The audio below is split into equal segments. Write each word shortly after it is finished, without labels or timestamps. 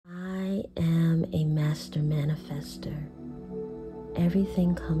master manifester.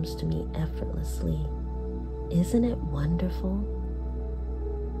 Everything comes to me effortlessly. Isn't it wonderful?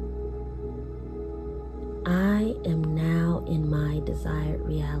 I am now in my desired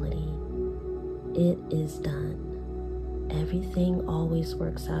reality. It is done. Everything always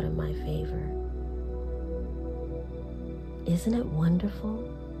works out in my favor. Isn't it wonderful?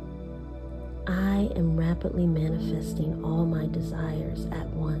 I am rapidly manifesting all my desires at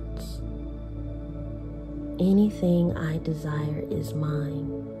once. Anything I desire is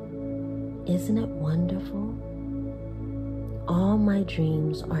mine. Isn't it wonderful? All my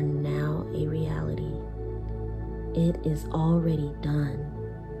dreams are now a reality. It is already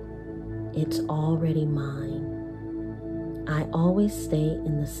done. It's already mine. I always stay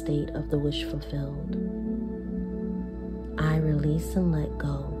in the state of the wish fulfilled. I release and let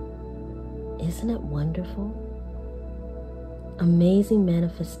go. Isn't it wonderful? Amazing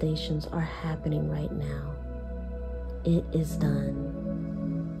manifestations are happening right now. It is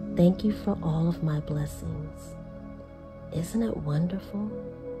done. Thank you for all of my blessings. Isn't it wonderful?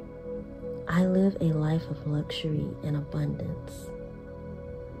 I live a life of luxury and abundance.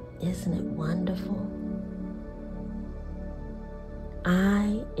 Isn't it wonderful?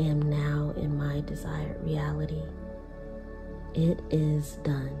 I am now in my desired reality. It is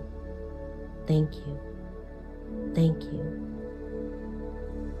done. Thank you. Thank you.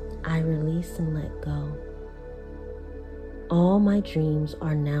 I release and let go. All my dreams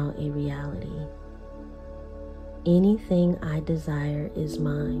are now a reality. Anything I desire is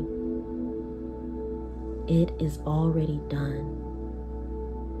mine. It is already done.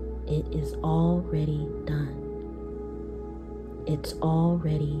 It is already done. It's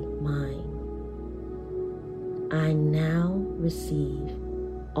already mine. I now receive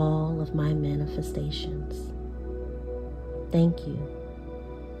all of my manifestations. Thank you.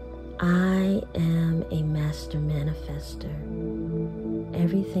 I am a master manifester.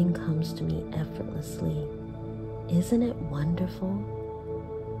 Everything comes to me effortlessly. Isn't it wonderful?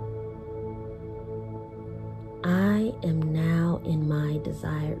 I am now in my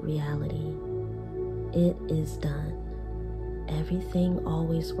desired reality. It is done. Everything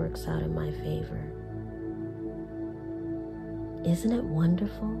always works out in my favor. Isn't it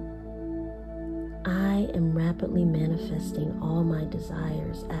wonderful? I am rapidly manifesting all my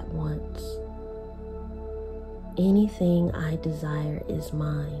desires at once. Anything I desire is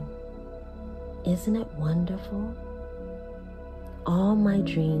mine. Isn't it wonderful? All my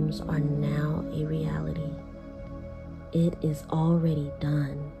dreams are now a reality. It is already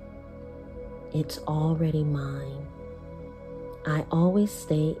done. It's already mine. I always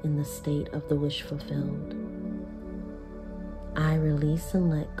stay in the state of the wish fulfilled. I release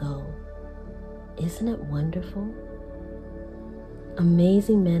and let go. Isn't it wonderful?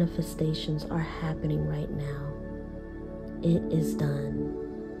 Amazing manifestations are happening right now. It is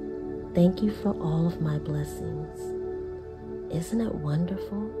done. Thank you for all of my blessings. Isn't it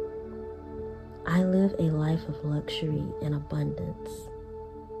wonderful? I live a life of luxury and abundance.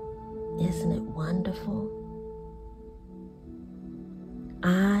 Isn't it wonderful?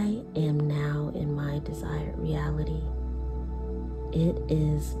 I am now in my desired reality. It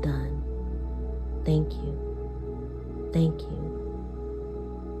is done. Thank you. Thank you.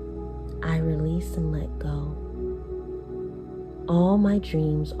 I release and let go. All my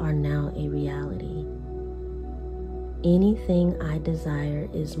dreams are now a reality. Anything I desire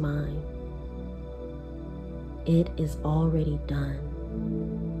is mine. It is already done.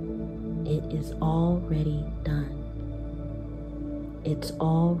 It is already done. It's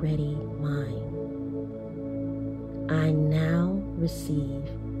already mine. I now receive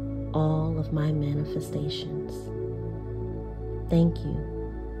all of my manifestations. Thank you.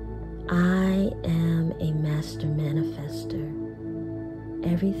 I am a master manifester.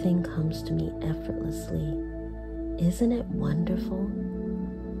 Everything comes to me effortlessly. Isn't it wonderful?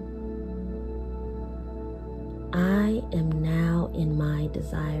 I am now in my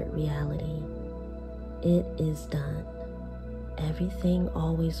desired reality. It is done. Everything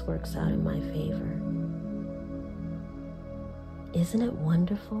always works out in my favor. Isn't it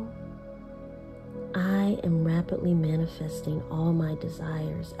wonderful? I am rapidly manifesting all my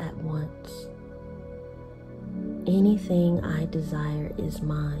desires at once. Anything I desire is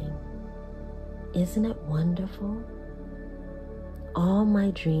mine. Isn't it wonderful? All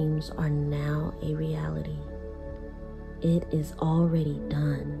my dreams are now a reality. It is already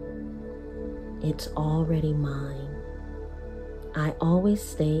done. It's already mine. I always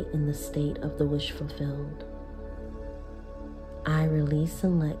stay in the state of the wish fulfilled. I release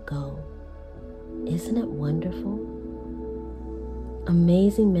and let go. Isn't it wonderful?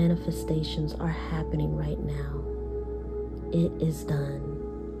 Amazing manifestations are happening right now. It is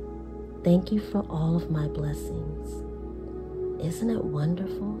done. Thank you for all of my blessings. Isn't it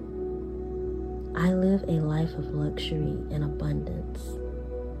wonderful? I live a life of luxury and abundance.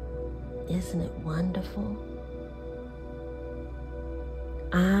 Isn't it wonderful?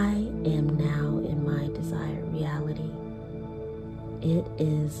 I am now in my desired reality. It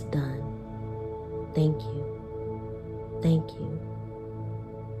is done. Thank you. Thank you.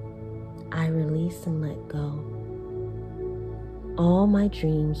 I release and let go. All my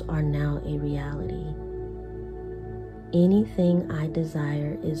dreams are now a reality. Anything I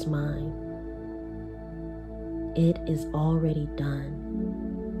desire is mine. It is already done.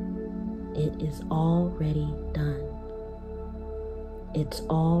 It is already done. It's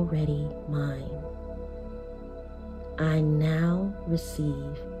already mine. I now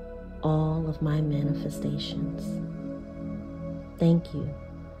receive all of my manifestations. Thank you.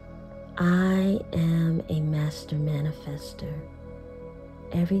 I am a master manifester.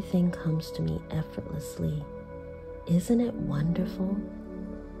 Everything comes to me effortlessly. Isn't it wonderful?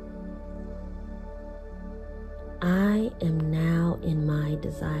 I am now in my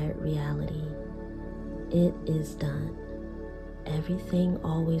desired reality. It is done. Everything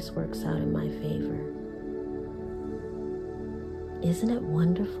always works out in my favor. Isn't it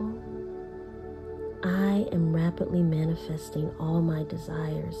wonderful? I am rapidly manifesting all my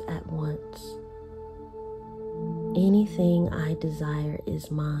desires at once. Anything I desire is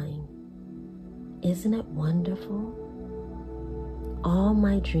mine. Isn't it wonderful? All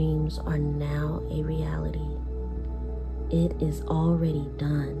my dreams are now a reality. It is already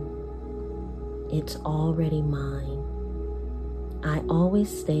done. It's already mine. I always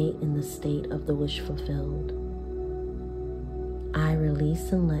stay in the state of the wish fulfilled. I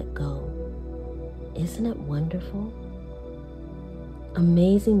release and let go. Isn't it wonderful?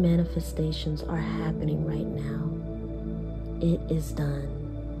 Amazing manifestations are happening right now. It is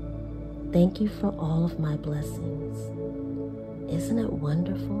done. Thank you for all of my blessings. Isn't it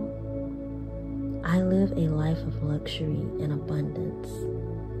wonderful? I live a life of luxury and abundance.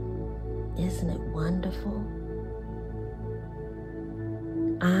 Isn't it wonderful?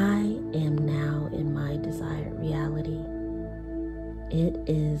 I am now in my desired reality. It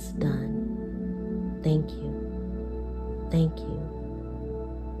is done. Thank you. Thank you.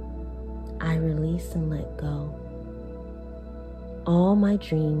 I release and let go. All my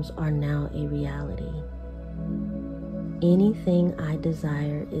dreams are now a reality. Anything I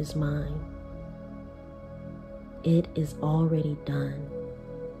desire is mine. It is already done.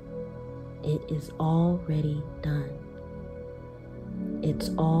 It is already done. It's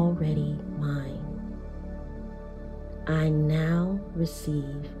already mine. I now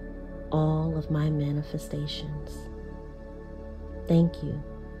receive all of my manifestations. Thank you.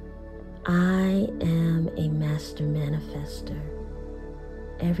 I am a master manifester.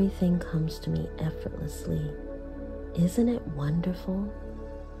 Everything comes to me effortlessly. Isn't it wonderful?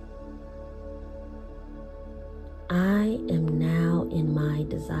 I am now in my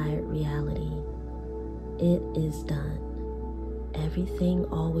desired reality. It is done. Everything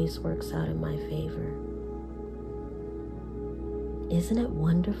always works out in my favor. Isn't it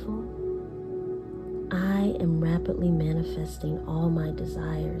wonderful? I am rapidly manifesting all my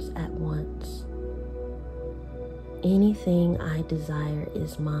desires at once. Anything I desire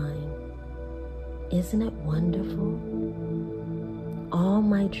is mine. Isn't it wonderful? All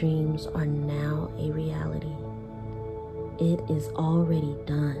my dreams are now a reality. It is already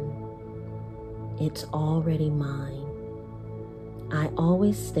done. It's already mine. I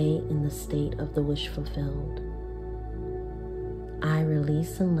always stay in the state of the wish fulfilled. I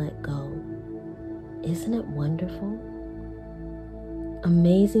release and let go. Isn't it wonderful?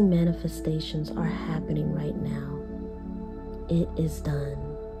 Amazing manifestations are happening right now. It is done.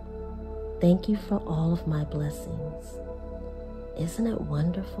 Thank you for all of my blessings. Isn't it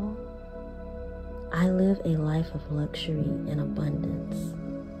wonderful? I live a life of luxury and abundance.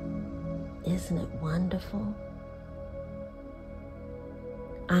 Isn't it wonderful?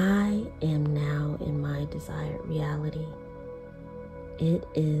 I am now in my desired reality. It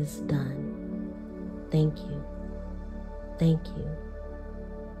is done. Thank you. Thank you.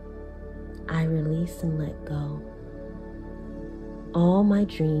 I release and let go. All my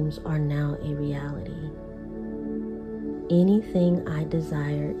dreams are now a reality. Anything I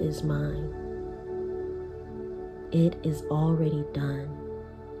desire is mine. It is already done.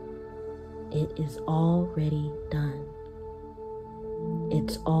 It is already done.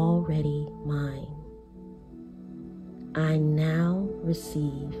 It's already mine. I now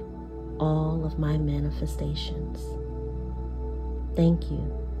receive all of my manifestations. Thank you.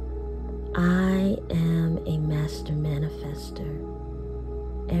 I am a master manifester.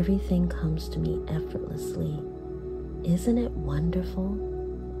 Everything comes to me effortlessly. Isn't it wonderful?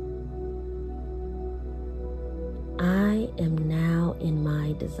 I am now in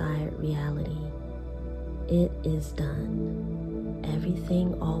my desired reality. It is done.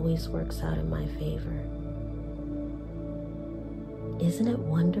 Everything always works out in my favor. Isn't it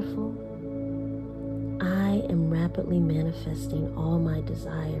wonderful? I am rapidly manifesting all my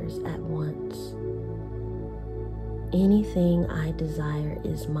desires at once. Anything I desire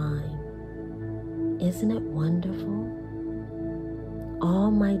is mine. Isn't it wonderful? All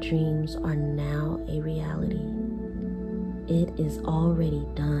my dreams are now a reality. It is already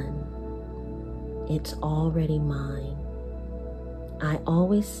done. It's already mine. I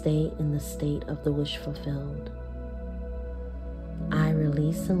always stay in the state of the wish fulfilled. I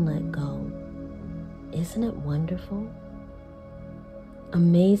release and let go. Isn't it wonderful?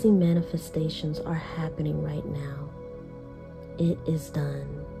 Amazing manifestations are happening right now. It is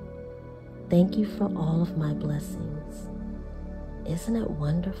done. Thank you for all of my blessings. Isn't it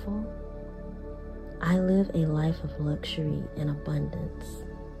wonderful? I live a life of luxury and abundance.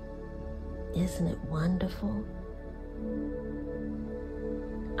 Isn't it wonderful?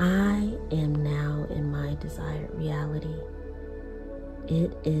 I am now in my desired reality.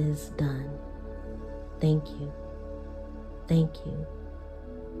 It is done. Thank you. Thank you.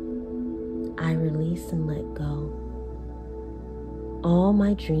 I release and let go. All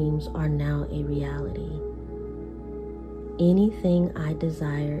my dreams are now a reality. Anything I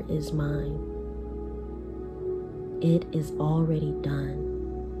desire is mine. It is already done.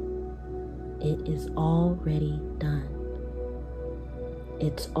 It is already done.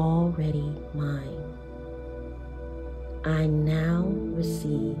 It's already mine. I now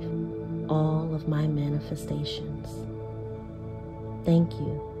receive all of my manifestations. Thank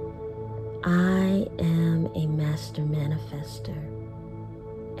you. I am a master manifester.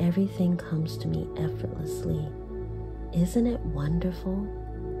 Everything comes to me effortlessly. Isn't it wonderful?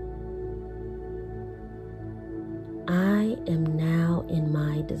 I am now in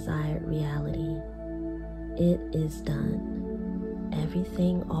my desired reality. It is done.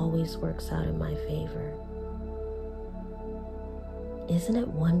 Everything always works out in my favor. Isn't it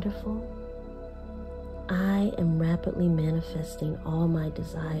wonderful? I am rapidly manifesting all my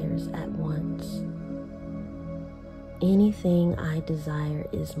desires at once. Anything I desire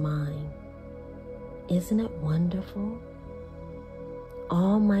is mine. Isn't it wonderful?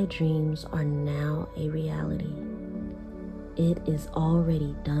 All my dreams are now a reality. It is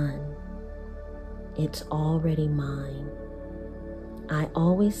already done. It's already mine. I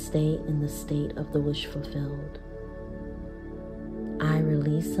always stay in the state of the wish fulfilled. I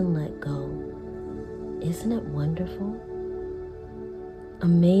release and let go. Isn't it wonderful?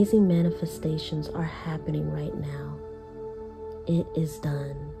 Amazing manifestations are happening right now. It is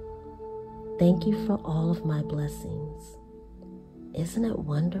done. Thank you for all of my blessings. Isn't it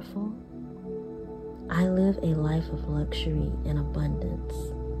wonderful? I live a life of luxury and abundance.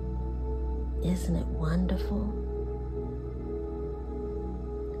 Isn't it wonderful?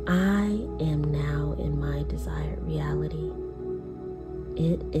 I am now in my desired reality.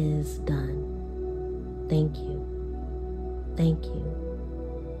 It is done. Thank you. Thank you.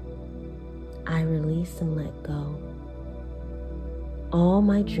 I release and let go. All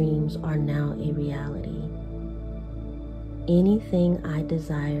my dreams are now a reality. Anything I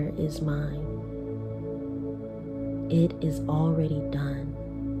desire is mine. It is already done.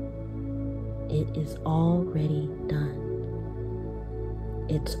 It is already done.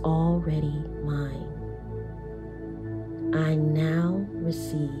 It's already mine. I now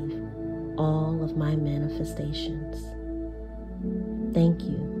receive all of my manifestations. Thank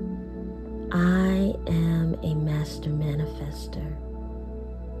you. I am a master manifester.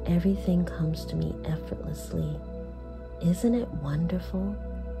 Everything comes to me effortlessly. Isn't it wonderful?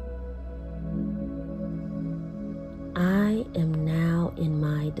 I am now in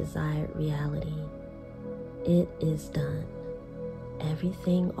my desired reality. It is done.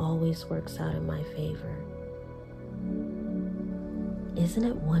 Everything always works out in my favor. Isn't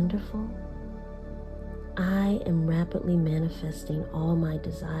it wonderful? I am rapidly manifesting all my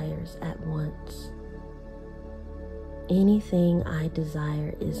desires at once. Anything I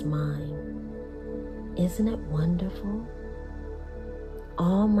desire is mine. Isn't it wonderful?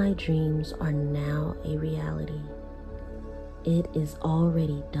 All my dreams are now a reality. It is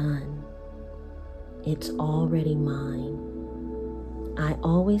already done. It's already mine. I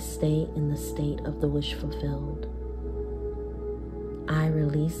always stay in the state of the wish fulfilled. I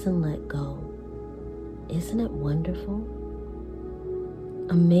release and let go. Isn't it wonderful?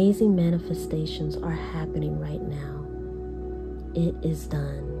 Amazing manifestations are happening right now. It is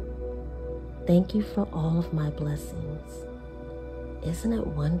done. Thank you for all of my blessings. Isn't it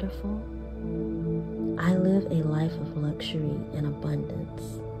wonderful? I live a life of luxury and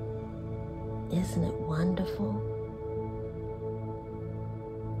abundance. Isn't it wonderful?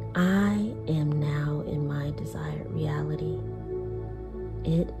 I am now in my desired reality.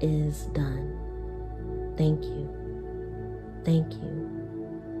 It is done. Thank you. Thank you.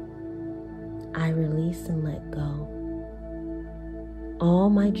 I release and let go. All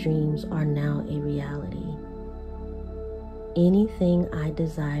my dreams are now a reality. Anything I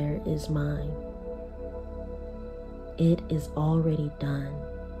desire is mine. It is already done.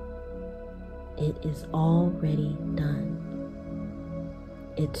 It is already done.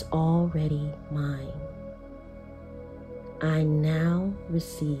 It's already mine. I now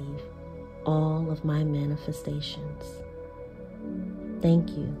receive all of my manifestations. Thank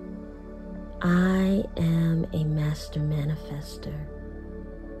you. I am a master manifester.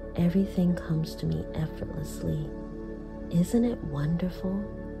 Everything comes to me effortlessly. Isn't it wonderful?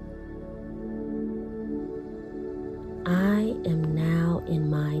 I am now in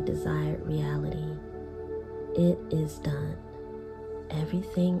my desired reality. It is done.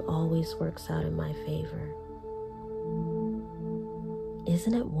 Everything always works out in my favor.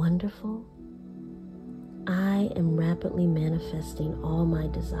 Isn't it wonderful? I am rapidly manifesting all my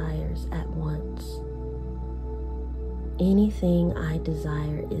desires at once. Anything I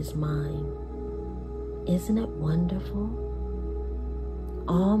desire is mine. Isn't it wonderful?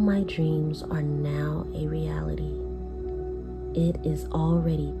 All my dreams are now a reality. It is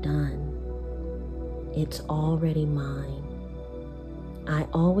already done. It's already mine. I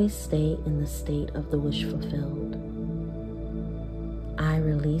always stay in the state of the wish fulfilled. I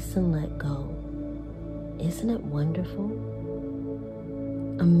release and let go. Isn't it wonderful?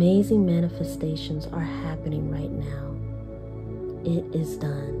 Amazing manifestations are happening right now. It is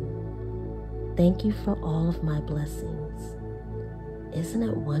done. Thank you for all of my blessings. Isn't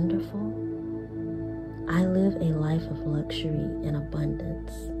it wonderful? I live a life of luxury and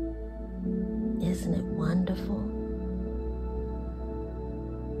abundance. Isn't it wonderful?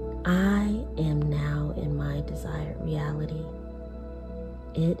 I am now in my desired reality.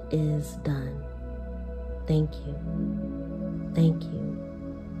 It is done. Thank you. Thank you.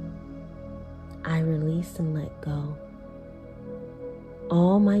 I release and let go.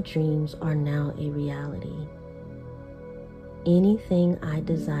 All my dreams are now a reality. Anything I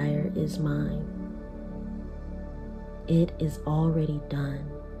desire is mine. It is already done.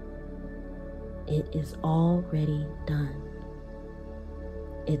 It is already done.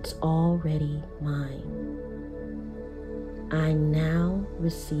 It's already mine. I now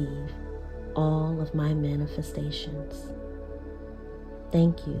receive all of my manifestations.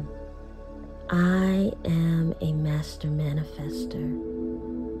 Thank you. I am a master manifester.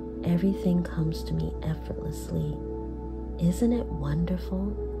 Everything comes to me effortlessly. Isn't it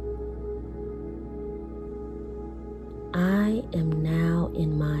wonderful? I am now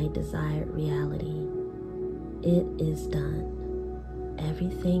in my desired reality. It is done.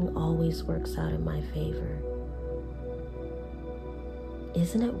 Everything always works out in my favor.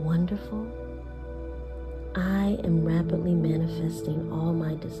 Isn't it wonderful? I am rapidly manifesting all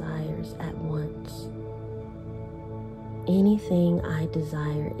my desires at once. Anything I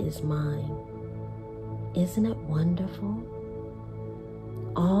desire is mine. Isn't it wonderful?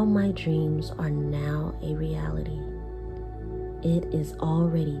 All my dreams are now a reality. It is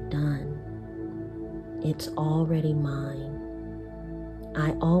already done. It's already mine.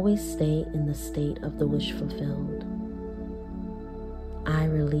 I always stay in the state of the wish fulfilled. I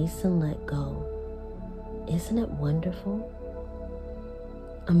release and let go. Isn't it wonderful?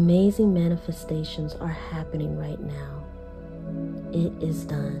 Amazing manifestations are happening right now. It is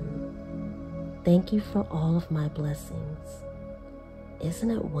done. Thank you for all of my blessings.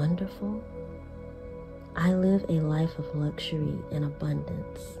 Isn't it wonderful? I live a life of luxury and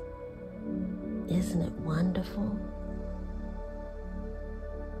abundance. Isn't it wonderful?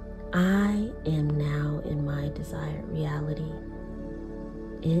 I am now in my desired reality.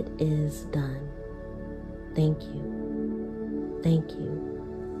 It is done. Thank you. Thank you.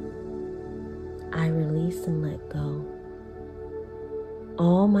 I release and let go.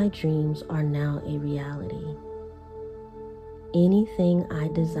 All my dreams are now a reality. Anything I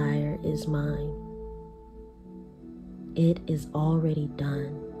desire is mine. It is already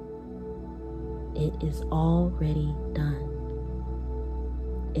done. It is already done.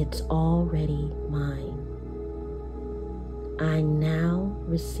 It's already mine. I now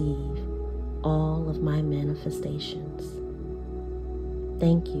receive all of my manifestations.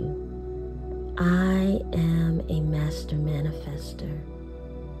 Thank you. I am a master manifester.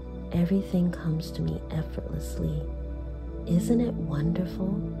 Everything comes to me effortlessly. Isn't it wonderful?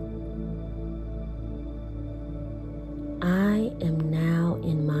 I am now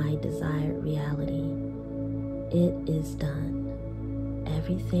in my desired reality. It is done.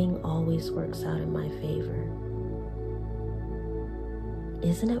 Everything always works out in my favor.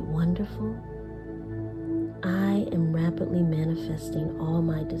 Isn't it wonderful? I am rapidly manifesting all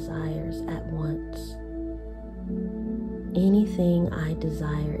my desires at once. Anything I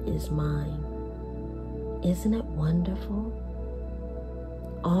desire is mine. Isn't it wonderful?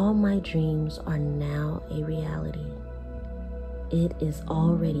 All my dreams are now a reality. It is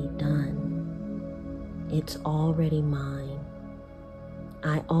already done. It's already mine.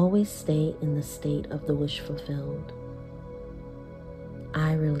 I always stay in the state of the wish fulfilled.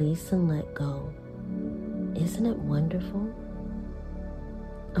 I release and let go. Isn't it wonderful?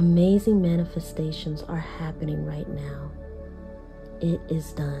 Amazing manifestations are happening right now. It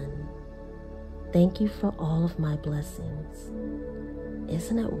is done. Thank you for all of my blessings.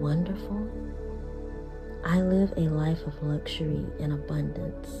 Isn't it wonderful? I live a life of luxury and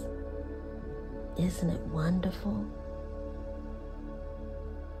abundance. Isn't it wonderful?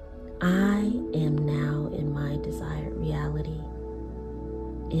 I am now in my desired reality.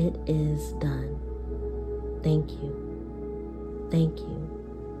 It is done. Thank you. Thank you.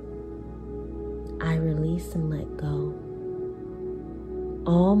 I release and let go.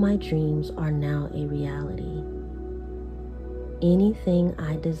 All my dreams are now a reality. Anything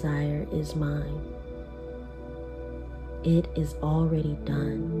I desire is mine. It is already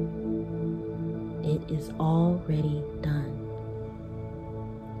done. It is already done.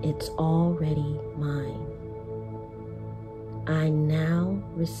 It's already mine. I now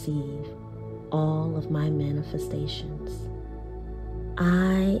receive all of my manifestations.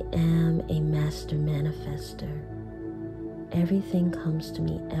 I am a master manifester. Everything comes to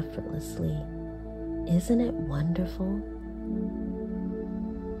me effortlessly. Isn't it wonderful?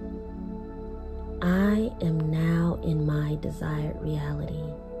 I am now in my desired reality.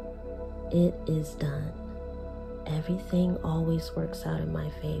 It is done. Everything always works out in my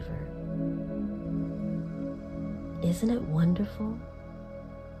favor. Isn't it wonderful?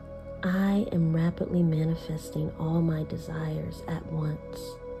 I am rapidly manifesting all my desires at once.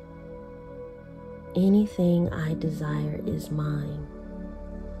 Anything I desire is mine.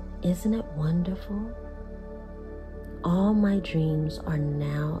 Isn't it wonderful? All my dreams are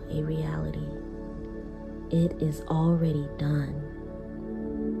now a reality. It is already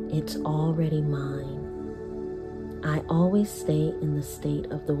done. It's already mine. I always stay in the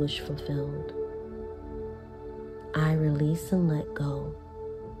state of the wish fulfilled. I release and let go.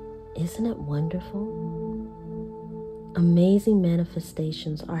 Isn't it wonderful? Amazing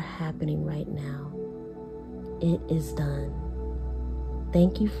manifestations are happening right now. It is done.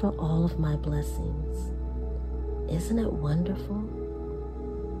 Thank you for all of my blessings. Isn't it wonderful?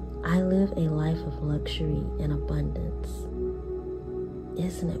 I live a life of luxury and abundance.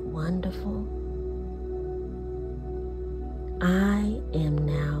 Isn't it wonderful? I am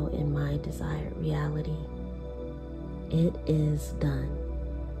now in my desired reality. It is done.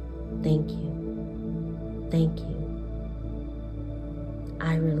 Thank you. Thank you.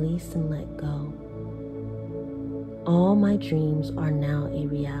 I release and let go. All my dreams are now a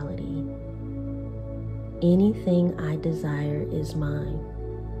reality. Anything I desire is mine.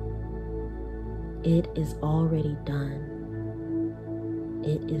 It is already done.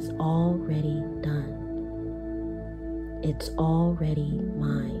 It is already done. It's already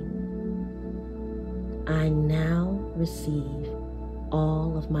mine. I now receive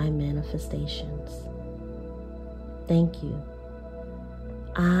all of my manifestations. Thank you.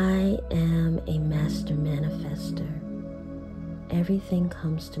 I am a master manifester. Everything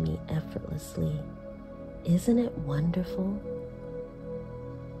comes to me effortlessly. Isn't it wonderful?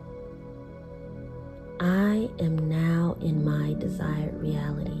 I am now in my desired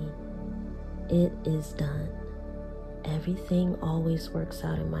reality. It is done. Everything always works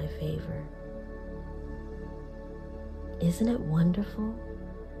out in my favor. Isn't it wonderful?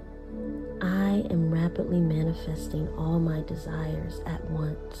 I am rapidly manifesting all my desires at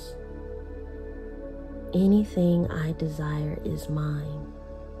once. Anything I desire is mine.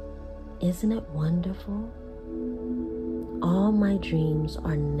 Isn't it wonderful? All my dreams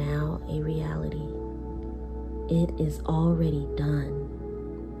are now a reality. It is already done.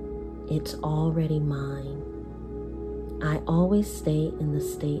 It's already mine. I always stay in the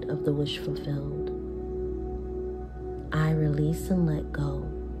state of the wish fulfilled. I release and let go.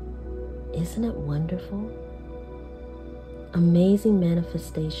 Isn't it wonderful? Amazing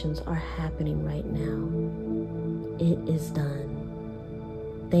manifestations are happening right now. It is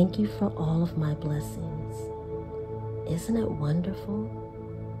done. Thank you for all of my blessings. Isn't it wonderful?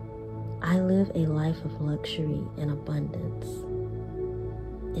 I live a life of luxury and abundance.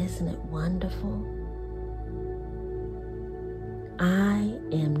 Isn't it wonderful? I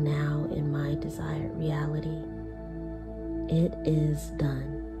am now in my desired reality. It is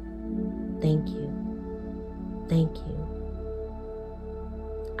done. Thank you. Thank you.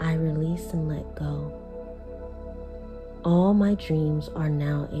 I release and let go. All my dreams are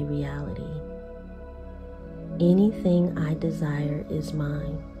now a reality. Anything I desire is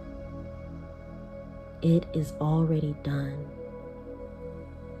mine. It is already done.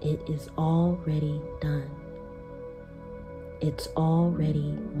 It is already done. It's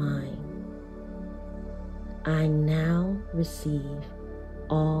already mine. I now receive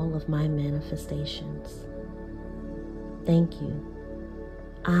all of my manifestations. Thank you.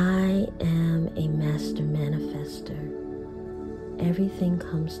 I am a master manifester. Everything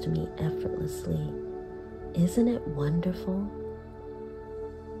comes to me effortlessly. Isn't it wonderful?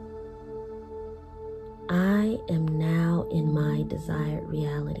 I am now in my desired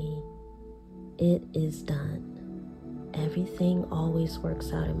reality. It is done. Everything always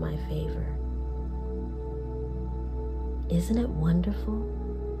works out in my favor. Isn't it wonderful?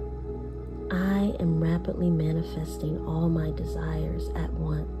 I am rapidly manifesting all my desires at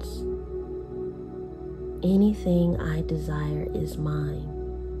once. Anything I desire is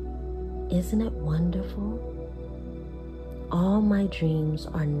mine. Isn't it wonderful? All my dreams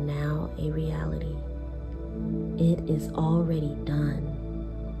are now a reality. It is already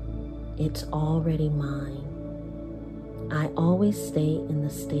done. It's already mine. I always stay in the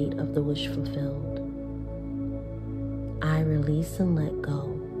state of the wish fulfilled. I release and let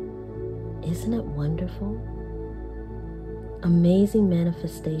go. Isn't it wonderful? Amazing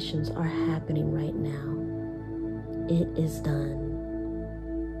manifestations are happening right now. It is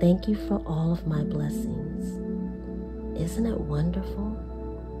done. Thank you for all of my blessings. Isn't it wonderful?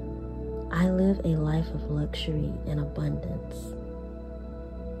 I live a life of luxury and abundance.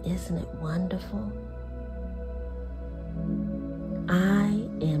 Isn't it wonderful? I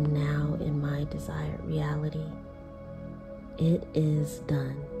am now in my desired reality. It is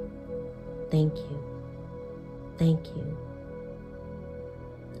done. Thank you. Thank you.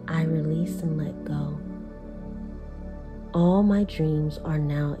 I release and let go. All my dreams are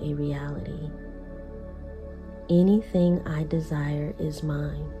now a reality. Anything I desire is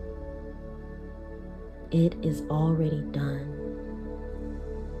mine. It is already done.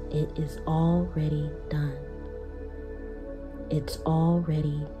 It is already done. It's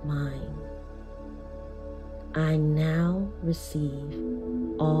already mine. I now receive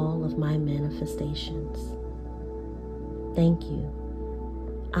all of my manifestations. Thank you.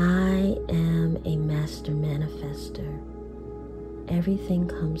 I am a master manifester. Everything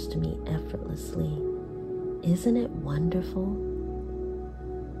comes to me effortlessly. Isn't it wonderful?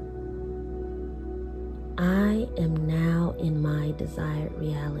 I am now in my desired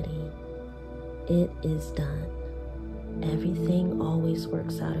reality. It is done. Everything always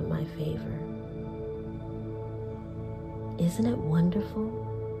works out in my favor. Isn't it wonderful?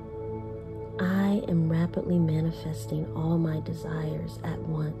 I am rapidly manifesting all my desires at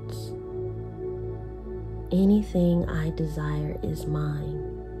once. Anything I desire is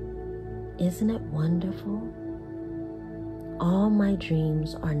mine. Isn't it wonderful? All my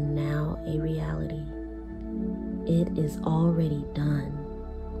dreams are now a reality. It is already done.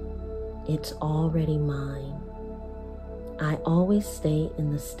 It's already mine. I always stay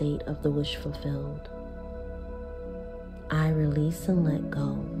in the state of the wish fulfilled. I release and let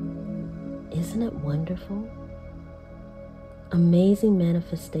go. Isn't it wonderful? Amazing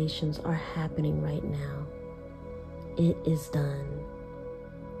manifestations are happening right now. It is done.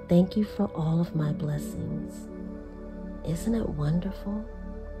 Thank you for all of my blessings. Isn't it wonderful?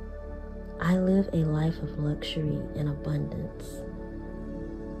 I live a life of luxury and abundance.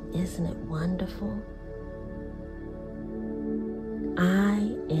 Isn't it wonderful?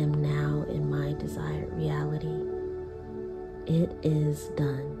 I am now in my desired reality. It is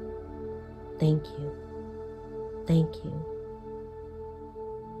done. Thank you. Thank you.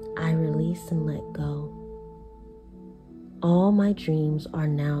 I release and let go. All my dreams are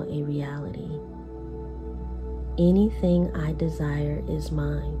now a reality. Anything I desire is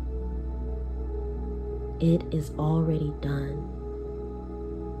mine. It is already done.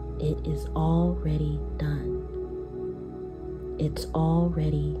 It is already done. It's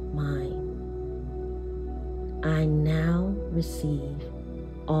already mine. I now receive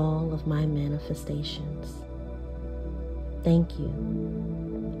all of my manifestations. Thank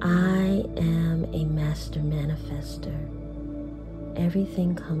you. I am a master manifester.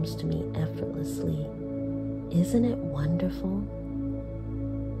 Everything comes to me effortlessly. Isn't it wonderful?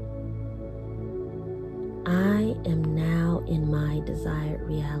 I am now in my desired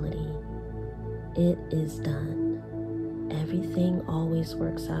reality. It is done. Everything always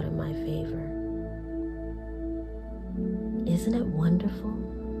works out in my favor. Isn't it wonderful?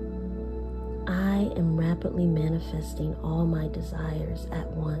 I am rapidly manifesting all my desires at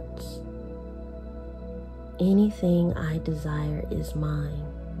once. Anything I desire is mine.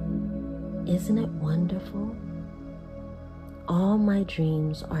 Isn't it wonderful? All my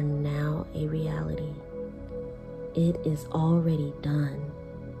dreams are now a reality. It is already done.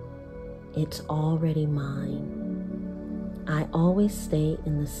 It's already mine. I always stay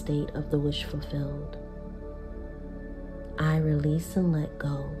in the state of the wish fulfilled. I release and let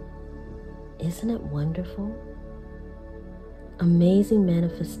go. Isn't it wonderful? Amazing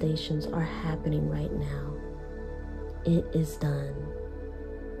manifestations are happening right now. It is done.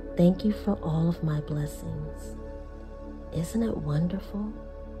 Thank you for all of my blessings. Isn't it wonderful?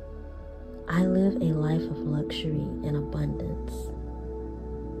 I live a life of luxury and abundance.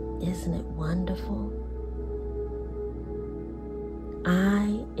 Isn't it wonderful?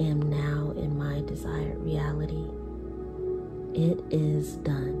 I am now in my desired reality. It is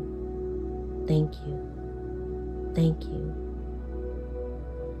done. Thank you. Thank you.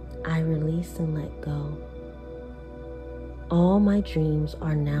 I release and let go. All my dreams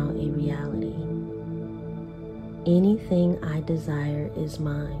are now a reality. Anything I desire is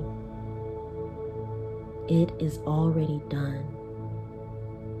mine. It is already done.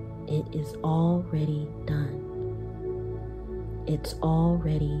 It is already done. It's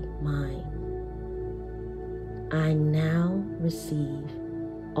already mine. I now receive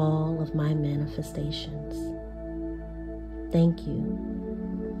all of my manifestations. Thank you.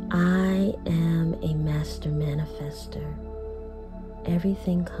 I am a master manifester.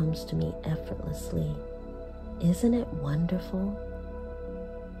 Everything comes to me effortlessly. Isn't it wonderful?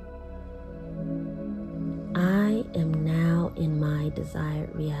 I am now in my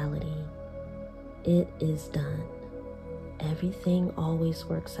desired reality. It is done. Everything always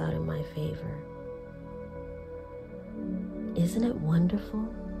works out in my favor. Isn't it wonderful?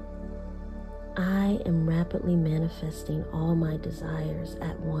 I am rapidly manifesting all my desires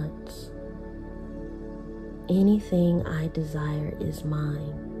at once. Anything I desire is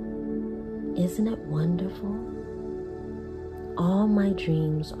mine. Isn't it wonderful? All my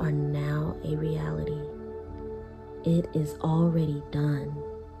dreams are now a reality. It is already done.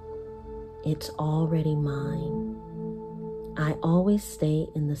 It's already mine. I always stay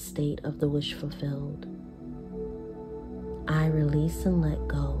in the state of the wish fulfilled. I release and let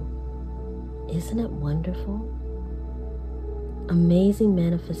go. Isn't it wonderful? Amazing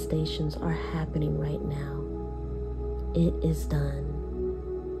manifestations are happening right now. It is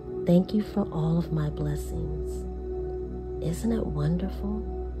done. Thank you for all of my blessings. Isn't it wonderful?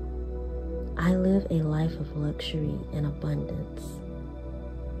 I live a life of luxury and abundance.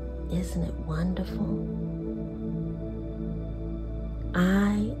 Isn't it wonderful?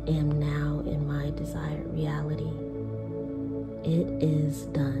 I am now in my desired reality. It is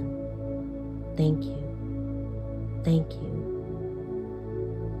done. Thank you. Thank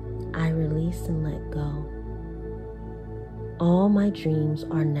you. I release and let go. All my dreams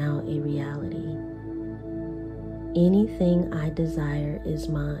are now a reality. Anything I desire is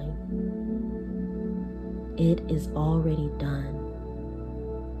mine. It is already done.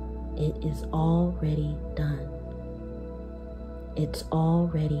 It is already done. It's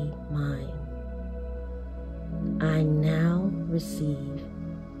already mine. I now receive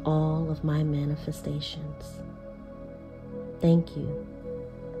all of my manifestations. Thank you.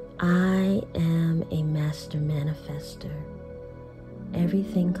 I am a master manifester.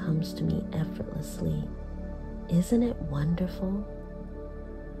 Everything comes to me effortlessly. Isn't it wonderful?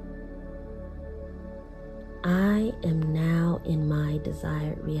 I am now in my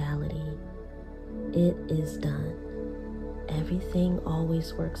desired reality. It is done. Everything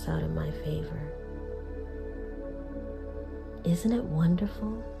always works out in my favor. Isn't it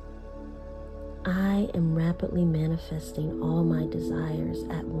wonderful? I am rapidly manifesting all my desires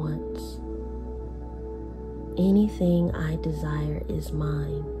at once. Anything I desire is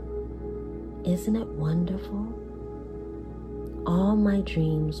mine. Isn't it wonderful? All my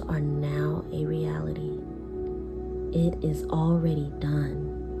dreams are now a reality. It is already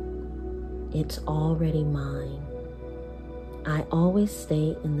done. It's already mine. I always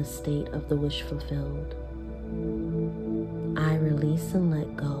stay in the state of the wish fulfilled. I release and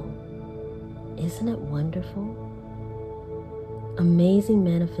let go. Isn't it wonderful? Amazing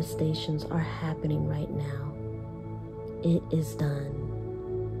manifestations are happening right now. It is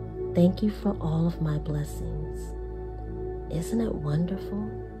done. Thank you for all of my blessings. Isn't it wonderful?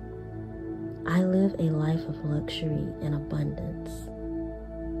 I live a life of luxury and abundance.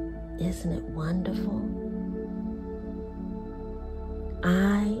 Isn't it wonderful?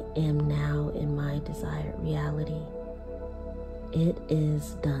 I am now in my desired reality. It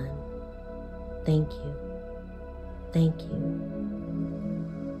is done. Thank you. Thank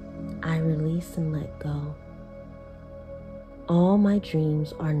you. I release and let go. All my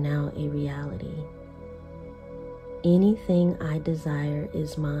dreams are now a reality. Anything I desire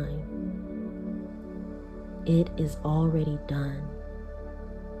is mine. It is already done.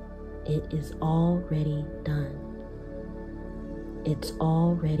 It is already done. It's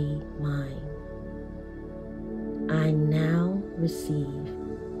already mine. I now receive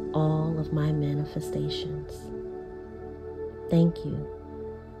all of my manifestations. Thank you.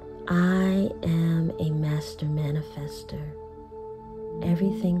 I am a master manifester.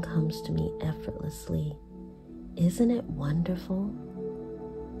 Everything comes to me effortlessly. Isn't it wonderful?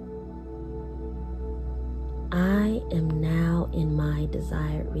 I am now in my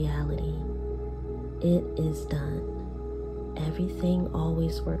desired reality. It is done. Everything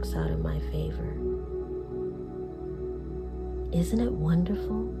always works out in my favor. Isn't it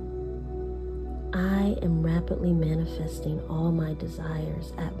wonderful? I am rapidly manifesting all my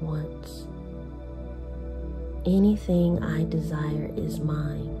desires at once. Anything I desire is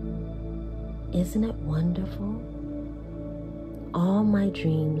mine. Isn't it wonderful? All my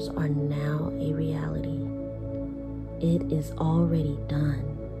dreams are now a reality. It is already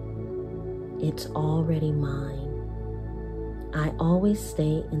done. It's already mine. I always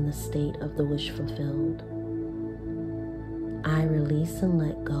stay in the state of the wish fulfilled. I release and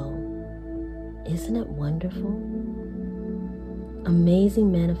let go. Isn't it wonderful?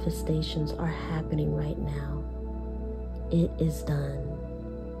 Amazing manifestations are happening right now. It is done.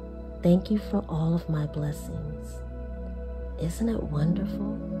 Thank you for all of my blessings. Isn't it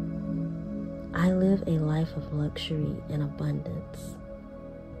wonderful? I live a life of luxury and abundance.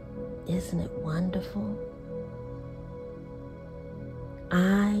 Isn't it wonderful?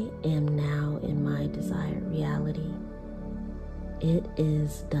 I am now in my desired reality. It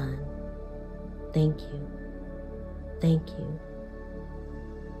is done. Thank you. Thank you.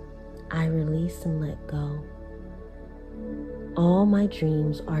 I release and let go. All my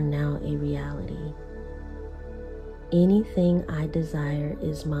dreams are now a reality. Anything I desire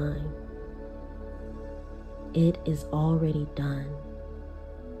is mine. It is already done.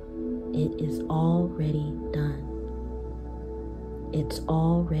 It is already done. It's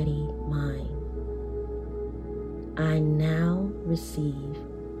already mine. I now receive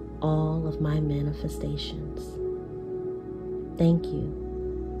all of my manifestations. Thank you.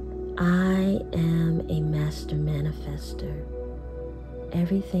 I am a master manifester.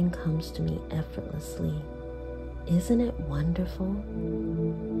 Everything comes to me effortlessly. Isn't it wonderful?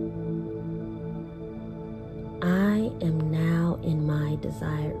 I am now in my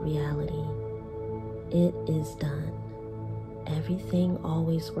desired reality. It is done. Everything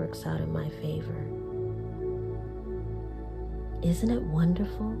always works out in my favor. Isn't it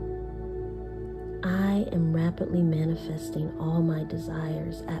wonderful? I am rapidly manifesting all my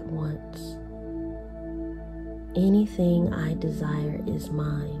desires at once. Anything I desire is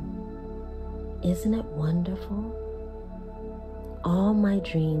mine. Isn't it wonderful? All my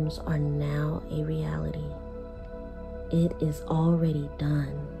dreams are now a reality. It is already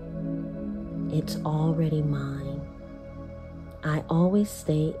done. It's already mine. I always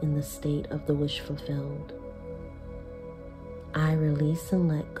stay in the state of the wish fulfilled. I release and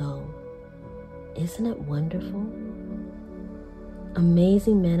let go. Isn't it wonderful?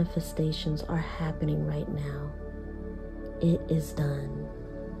 Amazing manifestations are happening right now. It is done.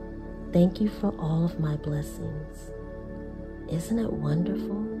 Thank you for all of my blessings. Isn't it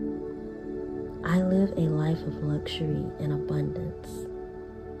wonderful? I live a life of luxury and abundance.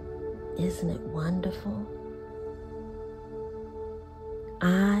 Isn't it wonderful?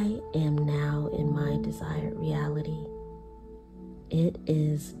 I am now in my desired reality. It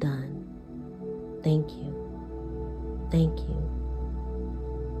is done. Thank you. Thank you.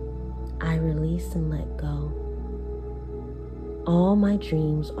 I release and let go. All my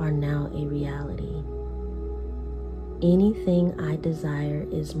dreams are now a reality. Anything I desire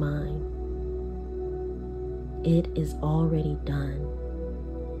is mine. It is already done.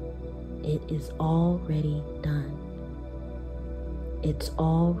 It is already done. It's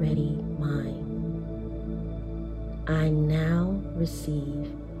already mine. I now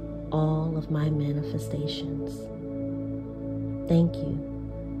receive all of my manifestations. Thank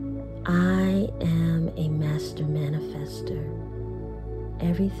you. I am a master manifester.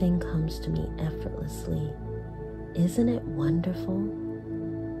 Everything comes to me effortlessly. Isn't it wonderful?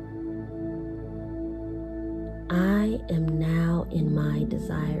 I am now in my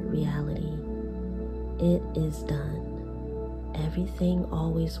desired reality. It is done. Everything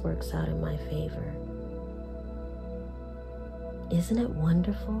always works out in my favor. Isn't it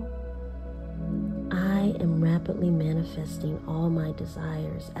wonderful? I am rapidly manifesting all my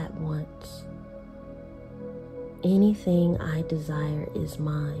desires at once. Anything I desire is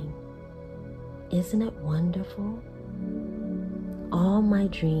mine. Isn't it wonderful? All my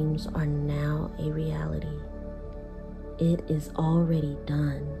dreams are now a reality. It is already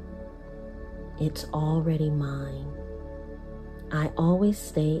done. It's already mine. I always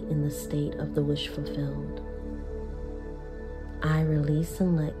stay in the state of the wish fulfilled. I release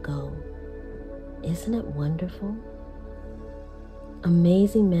and let go. Isn't it wonderful?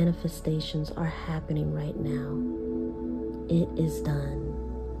 Amazing manifestations are happening right now. It is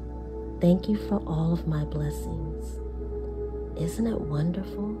done. Thank you for all of my blessings. Isn't it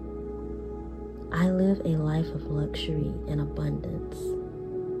wonderful? I live a life of luxury and abundance.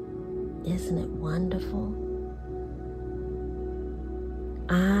 Isn't it wonderful?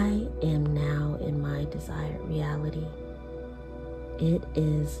 I am now in my desired reality. It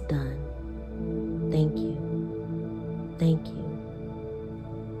is done. Thank you. Thank you.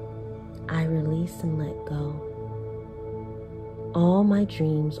 I release and let go. All my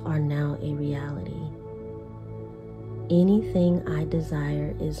dreams are now a reality. Anything I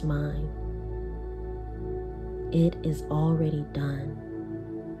desire is mine. It is already done.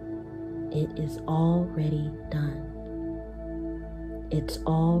 It is already done. It's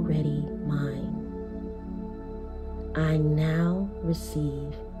already mine. I now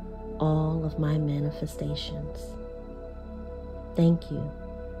receive all of my manifestations. Thank you.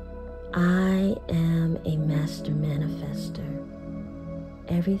 I am a master manifester.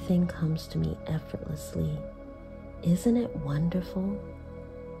 Everything comes to me effortlessly. Isn't it wonderful?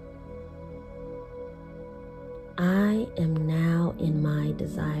 I am now in my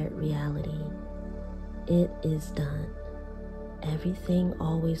desired reality. It is done. Everything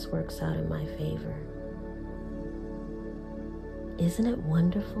always works out in my favor. Isn't it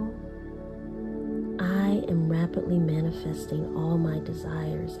wonderful? I am rapidly manifesting all my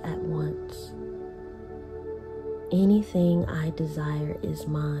desires at once. Anything I desire is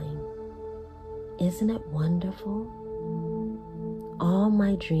mine. Isn't it wonderful? All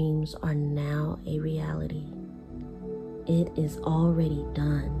my dreams are now a reality. It is already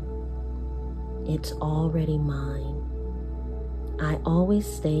done. It's already mine. I always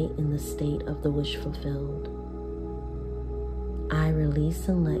stay in the state of the wish fulfilled. I release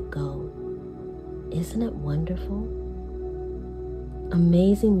and let go. Isn't it wonderful?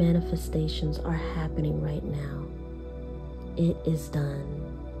 Amazing manifestations are happening right now. It is done.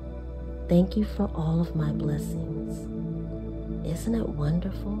 Thank you for all of my blessings. Isn't it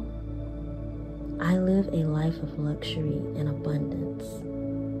wonderful? I live a life of luxury and abundance.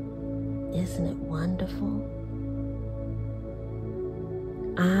 Isn't it wonderful?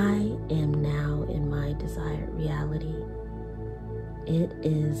 I am now in my desired reality. It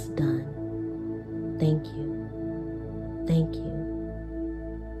is done. Thank you. Thank you.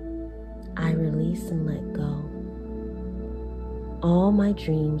 I release and let go. All my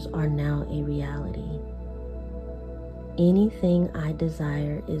dreams are now a reality. Anything I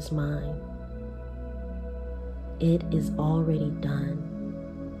desire is mine. It is already done.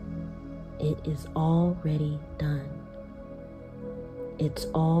 It is already done. It's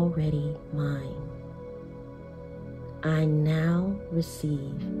already mine. I now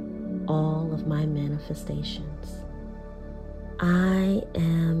receive all of my manifestations. I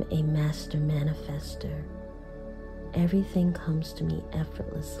am a master manifester. Everything comes to me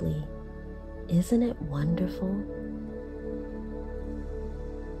effortlessly. Isn't it wonderful?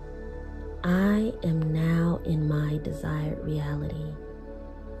 I am now in my desired reality.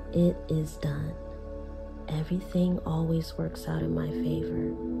 It is done. Everything always works out in my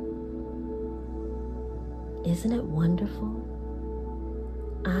favor. Isn't it wonderful?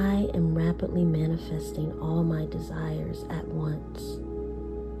 I am rapidly manifesting all my desires at once.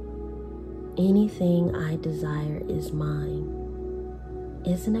 Anything I desire is mine.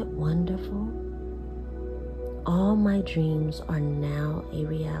 Isn't it wonderful? All my dreams are now a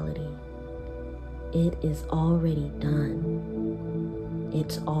reality. It is already done.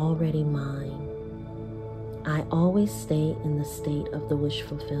 It's already mine. I always stay in the state of the wish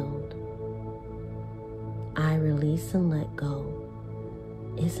fulfilled. I release and let go.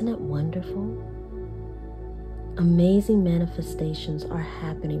 Isn't it wonderful? Amazing manifestations are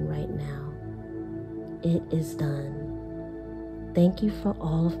happening right now. It is done. Thank you for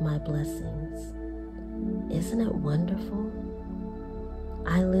all of my blessings. Isn't it wonderful?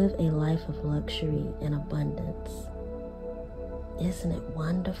 I live a life of luxury and abundance. Isn't it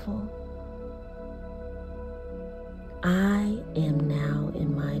wonderful? I am now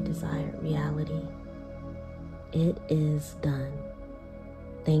in my desired reality. It is done.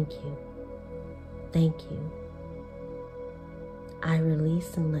 Thank you. Thank you. I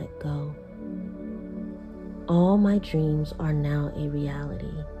release and let go. All my dreams are now a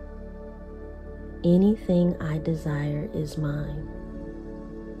reality. Anything I desire is mine.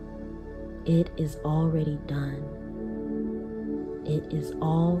 It is already done. It is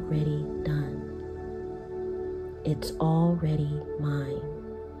already done. It's already mine.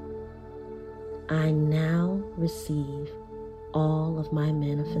 I now receive all of my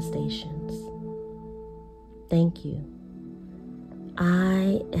manifestations. Thank you.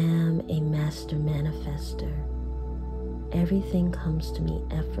 I am a master manifester. Everything comes to me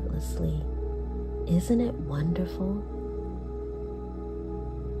effortlessly. Isn't it wonderful?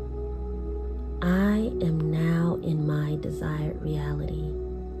 I am now in my desired reality.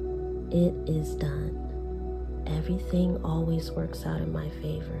 It is done. Everything always works out in my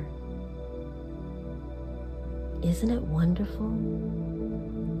favor. Isn't it wonderful?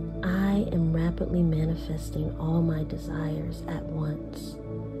 I am rapidly manifesting all my desires at once.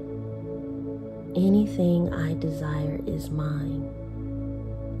 Anything I desire is mine.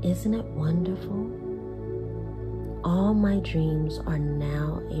 Isn't it wonderful? All my dreams are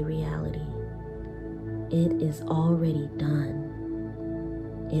now a reality. It is already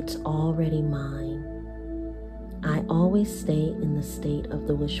done. It's already mine. I always stay in the state of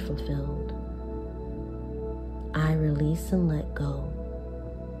the wish fulfilled. I release and let go.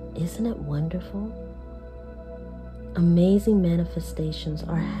 Isn't it wonderful? Amazing manifestations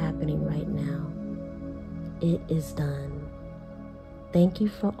are happening right now. It is done. Thank you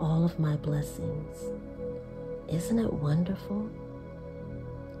for all of my blessings. Isn't it wonderful?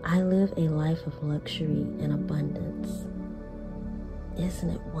 I live a life of luxury and abundance. Isn't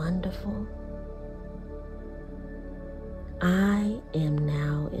it wonderful? I am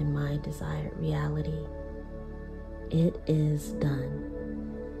now in my desired reality. It is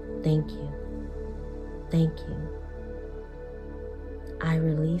done. Thank you. Thank you. I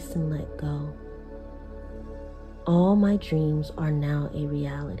release and let go. All my dreams are now a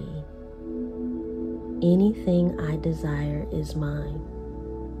reality. Anything I desire is mine.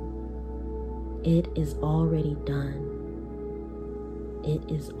 It is already done.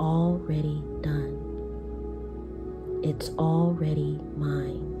 It is already done. It's already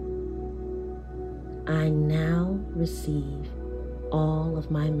mine. I now receive all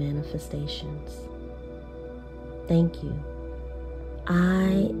of my manifestations. Thank you.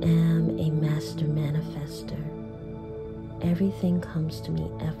 I am a master manifester. Everything comes to me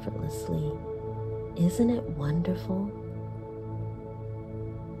effortlessly. Isn't it wonderful?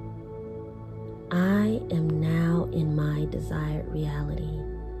 I am now in my desired reality.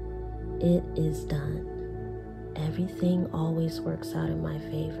 It is done. Everything always works out in my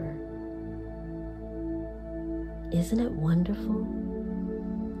favor. Isn't it wonderful?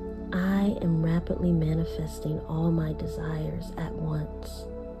 I am rapidly manifesting all my desires at once.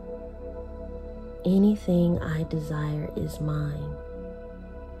 Anything I desire is mine.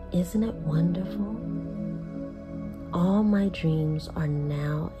 Isn't it wonderful? All my dreams are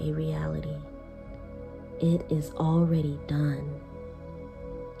now a reality. It is already done.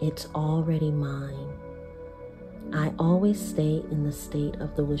 It's already mine. I always stay in the state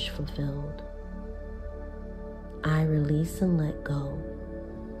of the wish fulfilled. I release and let go.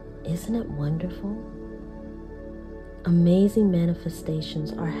 Isn't it wonderful? Amazing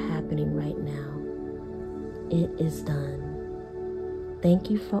manifestations are happening right now. It is done. Thank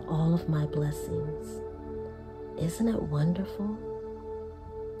you for all of my blessings. Isn't it wonderful?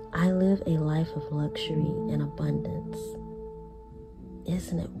 I live a life of luxury and abundance.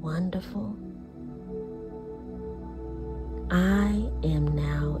 Isn't it wonderful? I am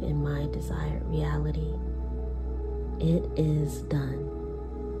now in my desired reality. It is done.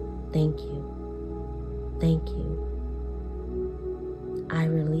 Thank you. Thank you. I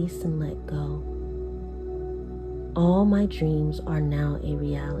release and let go. All my dreams are now a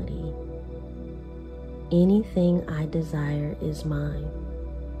reality. Anything I desire is mine.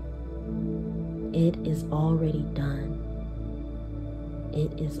 It is already done.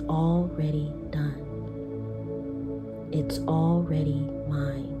 It is already done. It's already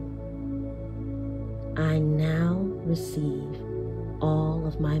mine. I now receive all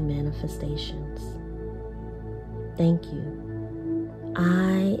of my manifestations. Thank you.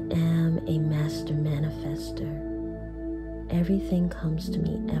 I am a master manifester. Everything comes to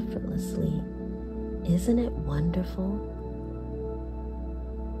me effortlessly. Isn't it wonderful?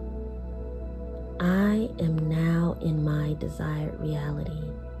 I am now in my desired reality.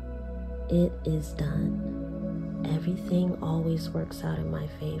 It is done. Everything always works out in my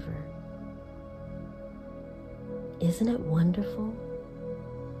favor. Isn't it wonderful?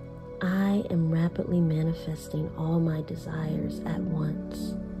 I am rapidly manifesting all my desires at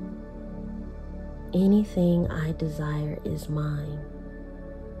once. Anything I desire is mine.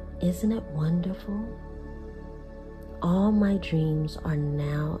 Isn't it wonderful? All my dreams are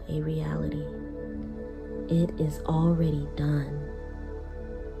now a reality. It is already done.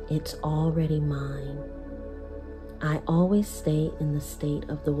 It's already mine. I always stay in the state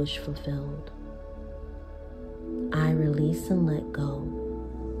of the wish fulfilled. I release and let go.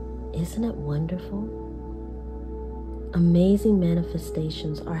 Isn't it wonderful? Amazing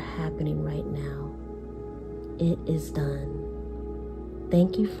manifestations are happening right now. It is done.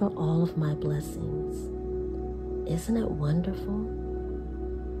 Thank you for all of my blessings. Isn't it wonderful?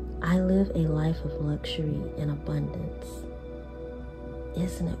 I live a life of luxury and abundance.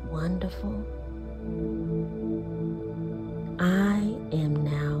 Isn't it wonderful? I am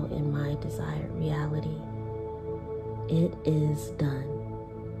now in my desired reality. It is done.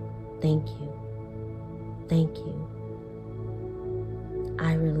 Thank you. Thank you.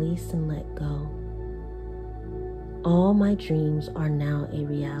 I release and let go. All my dreams are now a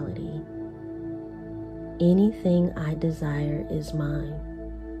reality. Anything I desire is mine.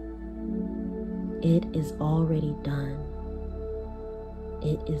 It is already done.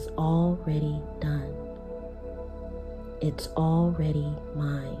 It is already done. It's already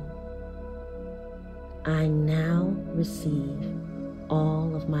mine. I now receive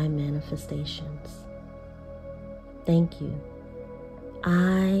all of my manifestations. Thank you.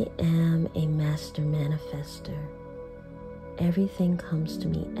 I am a master manifester. Everything comes to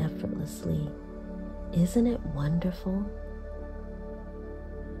me effortlessly. Isn't it wonderful?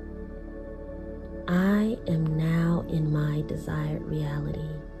 I am now in my desired reality.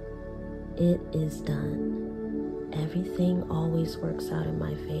 It is done. Everything always works out in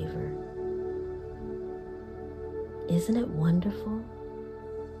my favor. Isn't it wonderful?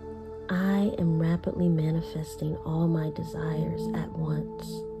 I am rapidly manifesting all my desires at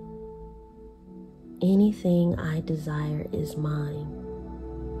once. Anything I desire is mine.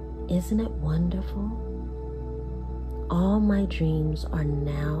 Isn't it wonderful? All my dreams are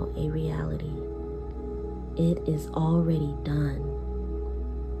now a reality. It is already done.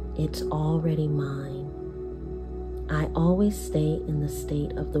 It's already mine. I always stay in the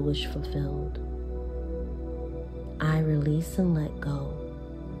state of the wish fulfilled. I release and let go.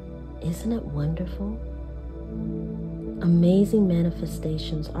 Isn't it wonderful? Amazing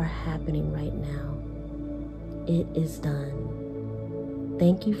manifestations are happening right now. It is done.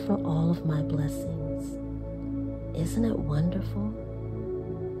 Thank you for all of my blessings. Isn't it wonderful?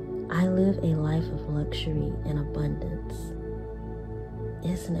 I live a life of luxury and abundance.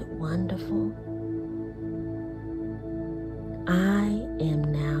 Isn't it wonderful? I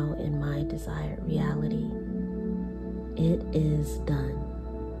am now in my desired reality. It is done.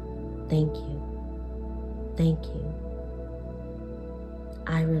 Thank you. Thank you.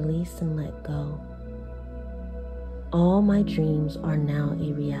 I release and let go. All my dreams are now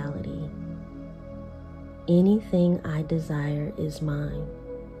a reality. Anything I desire is mine.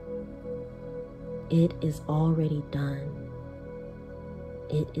 It is already done.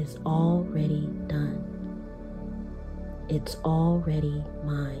 It is already done. It's already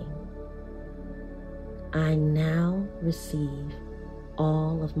mine. I now receive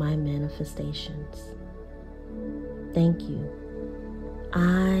all of my manifestations. Thank you.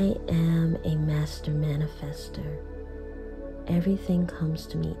 I am a master manifester. Everything comes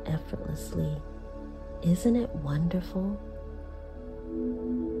to me effortlessly. Isn't it wonderful?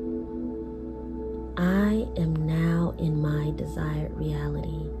 I am now in my desired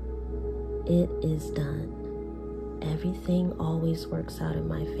reality. It is done. Everything always works out in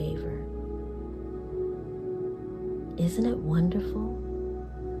my favor. Isn't it wonderful?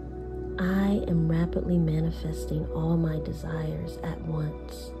 I am rapidly manifesting all my desires at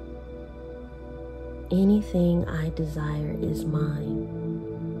once. Anything I desire is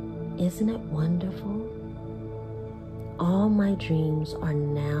mine. Isn't it wonderful? All my dreams are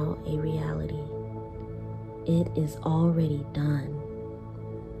now a reality. It is already done.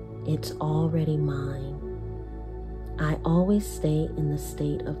 It's already mine. I always stay in the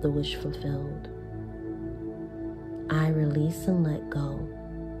state of the wish fulfilled. I release and let go.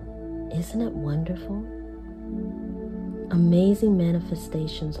 Isn't it wonderful? Amazing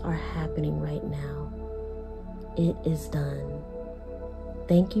manifestations are happening right now. It is done.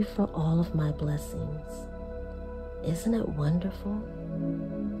 Thank you for all of my blessings. Isn't it wonderful?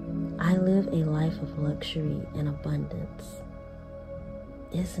 I live a life of luxury and abundance.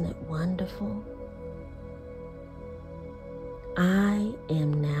 Isn't it wonderful? I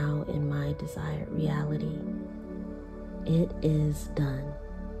am now in my desired reality. It is done.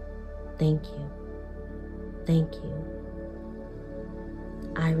 Thank you. Thank you.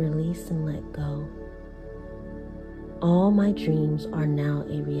 I release and let go. All my dreams are now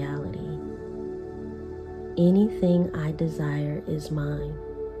a reality. Anything I desire is mine.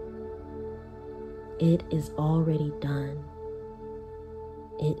 It is already done.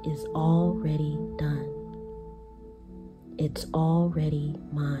 It is already done. It's already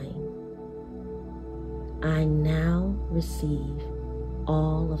mine. I now receive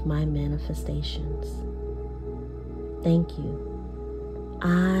all of my manifestations. Thank you.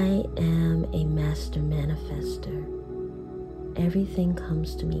 I am a master manifester. Everything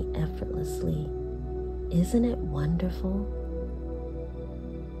comes to me effortlessly. Isn't it wonderful?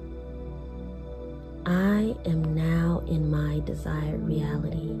 I am now in my desired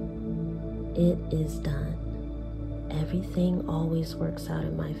reality. It is done. Everything always works out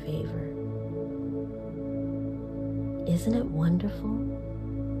in my favor. Isn't it wonderful?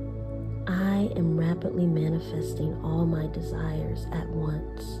 I am rapidly manifesting all my desires at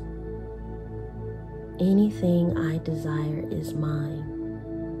once. Anything I desire is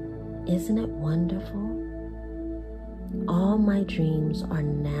mine. Isn't it wonderful? All my dreams are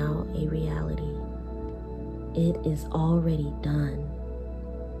now a reality. It is already done.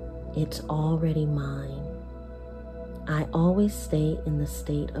 It's already mine. I always stay in the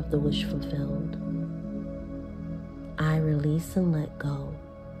state of the wish fulfilled. I release and let go.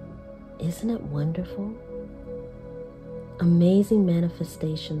 Isn't it wonderful? Amazing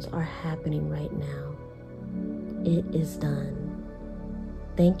manifestations are happening right now. It is done.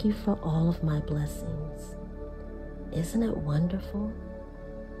 Thank you for all of my blessings. Isn't it wonderful?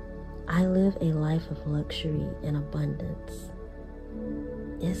 I live a life of luxury and abundance.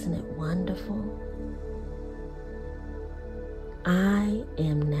 Isn't it wonderful? I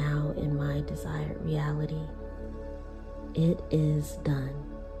am now in my desired reality. It is done.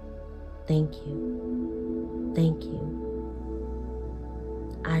 Thank you. Thank you.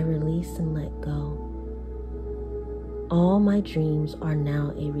 I release and let go. All my dreams are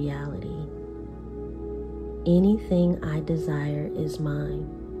now a reality. Anything I desire is mine.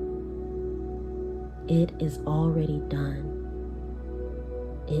 It is already done.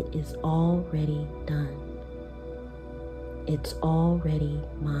 It is already done. It's already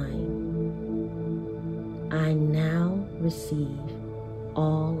mine. I now receive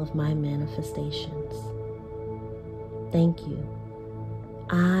all of my manifestations. Thank you.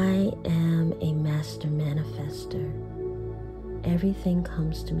 I am a master manifester. Everything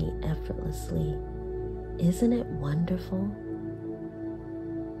comes to me effortlessly. Isn't it wonderful?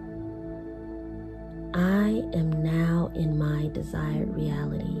 I am now in my desired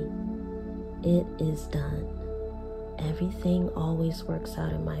reality. It is done. Everything always works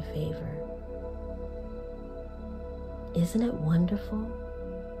out in my favor. Isn't it wonderful?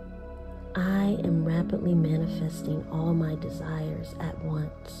 I am rapidly manifesting all my desires at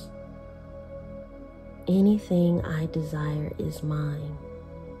once. Anything I desire is mine.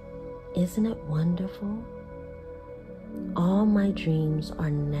 Isn't it wonderful? All my dreams are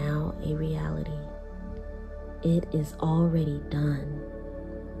now a reality. It is already done.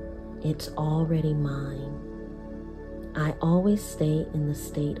 It's already mine. I always stay in the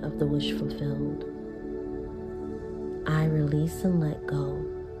state of the wish fulfilled. I release and let go.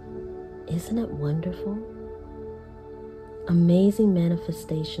 Isn't it wonderful? Amazing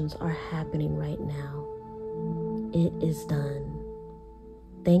manifestations are happening right now. It is done.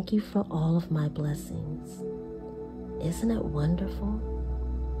 Thank you for all of my blessings. Isn't it wonderful?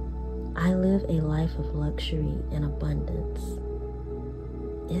 I live a life of luxury and abundance.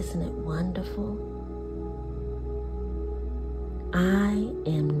 Isn't it wonderful? I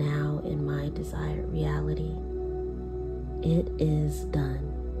am now in my desired reality. It is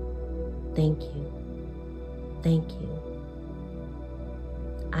done. Thank you. Thank you.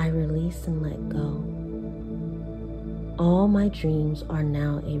 I release and let go. All my dreams are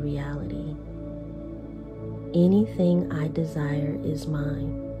now a reality. Anything I desire is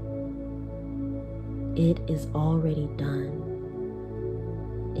mine. It is already done.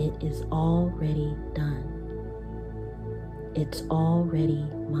 It is already done. It's already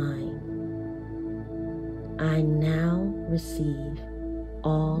mine. I now receive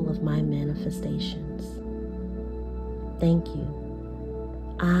all of my manifestations. Thank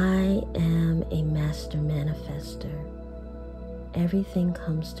you. I am a master manifester. Everything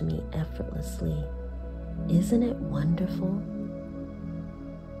comes to me effortlessly. Isn't it wonderful?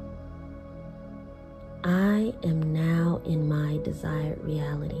 I am now in my desired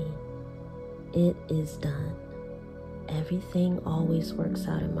reality. It is done. Everything always works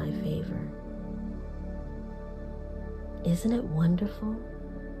out in my favor. Isn't it wonderful?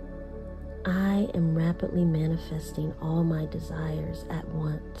 I am rapidly manifesting all my desires at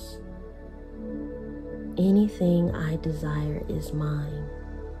once. Anything I desire is mine.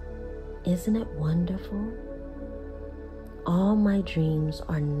 Isn't it wonderful? All my dreams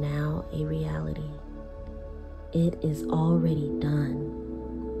are now a reality. It is already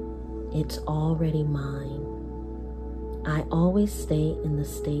done. It's already mine. I always stay in the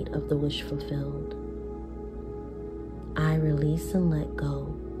state of the wish fulfilled. I release and let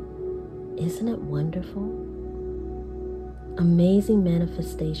go. Isn't it wonderful? Amazing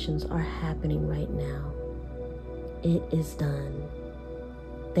manifestations are happening right now. It is done.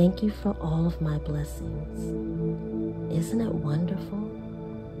 Thank you for all of my blessings. Isn't it wonderful?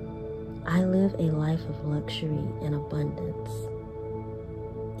 I live a life of luxury and abundance.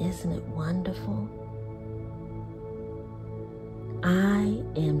 Isn't it wonderful? I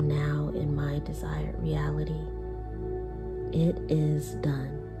am now in my desired reality. It is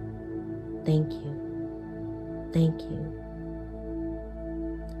done. Thank you. Thank you.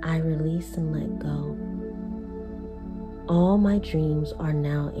 I release and let go. All my dreams are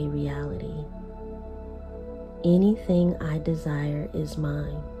now a reality. Anything I desire is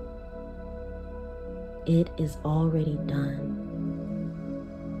mine. It is already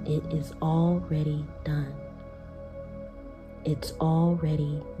done. It is already done. It's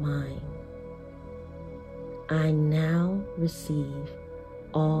already mine. I now receive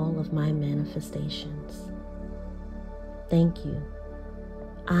all of my manifestations. Thank you.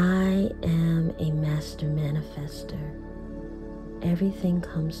 I am a master manifester. Everything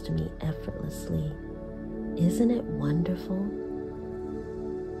comes to me effortlessly. Isn't it wonderful?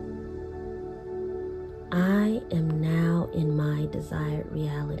 I am now in my desired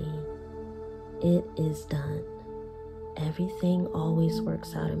reality. It is done. Everything always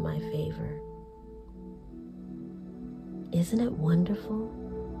works out in my favor. Isn't it wonderful?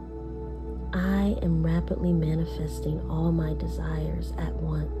 I am rapidly manifesting all my desires at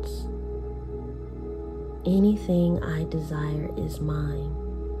once. Anything I desire is mine.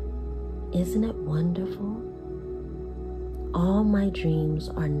 Isn't it wonderful? All my dreams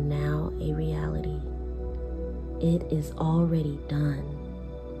are now a reality. It is already done.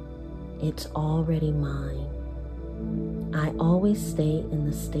 It's already mine. I always stay in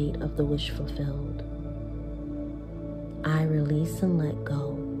the state of the wish fulfilled. I release and let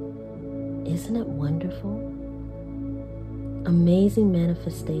go. Isn't it wonderful? Amazing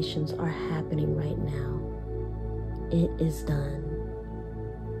manifestations are happening right now. It is done.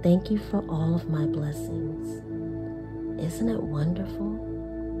 Thank you for all of my blessings. Isn't it wonderful?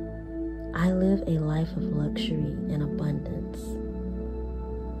 I live a life of luxury and abundance.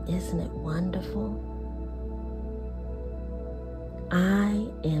 Isn't it wonderful? I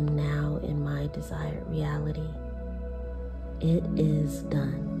am now in my desired reality. It is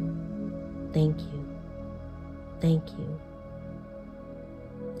done. Thank you. Thank you.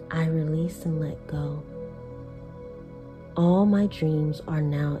 I release and let go. All my dreams are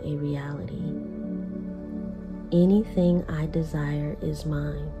now a reality. Anything I desire is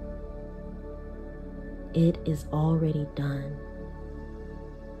mine. It is already done.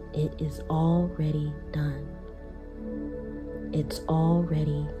 It is already done. It's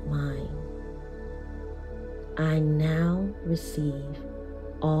already mine. I now receive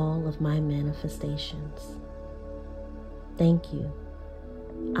all of my manifestations. Thank you.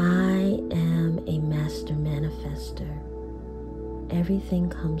 I am a master manifester. Everything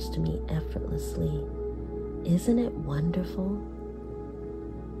comes to me effortlessly. Isn't it wonderful?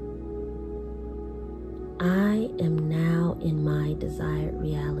 I am now in my desired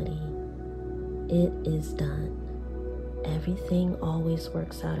reality. It is done. Everything always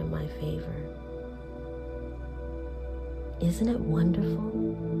works out in my favor. Isn't it wonderful?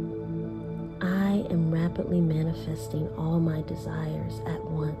 I am rapidly manifesting all my desires at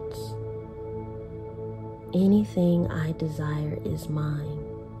once. Anything I desire is mine.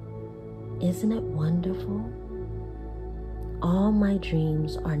 Isn't it wonderful? All my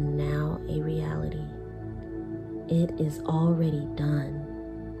dreams are now a reality. It is already done.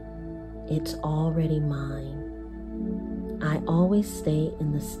 It's already mine. I always stay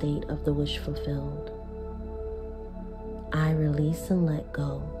in the state of the wish fulfilled. I release and let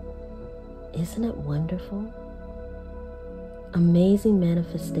go. Isn't it wonderful? Amazing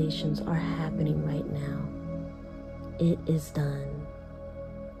manifestations are happening right now. It is done.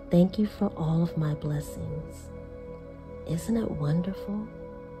 Thank you for all of my blessings. Isn't it wonderful?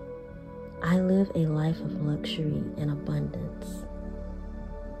 I live a life of luxury and abundance.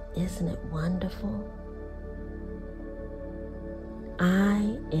 Isn't it wonderful?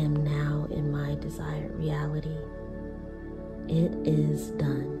 I am now in my desired reality. It is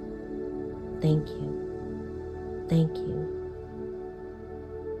done. Thank you. Thank you.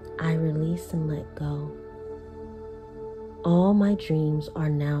 I release and let go. All my dreams are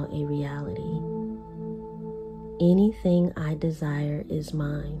now a reality. Anything I desire is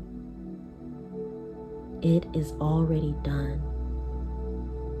mine. It is already done.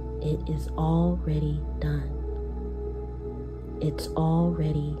 It is already done. It's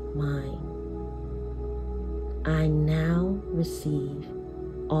already mine. I now receive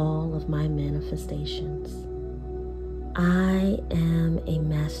all of my manifestations. I am a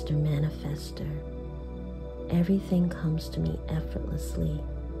master manifester. Everything comes to me effortlessly.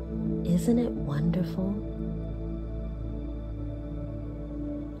 Isn't it wonderful?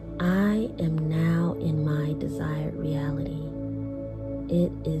 I am now in my desired reality.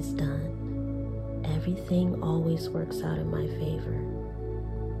 It is done. Everything always works out in my favor.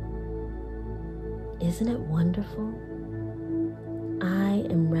 Isn't it wonderful? I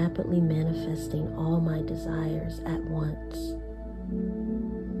am rapidly manifesting all my desires at once.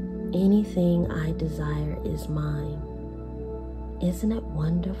 Anything I desire is mine. Isn't it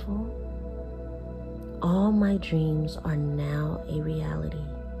wonderful? All my dreams are now a reality.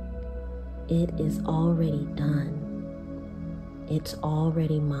 It is already done. It's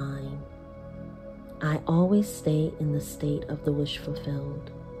already mine. I always stay in the state of the wish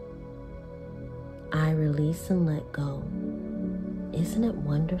fulfilled. I release and let go. Isn't it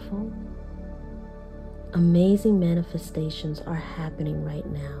wonderful? Amazing manifestations are happening right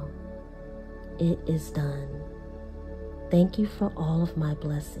now. It is done. Thank you for all of my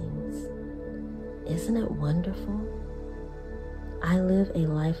blessings. Isn't it wonderful? I live a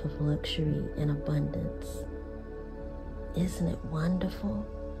life of luxury and abundance. Isn't it wonderful?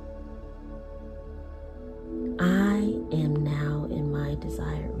 I am now in my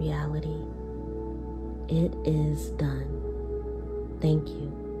desired reality. It is done. Thank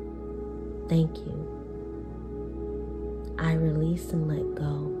you. Thank you. I release and let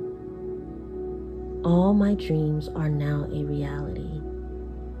go. All my dreams are now a reality.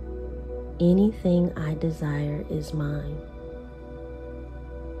 Anything I desire is mine.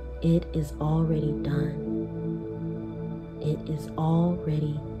 It is already done. It is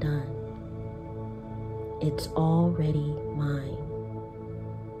already done. It's already mine.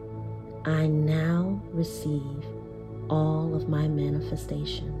 I now receive all of my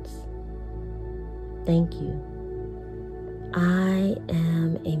manifestations. Thank you. I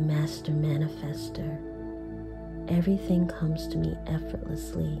am a master manifester. Everything comes to me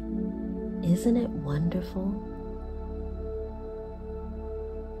effortlessly. Isn't it wonderful?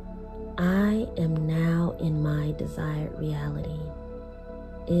 I am now in my desired reality.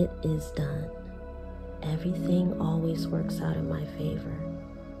 It is done. Everything always works out in my favor.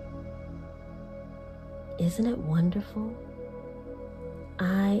 Isn't it wonderful?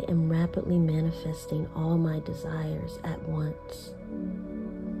 I am rapidly manifesting all my desires at once.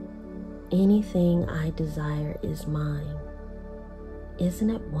 Anything I desire is mine. Isn't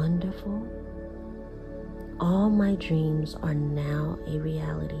it wonderful? All my dreams are now a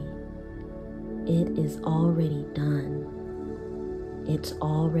reality. It is already done. It's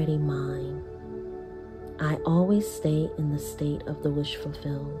already mine. I always stay in the state of the wish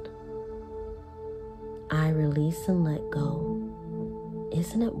fulfilled. I release and let go.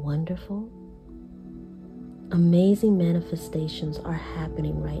 Isn't it wonderful? Amazing manifestations are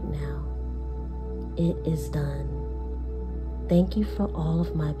happening right now. It is done. Thank you for all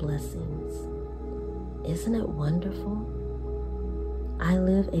of my blessings. Isn't it wonderful? I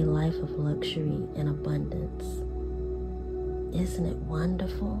live a life of luxury and abundance. Isn't it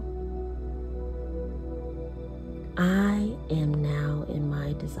wonderful? I am now in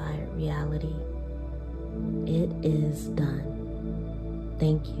my desired reality. It is done.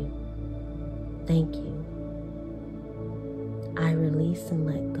 Thank you. Thank you. I release and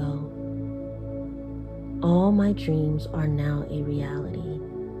let go. All my dreams are now a reality.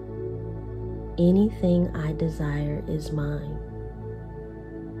 Anything I desire is mine.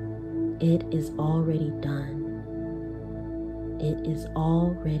 It is already done. It is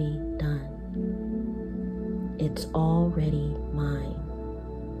already done. It's already mine.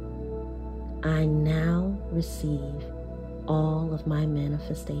 I now receive all of my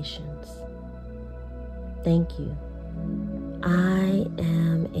manifestations. Thank you. I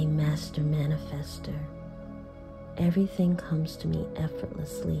am a master manifester. Everything comes to me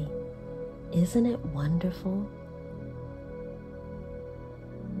effortlessly. Isn't it wonderful?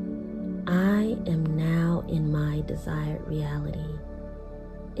 I am now in my desired reality.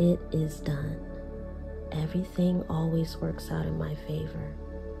 It is done. Everything always works out in my favor.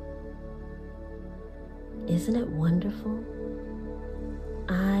 Isn't it wonderful?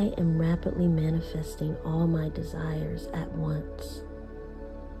 I am rapidly manifesting all my desires at once.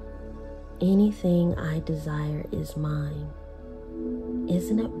 Anything I desire is mine.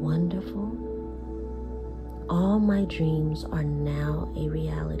 Isn't it wonderful? All my dreams are now a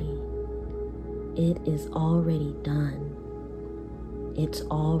reality. It is already done. It's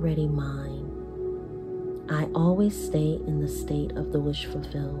already mine. I always stay in the state of the wish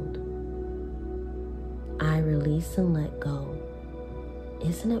fulfilled. I release and let go.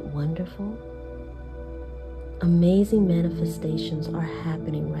 Isn't it wonderful? Amazing manifestations are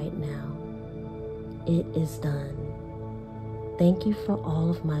happening right now. It is done. Thank you for all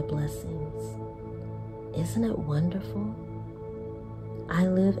of my blessings. Isn't it wonderful? I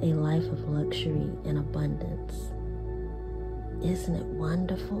live a life of luxury and abundance. Isn't it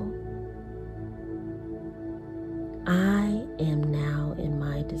wonderful? I am now in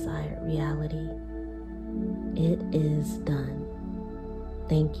my desired reality. It is done.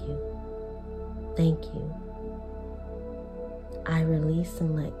 Thank you. Thank you. I release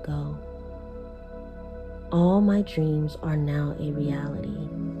and let go. All my dreams are now a reality.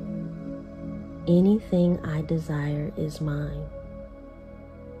 Anything I desire is mine.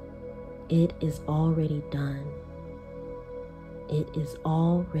 It is already done. It is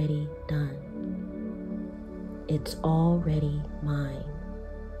already done. It's already mine.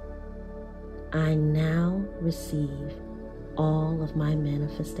 I now receive all of my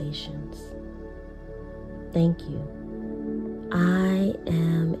manifestations. Thank you. I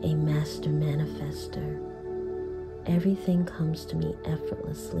am a master manifester. Everything comes to me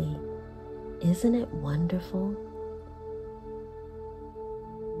effortlessly. Isn't it wonderful?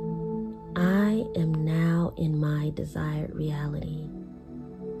 I am now in my desired reality.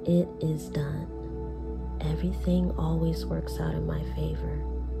 It is done. Everything always works out in my favor.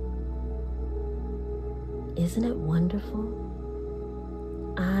 Isn't it wonderful?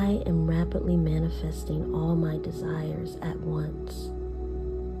 I am rapidly manifesting all my desires at once.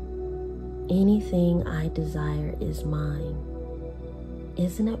 Anything I desire is mine.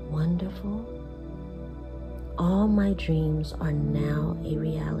 Isn't it wonderful? All my dreams are now a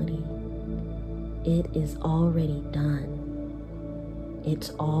reality. It is already done.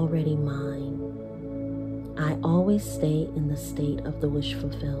 It's already mine. I always stay in the state of the wish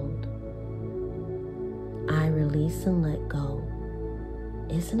fulfilled. I release and let go.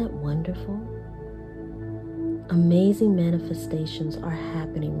 Isn't it wonderful? Amazing manifestations are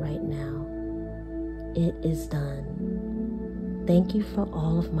happening right now. It is done. Thank you for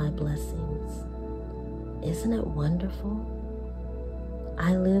all of my blessings. Isn't it wonderful?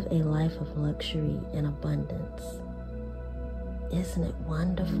 I live a life of luxury and abundance. Isn't it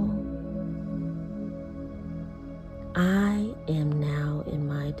wonderful? I am now in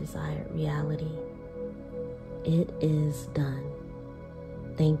my desired reality. It is done.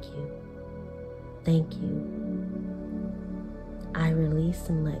 Thank you. Thank you. I release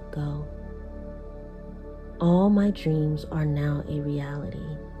and let go. All my dreams are now a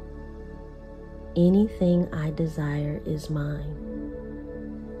reality. Anything I desire is mine.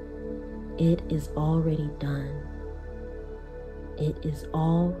 It is already done. It is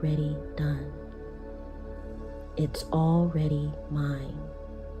already done. It's already mine.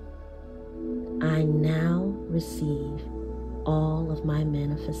 I now receive all of my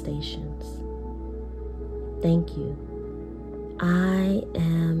manifestations. Thank you. I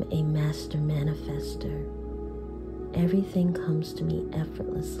am a master manifester. Everything comes to me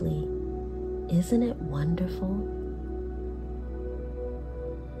effortlessly. Isn't it wonderful?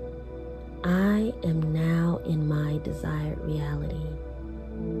 I am now in my desired reality.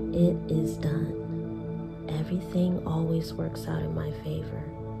 It is done. Everything always works out in my favor.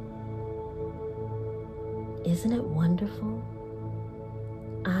 Isn't it wonderful?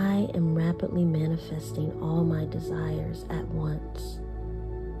 I am rapidly manifesting all my desires at once.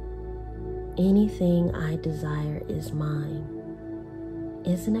 Anything I desire is mine.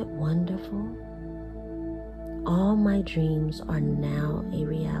 Isn't it wonderful? All my dreams are now a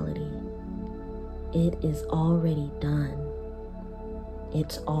reality. It is already done.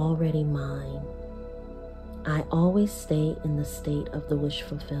 It's already mine. I always stay in the state of the wish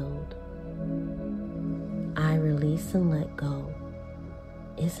fulfilled. I release and let go.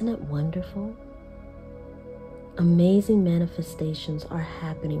 Isn't it wonderful? Amazing manifestations are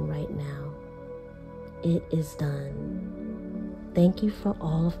happening right now. It is done. Thank you for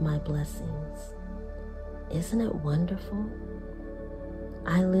all of my blessings. Isn't it wonderful?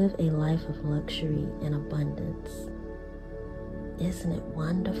 I live a life of luxury and abundance. Isn't it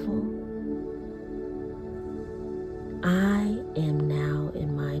wonderful? I am now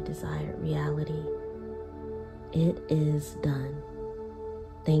in my desired reality. It is done.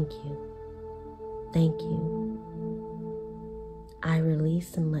 Thank you. Thank you. I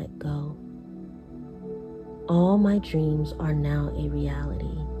release and let go. All my dreams are now a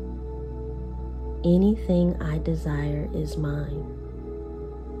reality. Anything I desire is mine.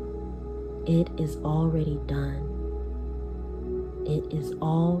 It is already done. It is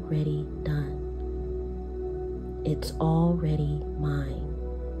already done. It's already mine.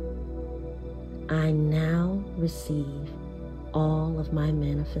 I now receive all of my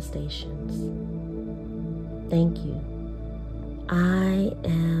manifestations. Thank you. I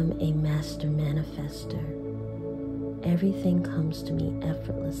am a master manifester. Everything comes to me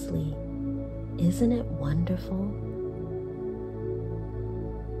effortlessly. Isn't it wonderful?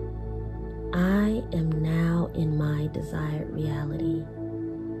 I am now in my desired reality.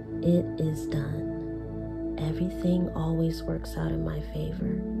 It is done. Everything always works out in my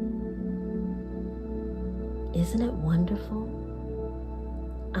favor. Isn't it wonderful?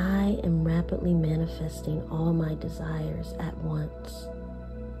 I am rapidly manifesting all my desires at once.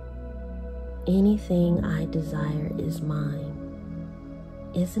 Anything I desire is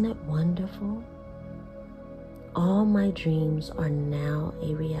mine. Isn't it wonderful? All my dreams are now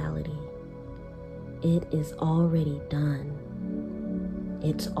a reality. It is already done.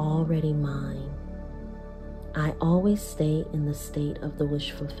 It's already mine. I always stay in the state of the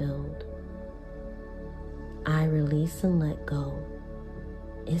wish fulfilled. I release and let go.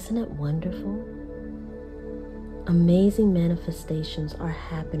 Isn't it wonderful? Amazing manifestations are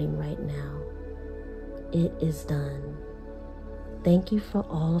happening right now. It is done. Thank you for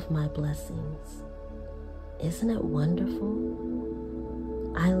all of my blessings. Isn't it wonderful?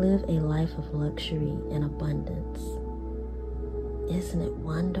 I live a life of luxury and abundance. Isn't it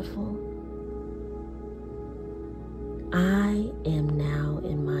wonderful? I am now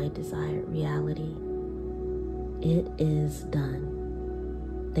in my desired reality. It is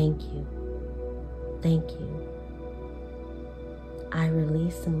done. Thank you. Thank you. I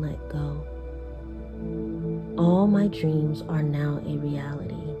release and let go. All my dreams are now a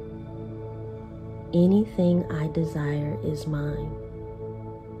reality. Anything I desire is mine.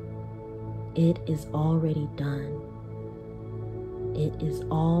 It is already done. It is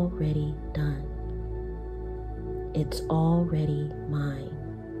already done. It's already mine.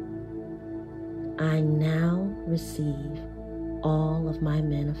 I now receive all of my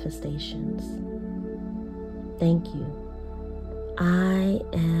manifestations. Thank you. I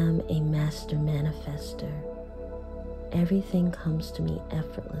am a master manifester. Everything comes to me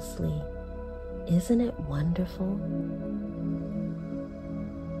effortlessly. Isn't it wonderful?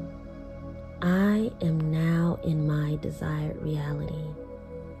 I am now in my desired reality.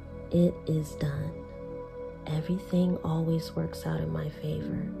 It is done. Everything always works out in my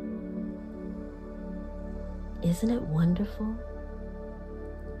favor. Isn't it wonderful?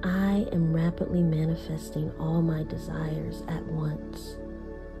 I am rapidly manifesting all my desires at once.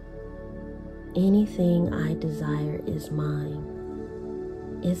 Anything I desire is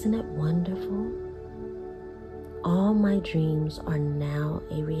mine. Isn't it wonderful? All my dreams are now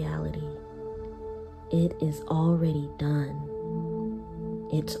a reality. It is already done.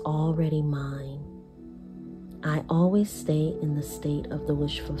 It's already mine. I always stay in the state of the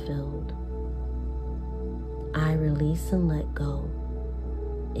wish fulfilled. I release and let go.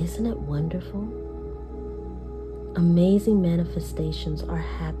 Isn't it wonderful? Amazing manifestations are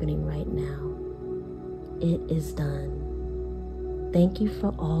happening right now. It is done. Thank you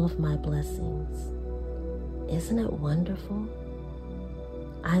for all of my blessings. Isn't it wonderful?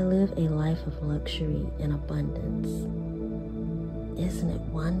 I live a life of luxury and abundance. Isn't it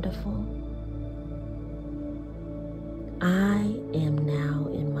wonderful? I am now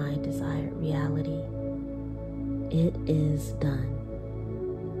in my desired reality. It is done.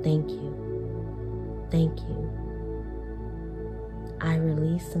 Thank you. Thank you. I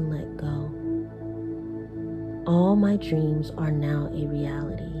release and let go. All my dreams are now a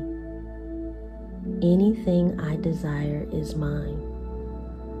reality. Anything I desire is mine.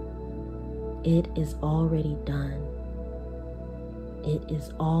 It is already done. It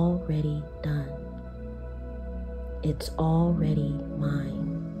is already done. It's already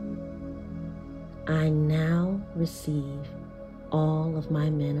mine. I now receive all of my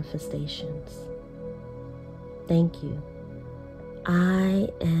manifestations. Thank you. I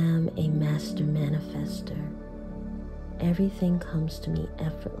am a master manifester. Everything comes to me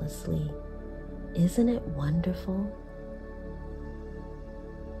effortlessly. Isn't it wonderful?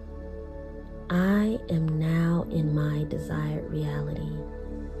 I am now in my desired reality.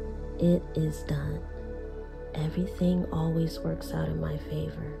 It is done. Everything always works out in my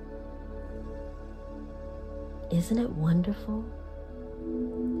favor. Isn't it wonderful?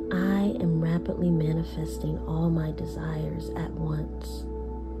 I am rapidly manifesting all my desires at once.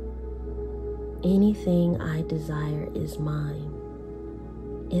 Anything I desire is mine.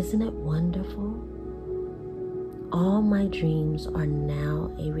 Isn't it wonderful? All my dreams are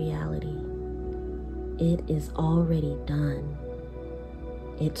now a reality. It is already done.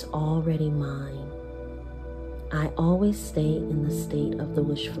 It's already mine. I always stay in the state of the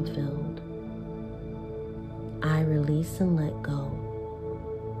wish fulfilled. I release and let go.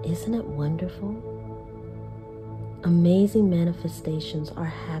 Isn't it wonderful? Amazing manifestations are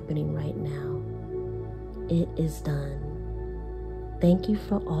happening right now. It is done. Thank you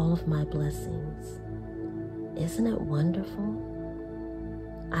for all of my blessings. Isn't it wonderful?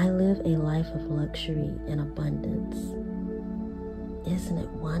 I live a life of luxury and abundance. Isn't it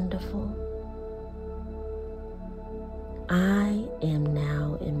wonderful? I am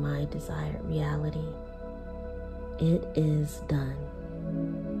now in my desired reality. It is done.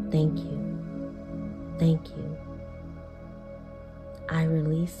 Thank you. Thank you. I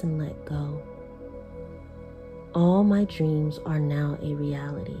release and let go. All my dreams are now a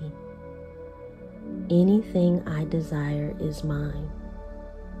reality. Anything I desire is mine.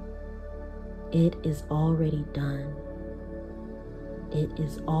 It is already done. It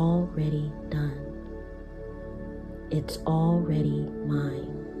is already done. It's already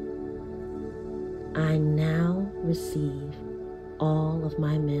mine. I now receive all of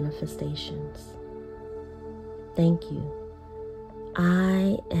my manifestations. Thank you.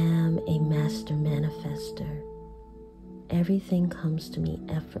 I am a master manifester. Everything comes to me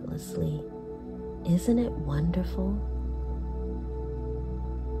effortlessly. Isn't it wonderful?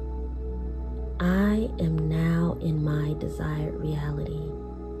 I am now in my desired reality.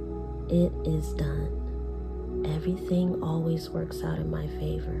 It is done. Everything always works out in my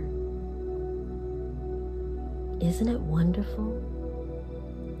favor. Isn't it wonderful?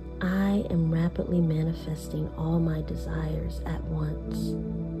 I am rapidly manifesting all my desires at once.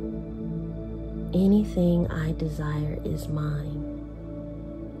 Anything I desire is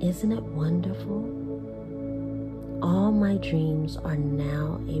mine. Isn't it wonderful? All my dreams are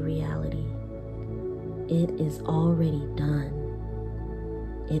now a reality. It is already done.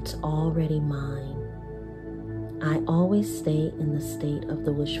 It's already mine. I always stay in the state of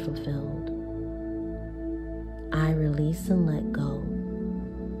the wish fulfilled. I release and let go.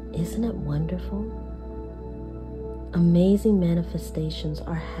 Isn't it wonderful? Amazing manifestations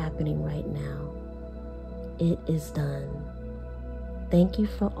are happening right now. It is done. Thank you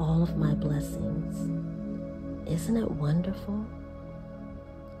for all of my blessings. Isn't it wonderful?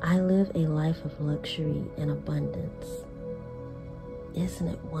 I live a life of luxury and abundance. Isn't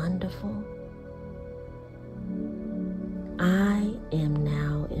it wonderful? I am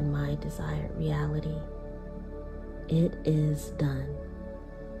now in my desired reality. It is done.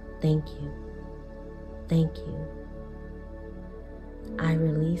 Thank you. Thank you. I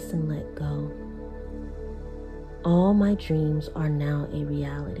release and let go. All my dreams are now a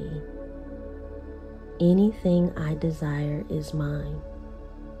reality. Anything I desire is mine.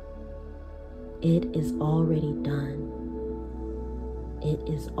 It is already done. It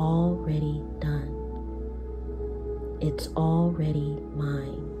is already done. It's already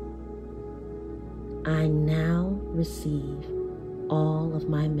mine. I now receive all of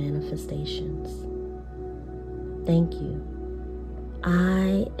my manifestations. Thank you.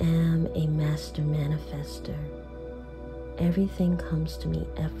 I am a master manifester. Everything comes to me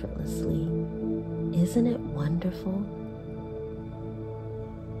effortlessly. Isn't it wonderful?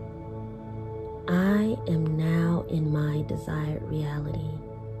 I am now in my desired reality.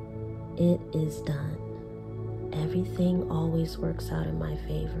 It is done. Everything always works out in my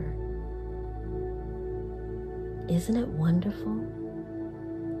favor. Isn't it wonderful?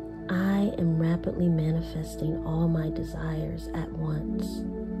 I am rapidly manifesting all my desires at once.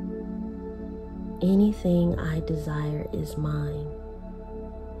 Anything I desire is mine.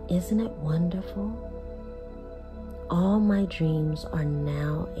 Isn't it wonderful? All my dreams are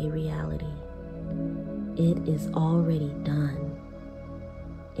now a reality. It is already done.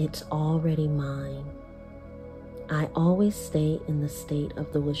 It's already mine. I always stay in the state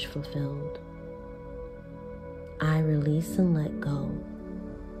of the wish fulfilled. I release and let go.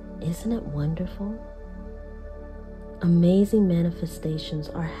 Isn't it wonderful? Amazing manifestations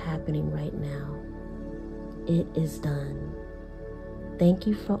are happening right now. It is done. Thank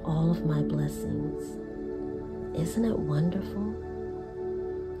you for all of my blessings. Isn't it wonderful?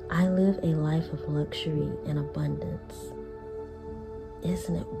 I live a life of luxury and abundance.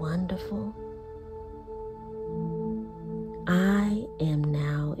 Isn't it wonderful? I am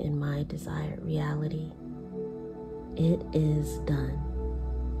now in my desired reality. It is done.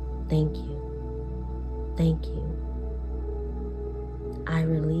 Thank you. Thank you. I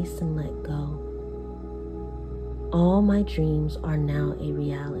release and let go. All my dreams are now a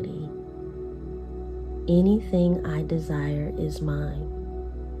reality. Anything I desire is mine.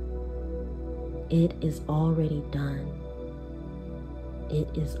 It is already done. It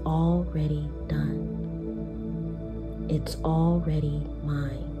is already done. It's already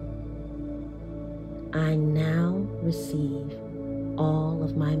mine. I now receive all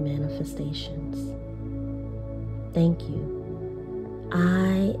of my manifestations. Thank you.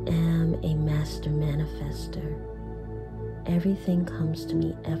 I am a master manifester. Everything comes to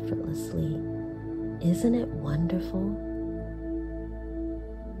me effortlessly. Isn't it wonderful?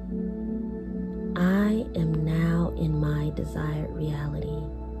 I am now in my desired reality.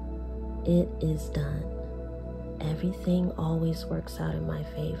 It is done. Everything always works out in my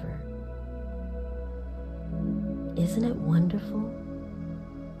favor. Isn't it wonderful?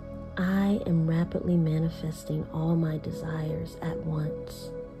 I am rapidly manifesting all my desires at once.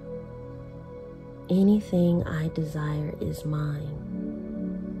 Anything I desire is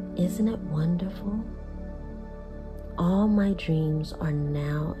mine. Isn't it wonderful? All my dreams are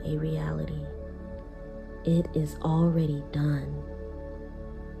now a reality. It is already done.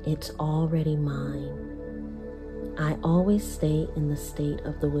 It's already mine. I always stay in the state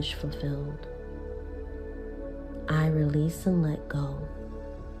of the wish fulfilled. I release and let go.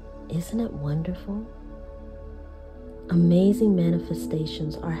 Isn't it wonderful? Amazing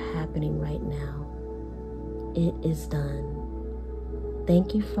manifestations are happening right now. It is done.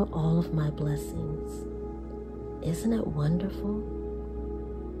 Thank you for all of my blessings. Isn't it wonderful?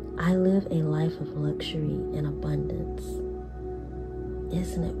 I live a life of luxury and abundance.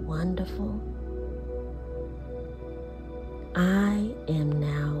 Isn't it wonderful? I am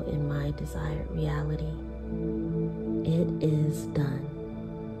now in my desired reality. It is done.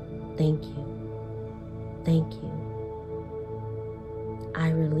 Thank you. Thank you. I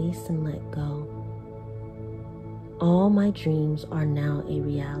release and let go. All my dreams are now a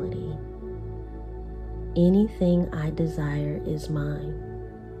reality. Anything I desire is mine.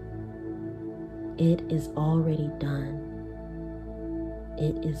 It is already done.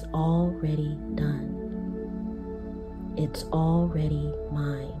 It is already done. It's already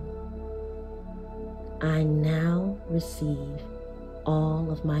mine. I now receive all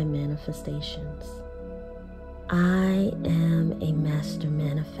of my manifestations. I am a master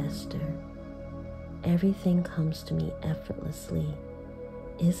manifester. Everything comes to me effortlessly.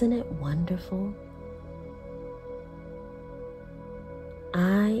 Isn't it wonderful?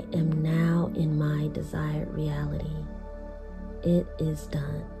 I am now in my desired reality. It is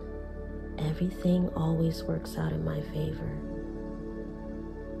done. Everything always works out in my favor.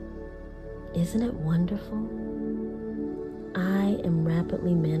 Isn't it wonderful? I am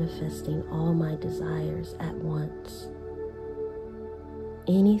rapidly manifesting all my desires at once.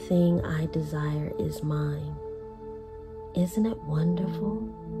 Anything I desire is mine. Isn't it wonderful?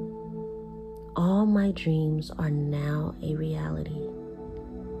 All my dreams are now a reality.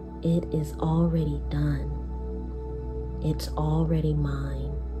 It is already done. It's already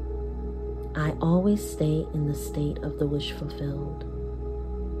mine. I always stay in the state of the wish fulfilled.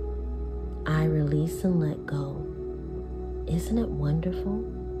 I release and let go. Isn't it wonderful?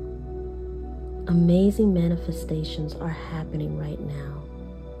 Amazing manifestations are happening right now.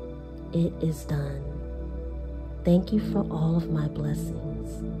 It is done. Thank you for all of my blessings.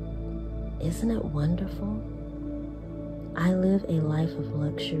 Isn't it wonderful? I live a life of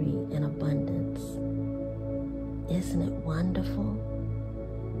luxury and abundance. Isn't it wonderful?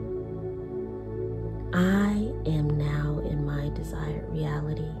 I am now in my desired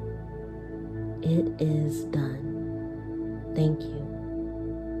reality. It is done. Thank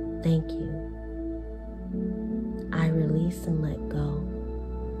you. Thank you. I release and let go.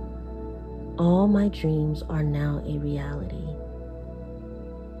 All my dreams are now a reality.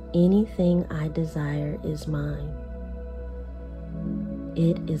 Anything I desire is mine.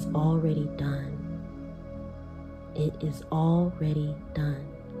 It is already done. It is already done.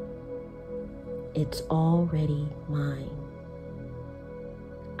 It's already mine.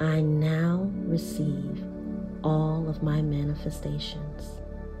 I now receive all of my manifestations.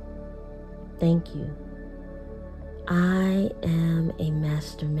 Thank you. I am a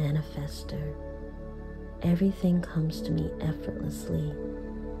master manifester. Everything comes to me effortlessly.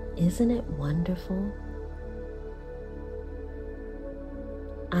 Isn't it wonderful?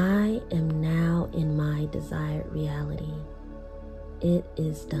 I am now in my desired reality. It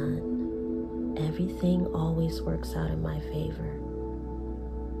is done. Everything always works out in my favor.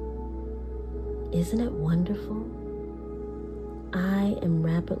 Isn't it wonderful? I am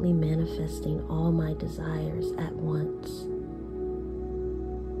rapidly manifesting all my desires at once.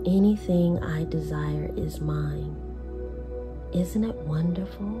 Anything I desire is mine. Isn't it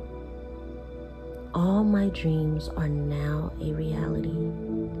wonderful? All my dreams are now a reality.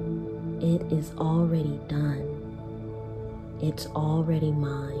 It is already done. It's already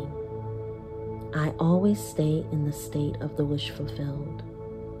mine. I always stay in the state of the wish fulfilled.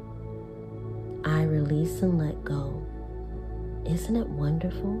 I release and let go. Isn't it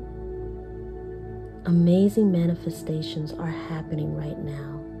wonderful? Amazing manifestations are happening right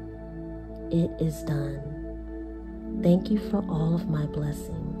now. It is done. Thank you for all of my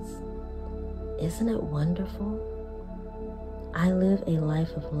blessings. Isn't it wonderful? I live a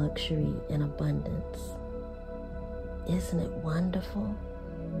life of luxury and abundance. Isn't it wonderful?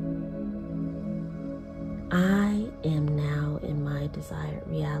 I am now in my desired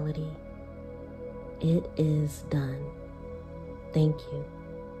reality. It is done. Thank you.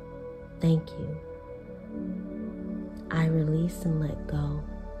 Thank you. I release and let go.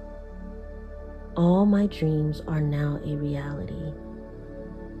 All my dreams are now a reality.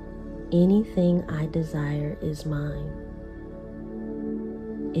 Anything I desire is mine.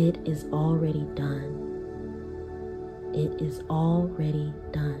 It is already done. It is already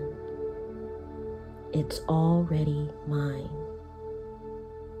done. It's already mine.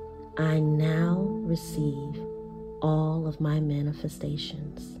 I now receive all of my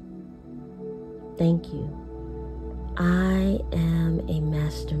manifestations. Thank you. I am a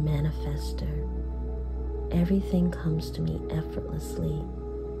master manifester. Everything comes to me effortlessly.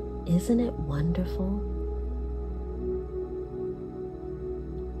 Isn't it wonderful?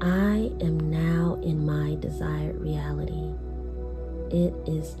 I am now in my desired reality. It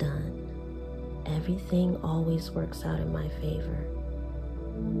is done. Everything always works out in my favor.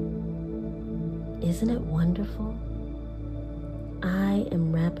 Isn't it wonderful? I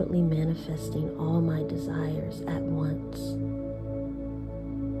am rapidly manifesting all my desires at once.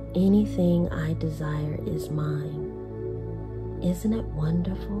 Anything I desire is mine. Isn't it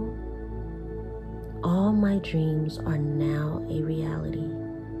wonderful? All my dreams are now a reality.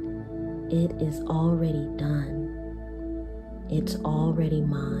 It is already done. It's already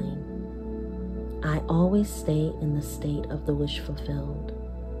mine. I always stay in the state of the wish fulfilled.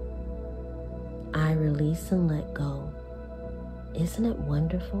 I release and let go. Isn't it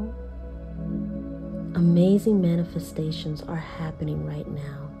wonderful? Amazing manifestations are happening right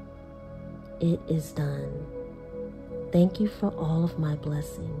now. It is done. Thank you for all of my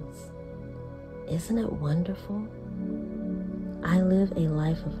blessings. Isn't it wonderful? I live a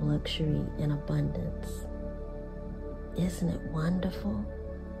life of luxury and abundance. Isn't it wonderful?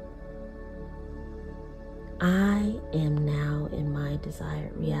 I am now in my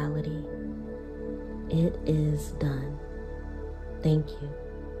desired reality. It is done. Thank you.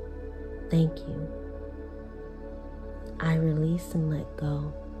 Thank you. I release and let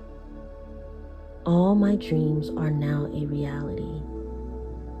go. All my dreams are now a reality.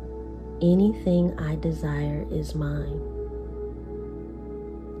 Anything I desire is mine.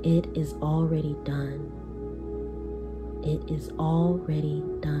 It is already done. It is already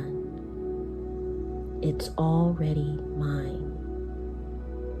done. It's already mine.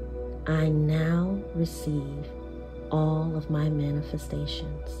 I now receive all of my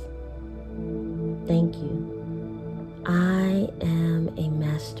manifestations. Thank you. I am a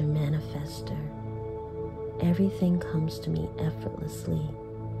master manifester. Everything comes to me effortlessly.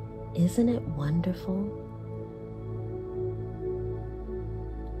 Isn't it wonderful?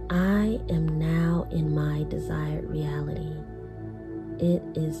 I am now in my desired reality. It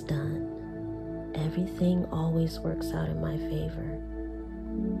is done. Everything always works out in my favor.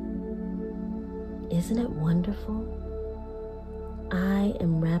 Isn't it wonderful? I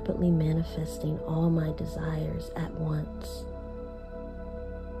am rapidly manifesting all my desires at once.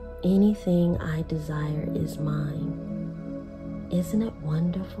 Anything I desire is mine. Isn't it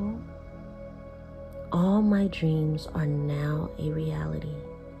wonderful? All my dreams are now a reality.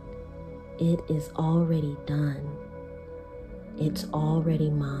 It is already done. It's already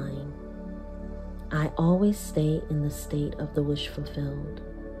mine. I always stay in the state of the wish fulfilled.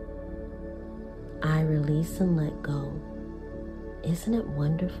 I release and let go. Isn't it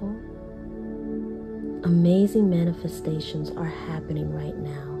wonderful? Amazing manifestations are happening right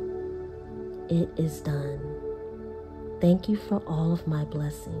now. It is done. Thank you for all of my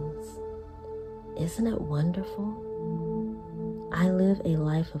blessings. Isn't it wonderful? I live a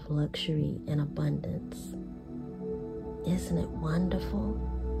life of luxury and abundance. Isn't it wonderful?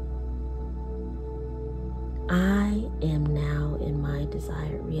 I am now in my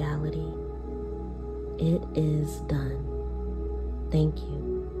desired reality. It is done. Thank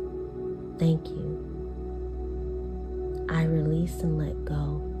you. Thank you. I release and let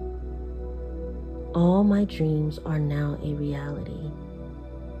go. All my dreams are now a reality.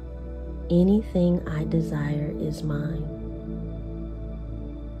 Anything I desire is mine.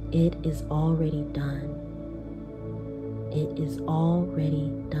 It is already done. It is already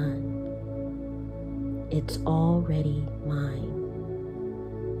done. It's already mine.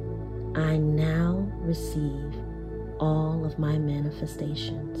 I now receive all of my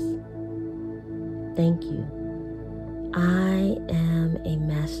manifestations. Thank you. I am a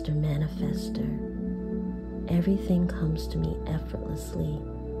master manifester. Everything comes to me effortlessly.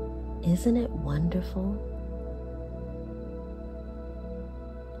 Isn't it wonderful?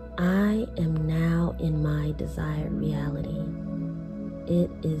 I am now in my desired reality. It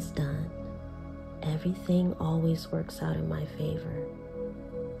is done. Everything always works out in my favor.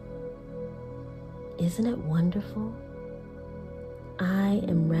 Isn't it wonderful? I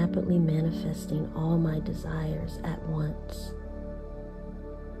am rapidly manifesting all my desires at once.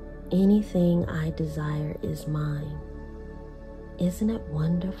 Anything I desire is mine. Isn't it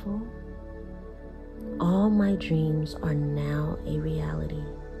wonderful? All my dreams are now a reality.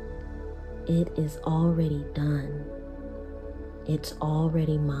 It is already done. It's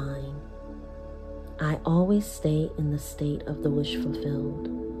already mine. I always stay in the state of the wish fulfilled.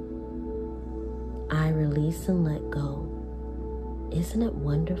 I release and let go. Isn't it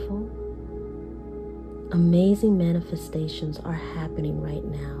wonderful? Amazing manifestations are happening right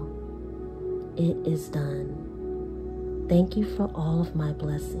now. It is done. Thank you for all of my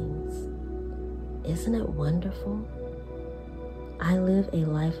blessings. Isn't it wonderful? I live a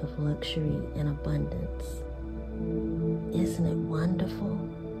life of luxury and abundance. Isn't it wonderful?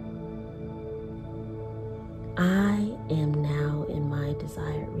 I am now in my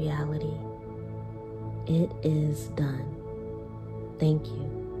desired reality. It is done. Thank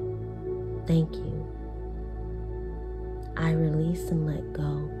you. Thank you. I release and let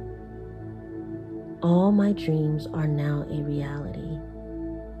go. All my dreams are now a reality.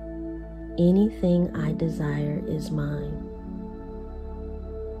 Anything I desire is mine.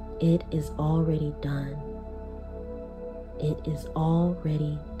 It is already done. It is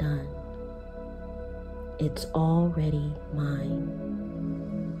already done. It's already mine.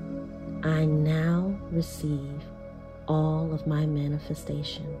 I now receive all of my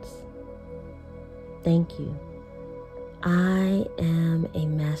manifestations. Thank you. I am a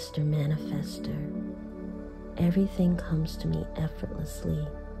master manifester. Everything comes to me effortlessly.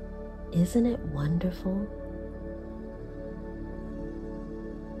 Isn't it wonderful?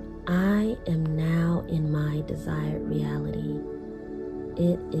 I am now in my desired reality.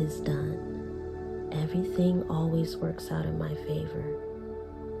 It is done. Everything always works out in my favor.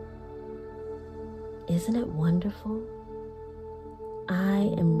 Isn't it wonderful?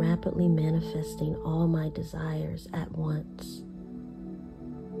 I am rapidly manifesting all my desires at once.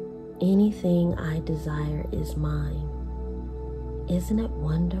 Anything I desire is mine. Isn't it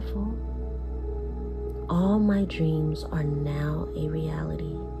wonderful? All my dreams are now a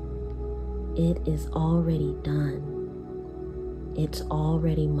reality. It is already done. It's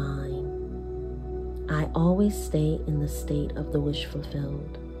already mine. I always stay in the state of the wish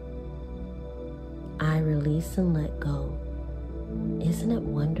fulfilled. I release and let go. Isn't it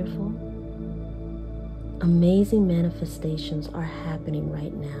wonderful? Amazing manifestations are happening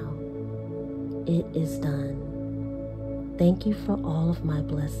right now. It is done. Thank you for all of my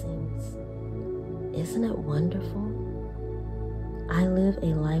blessings. Isn't it wonderful? I live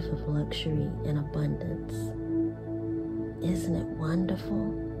a life of luxury and abundance. Isn't it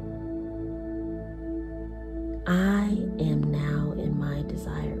wonderful? I am now in my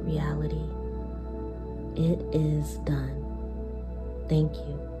desired reality. It is done. Thank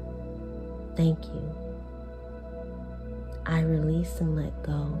you. Thank you. I release and let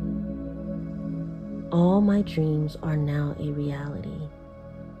go. All my dreams are now a reality.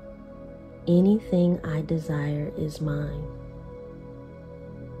 Anything I desire is mine.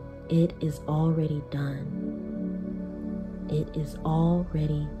 It is already done. It is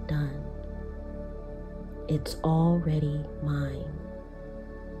already done. It's already mine.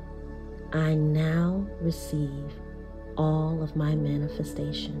 I now receive all of my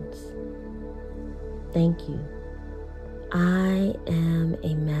manifestations. Thank you. I am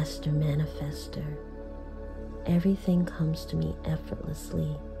a master manifester. Everything comes to me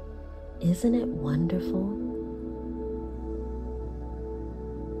effortlessly. Isn't it wonderful?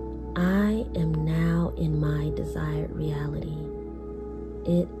 I am now in my desired reality.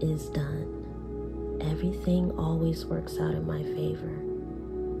 It is done. Everything always works out in my favor.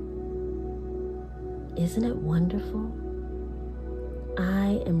 Isn't it wonderful?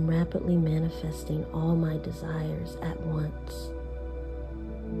 I am rapidly manifesting all my desires at once.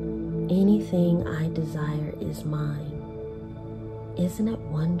 Anything I desire is mine. Isn't it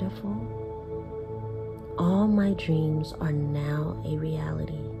wonderful? All my dreams are now a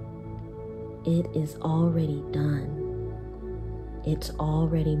reality. It is already done. It's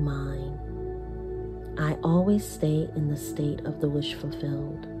already mine. I always stay in the state of the wish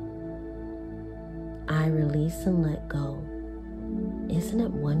fulfilled. I release and let go. Isn't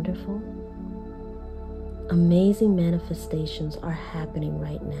it wonderful? Amazing manifestations are happening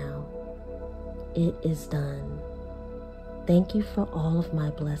right now. It is done. Thank you for all of my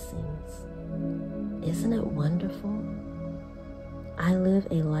blessings. Isn't it wonderful? I live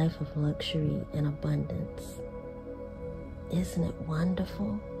a life of luxury and abundance. Isn't it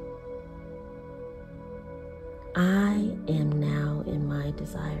wonderful? I am now in my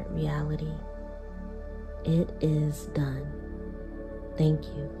desired reality. It is done. Thank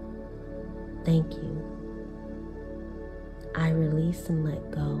you. Thank you. I release and let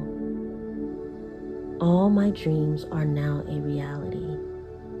go. All my dreams are now a reality.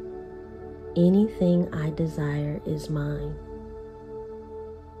 Anything I desire is mine.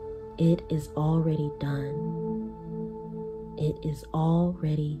 It is already done. It is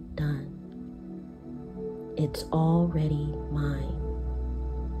already done. It's already mine.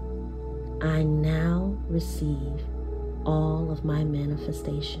 I now receive all of my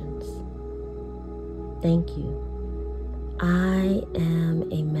manifestations. Thank you. I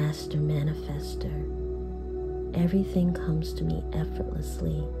am a master manifester. Everything comes to me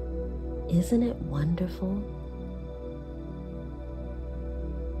effortlessly. Isn't it wonderful?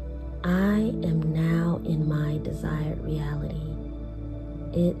 I am now in my desired reality.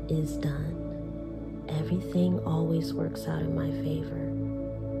 It is done. Everything always works out in my favor.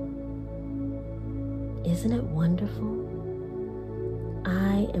 Isn't it wonderful?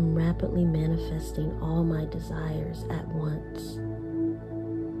 I am rapidly manifesting all my desires at once.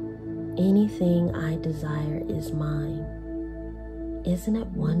 Anything I desire is mine. Isn't it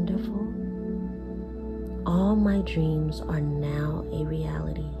wonderful? All my dreams are now a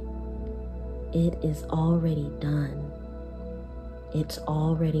reality. It is already done. It's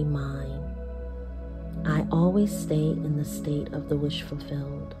already mine. I always stay in the state of the wish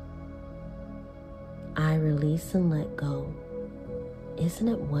fulfilled. I release and let go. Isn't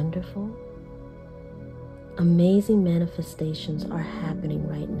it wonderful? Amazing manifestations are happening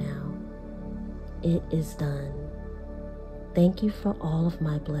right now. It is done. Thank you for all of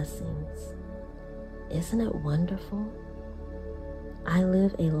my blessings. Isn't it wonderful? I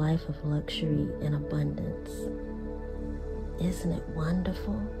live a life of luxury and abundance. Isn't it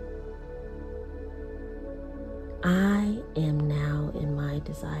wonderful? I am now in my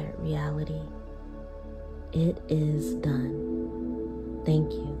desired reality. It is done.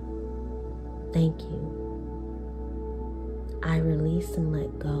 Thank you. Thank you. I release and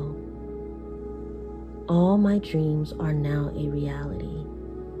let go. All my dreams are now a reality.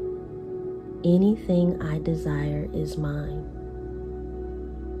 Anything I desire is mine.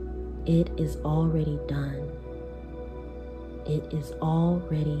 It is already done. It is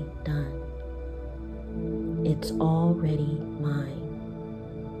already done. It's already mine.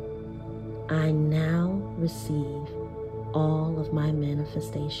 I now receive all of my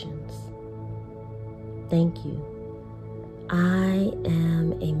manifestations. Thank you. I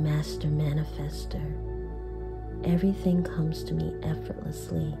am a master manifester. Everything comes to me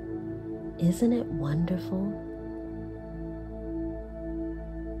effortlessly. Isn't it wonderful?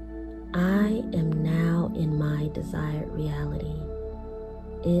 I am now in my desired reality.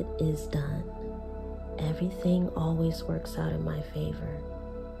 It is done. Everything always works out in my favor.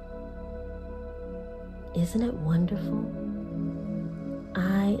 Isn't it wonderful?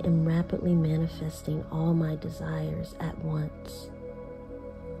 I am rapidly manifesting all my desires at once.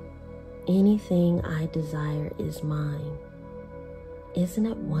 Anything I desire is mine. Isn't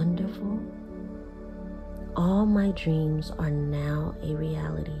it wonderful? All my dreams are now a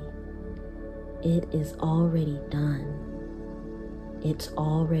reality. It is already done. It's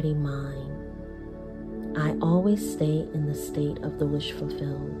already mine. I always stay in the state of the wish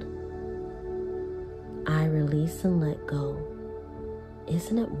fulfilled. I release and let go.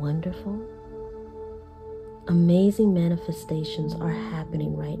 Isn't it wonderful? Amazing manifestations are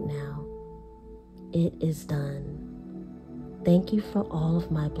happening right now. It is done. Thank you for all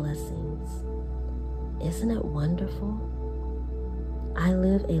of my blessings. Isn't it wonderful? I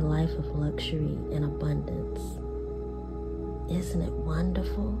live a life of luxury and abundance. Isn't it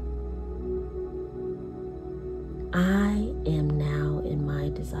wonderful? I am now in my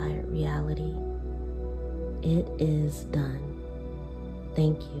desired reality. It is done.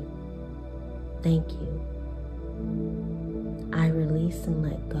 Thank you. Thank you. I release and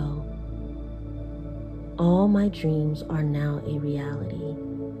let go. All my dreams are now a reality.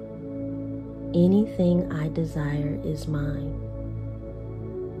 Anything I desire is mine.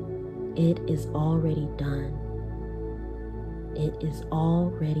 It is already done. It is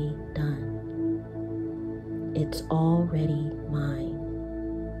already done. It's already mine.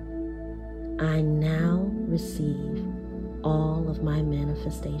 I now receive all of my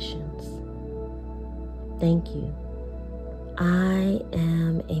manifestations. Thank you. I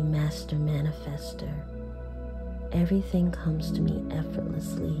am a master manifester. Everything comes to me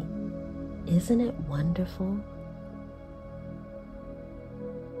effortlessly. Isn't it wonderful?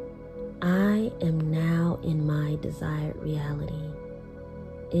 I am now in my desired reality.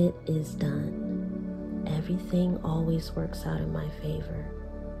 It is done. Everything always works out in my favor.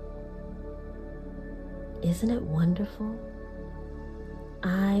 Isn't it wonderful?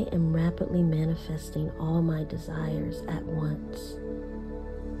 I am rapidly manifesting all my desires at once.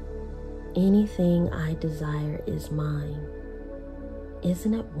 Anything I desire is mine.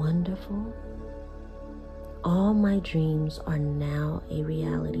 Isn't it wonderful? All my dreams are now a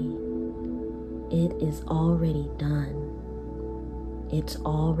reality. It is already done. It's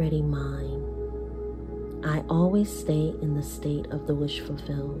already mine. I always stay in the state of the wish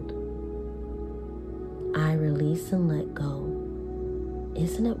fulfilled. I release and let go.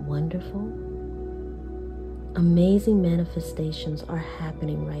 Isn't it wonderful? Amazing manifestations are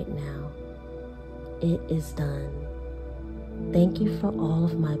happening right now. It is done. Thank you for all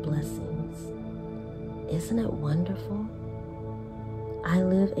of my blessings. Isn't it wonderful? I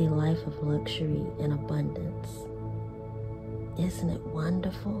live a life of luxury and abundance. Isn't it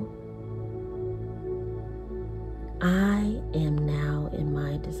wonderful? I am now in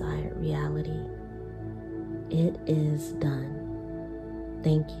my desired reality. It is done.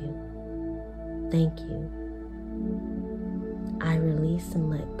 Thank you. Thank you. I release and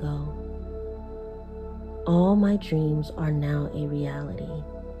let go. All my dreams are now a reality.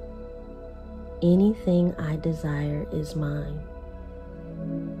 Anything I desire is mine.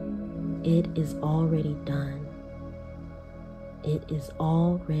 It is already done. It is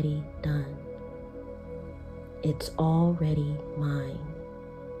already done. It's already mine.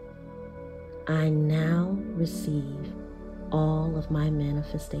 I now receive all of my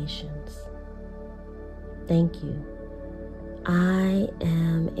manifestations. Thank you. I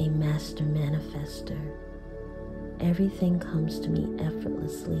am a master manifester. Everything comes to me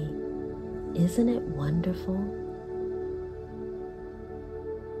effortlessly. Isn't it wonderful?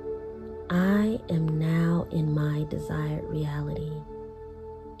 I am now in my desired reality.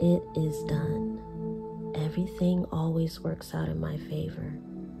 It is done. Everything always works out in my favor.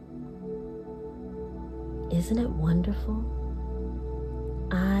 Isn't it wonderful?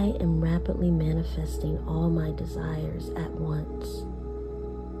 I am rapidly manifesting all my desires at once.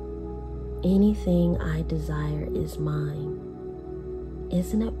 Anything I desire is mine.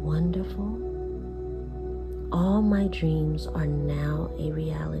 Isn't it wonderful? All my dreams are now a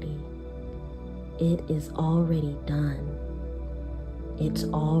reality. It is already done. It's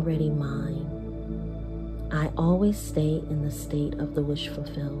already mine. I always stay in the state of the wish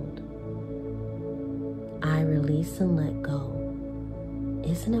fulfilled. I release and let go.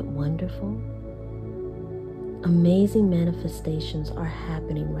 Isn't it wonderful? Amazing manifestations are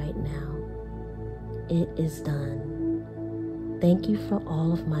happening right now. It is done. Thank you for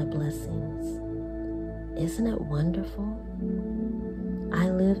all of my blessings. Isn't it wonderful? I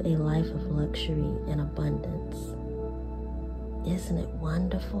live a life of luxury and abundance. Isn't it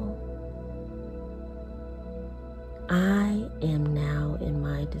wonderful? I am now in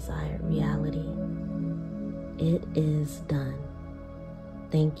my desired reality. It is done.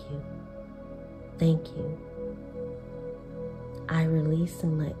 Thank you. Thank you. I release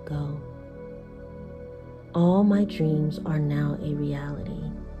and let go. All my dreams are now a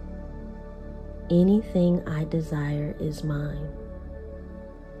reality. Anything I desire is mine.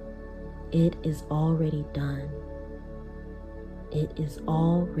 It is already done. It is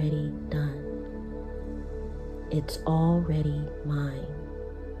already done. It's already mine.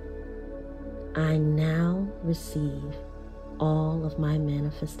 I now receive all of my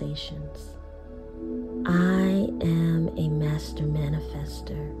manifestations. I am a master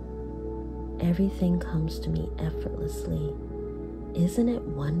manifester. Everything comes to me effortlessly. Isn't it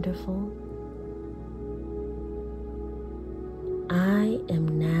wonderful? I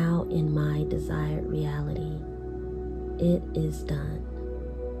am now in my desired reality. It is done.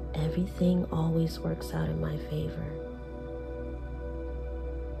 Everything always works out in my favor.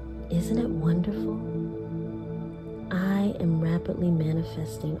 Isn't it wonderful? I am rapidly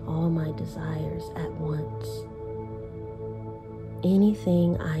manifesting all my desires at once.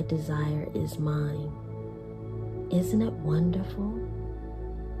 Anything I desire is mine. Isn't it wonderful?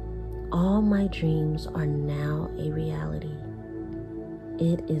 All my dreams are now a reality.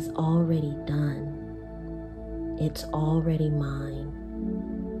 It is already done. It's already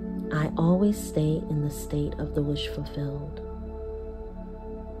mine. I always stay in the state of the wish fulfilled.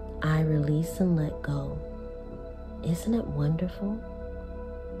 I release and let go. Isn't it wonderful?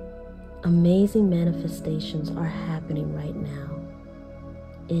 Amazing manifestations are happening right now.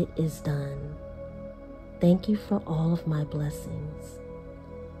 It is done. Thank you for all of my blessings.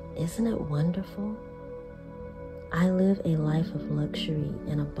 Isn't it wonderful? I live a life of luxury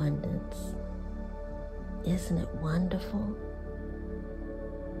and abundance. Isn't it wonderful?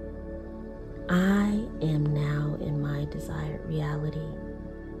 I am now in my desired reality.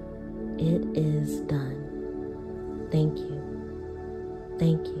 It is done. Thank you.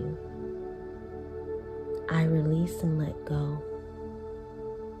 Thank you. I release and let go.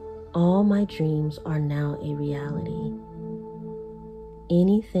 All my dreams are now a reality.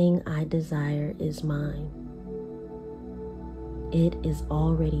 Anything I desire is mine. It is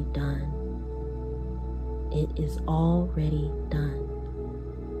already done. It is already done.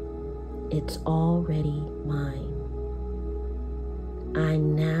 It's already mine. I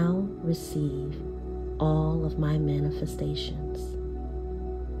now receive all of my manifestations.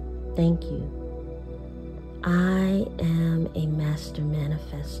 Thank you. I am a master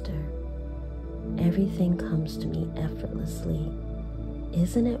manifester. Everything comes to me effortlessly.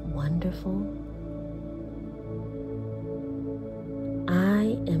 Isn't it wonderful?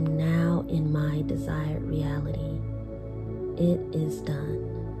 I am now in my desired reality. It is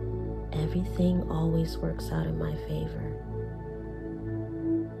done. Everything always works out in my favor.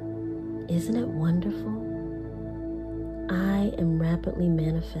 Isn't it wonderful? I am rapidly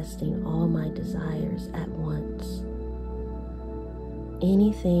manifesting all my desires at once.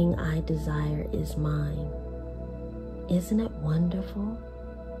 Anything I desire is mine. Isn't it wonderful?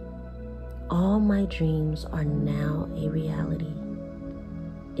 All my dreams are now a reality.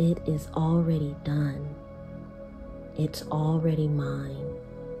 It is already done. It's already mine.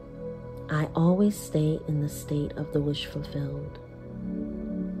 I always stay in the state of the wish fulfilled.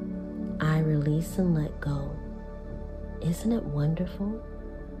 I release and let go. Isn't it wonderful?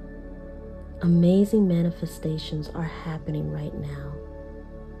 Amazing manifestations are happening right now.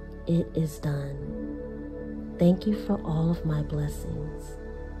 It is done. Thank you for all of my blessings.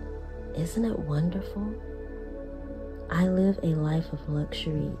 Isn't it wonderful? I live a life of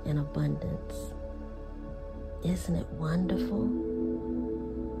luxury and abundance. Isn't it wonderful?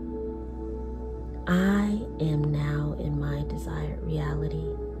 I am now in my desired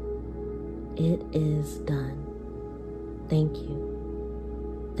reality. It is done. Thank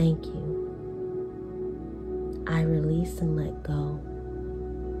you. Thank you. I release and let go.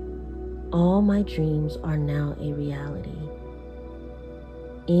 All my dreams are now a reality.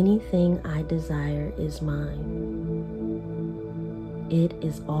 Anything I desire is mine. It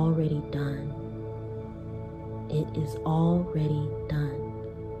is already done. It is already done.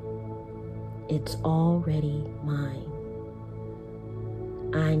 It's already mine.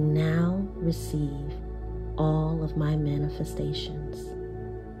 I now receive all of my manifestations.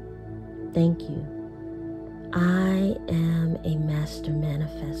 Thank you. I am a master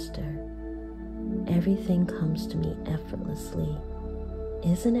manifester. Everything comes to me effortlessly.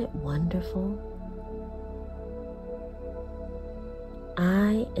 Isn't it wonderful?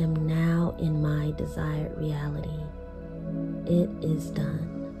 I am now in my desired reality. It is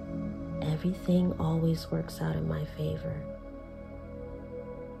done. Everything always works out in my favor.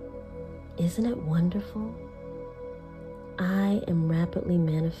 Isn't it wonderful? I am rapidly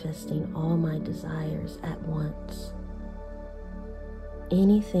manifesting all my desires at once.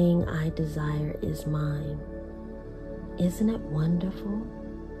 Anything I desire is mine. Isn't it wonderful?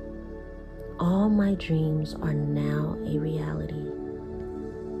 All my dreams are now a reality.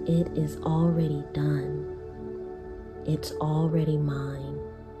 It is already done. It's already mine.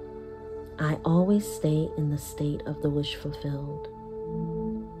 I always stay in the state of the wish fulfilled.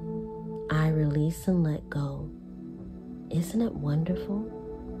 I release and let go. Isn't it wonderful?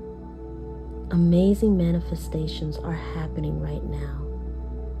 Amazing manifestations are happening right now.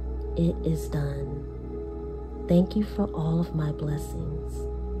 It is done. Thank you for all of my blessings.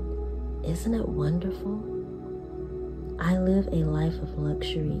 Isn't it wonderful? I live a life of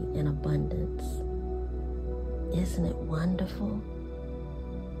luxury and abundance. Isn't it wonderful?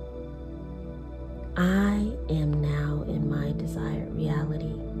 I am now in my desired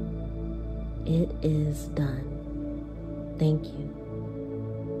reality. It is done. Thank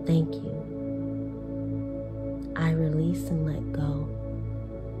you. Thank you. I release and let go.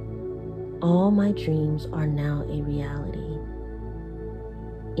 All my dreams are now a reality.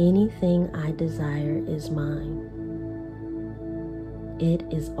 Anything I desire is mine. It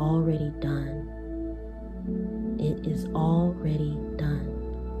is already done. It is already done.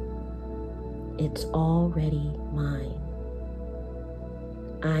 It's already mine.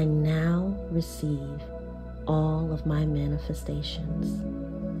 I now receive all of my manifestations.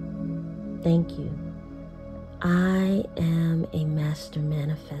 Thank you. I am a master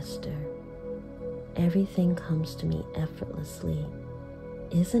manifester. Everything comes to me effortlessly.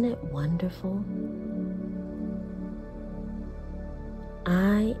 Isn't it wonderful?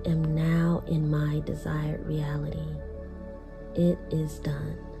 I am now in my desired reality. It is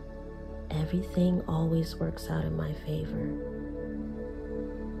done. Everything always works out in my favor.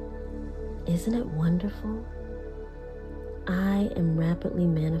 Isn't it wonderful? I am rapidly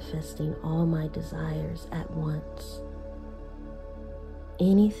manifesting all my desires at once.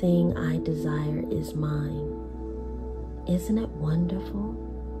 Anything I desire is mine. Isn't it wonderful?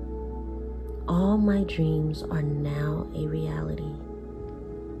 All my dreams are now a reality.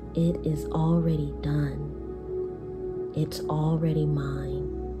 It is already done. It's already mine.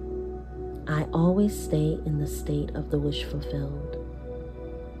 I always stay in the state of the wish fulfilled.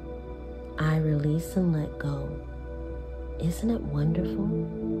 I release and let go. Isn't it wonderful?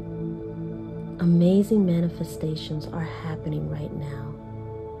 Amazing manifestations are happening right now.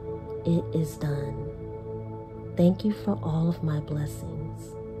 It is done. Thank you for all of my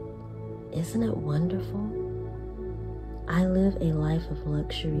blessings. Isn't it wonderful? I live a life of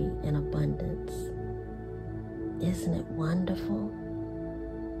luxury and abundance. Isn't it wonderful?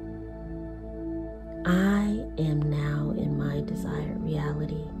 I am now in my desired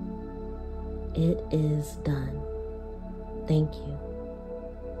reality. It is done. Thank you.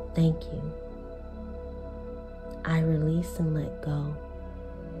 Thank you. I release and let go.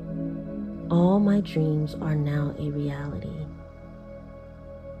 All my dreams are now a reality.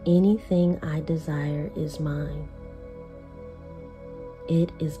 Anything I desire is mine.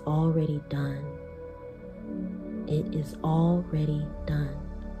 It is already done. It is already done.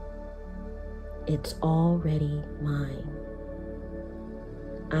 It's already mine.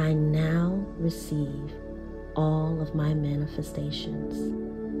 I now receive all of my manifestations.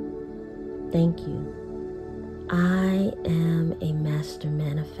 Thank you. I am a master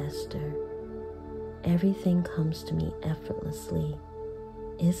manifester. Everything comes to me effortlessly.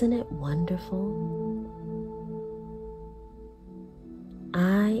 Isn't it wonderful?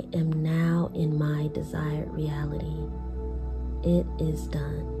 I am now in my desired reality. It is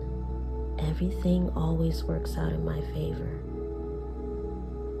done. Everything always works out in my favor.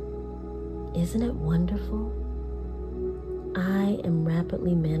 Isn't it wonderful? I am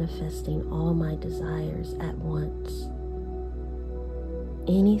rapidly manifesting all my desires at once.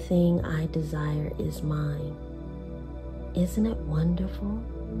 Anything I desire is mine. Isn't it wonderful?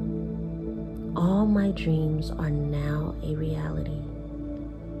 All my dreams are now a reality.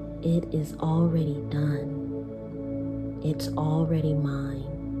 It is already done. It's already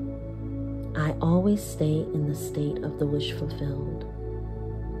mine. I always stay in the state of the wish fulfilled.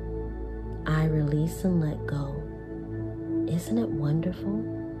 I release and let go. Isn't it wonderful?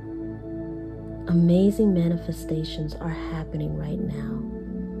 Amazing manifestations are happening right now.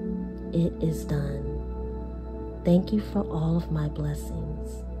 It is done. Thank you for all of my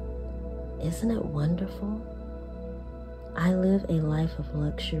blessings. Isn't it wonderful? I live a life of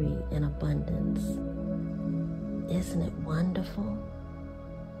luxury and abundance. Isn't it wonderful?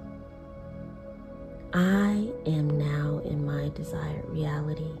 I am now in my desired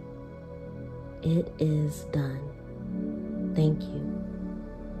reality. It is done. Thank you.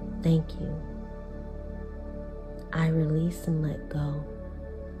 Thank you. I release and let go.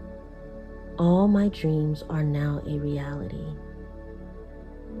 All my dreams are now a reality.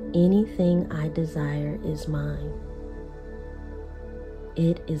 Anything I desire is mine.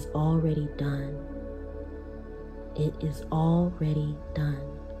 It is already done. It is already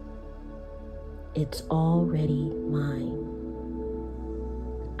done. It's already mine.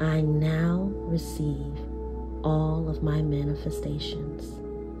 I now receive all of my manifestations.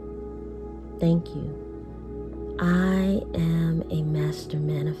 Thank you. I am a master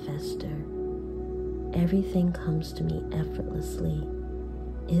manifester. Everything comes to me effortlessly.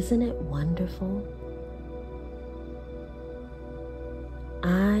 Isn't it wonderful?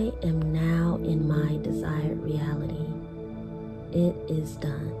 I am now in my desired reality. It is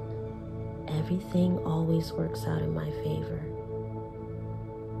done. Everything always works out in my favor.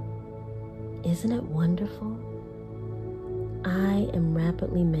 Isn't it wonderful? I am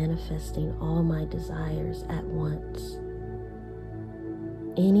rapidly manifesting all my desires at once.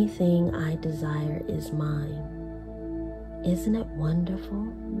 Anything I desire is mine. Isn't it wonderful?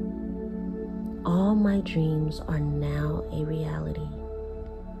 All my dreams are now a reality.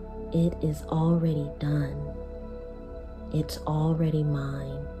 It is already done. It's already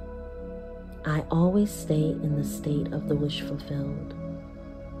mine. I always stay in the state of the wish fulfilled.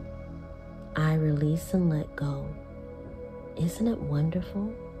 I release and let go. Isn't it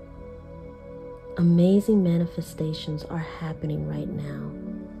wonderful? Amazing manifestations are happening right now.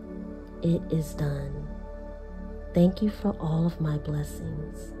 It is done. Thank you for all of my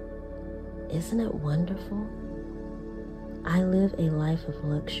blessings. Isn't it wonderful? I live a life of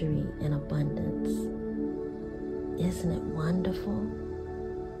luxury and abundance. Isn't it wonderful?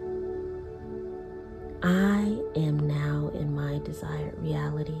 I am now in my desired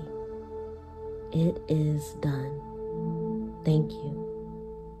reality. It is done. Thank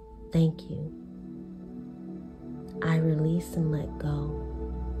you. Thank you. I release and let go.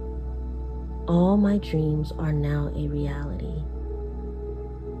 All my dreams are now a reality.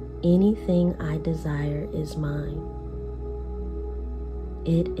 Anything I desire is mine.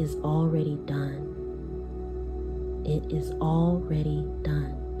 It is already done. It is already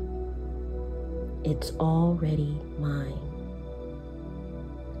done. It's already mine.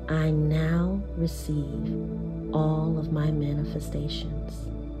 I now receive all of my manifestations.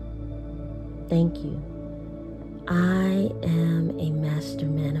 Thank you. I am a master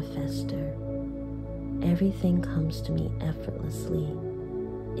manifester. Everything comes to me effortlessly.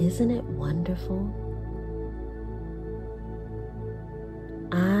 Isn't it wonderful?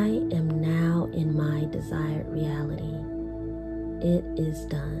 I am now in my desired reality. It is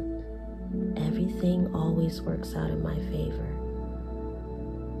done. Everything always works out in my favor.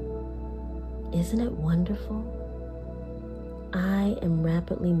 Isn't it wonderful? I am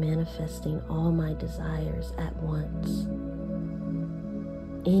rapidly manifesting all my desires at once.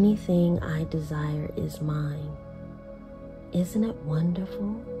 Anything I desire is mine. Isn't it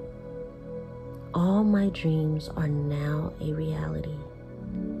wonderful? All my dreams are now a reality.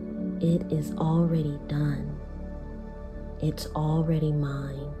 It is already done. It's already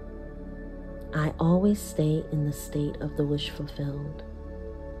mine. I always stay in the state of the wish fulfilled.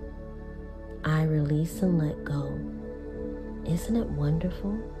 I release and let go. Isn't it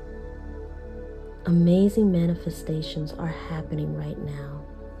wonderful? Amazing manifestations are happening right now.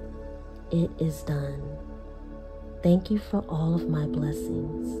 It is done. Thank you for all of my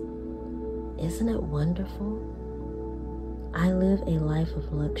blessings. Isn't it wonderful? I live a life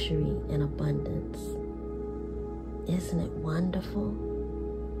of luxury and abundance. Isn't it wonderful?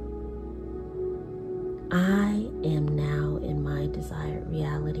 I am now in my desired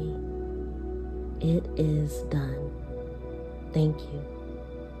reality. It is done. Thank you.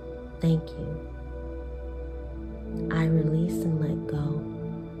 Thank you. I release and let go.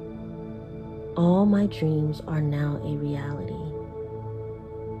 All my dreams are now a reality.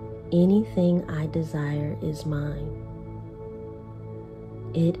 Anything I desire is mine.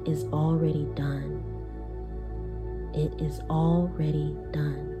 It is already done. It is already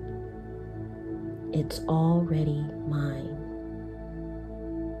done. It's already mine.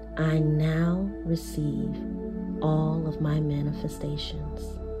 I now receive all of my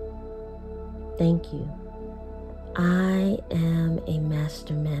manifestations. Thank you. I am a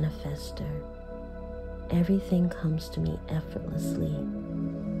master manifester. Everything comes to me effortlessly.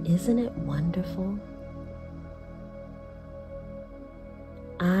 Isn't it wonderful?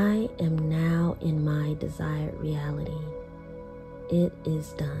 I am now in my desired reality. It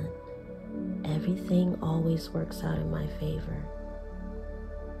is done. Everything always works out in my favor.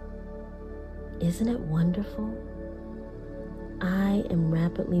 Isn't it wonderful? I am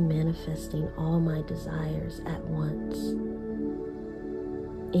rapidly manifesting all my desires at once.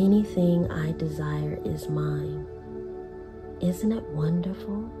 Anything I desire is mine. Isn't it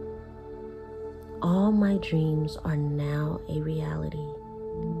wonderful? All my dreams are now a reality.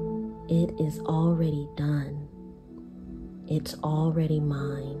 It is already done. It's already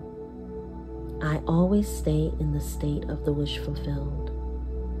mine. I always stay in the state of the wish fulfilled.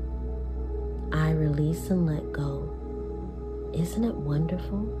 I release and let go. Isn't it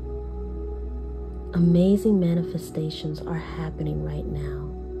wonderful? Amazing manifestations are happening right now.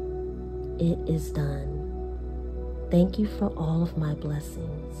 It is done. Thank you for all of my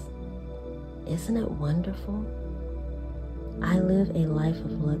blessings. Isn't it wonderful? I live a life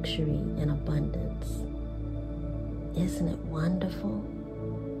of luxury and abundance. Isn't it wonderful?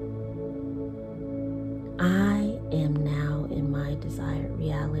 I am now in my desired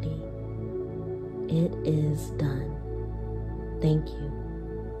reality. It is done. Thank you.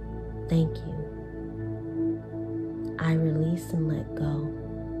 Thank you. I release and let go.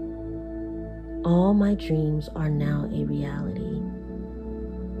 All my dreams are now a reality.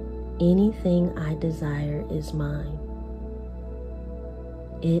 Anything I desire is mine.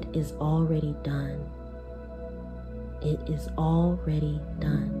 It is already done. It is already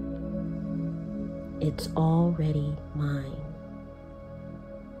done. It's already mine.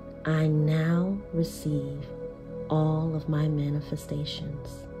 I now receive all of my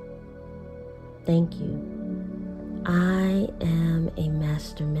manifestations. Thank you. I am a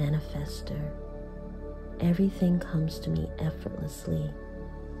master manifester. Everything comes to me effortlessly.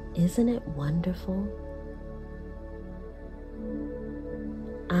 Isn't it wonderful?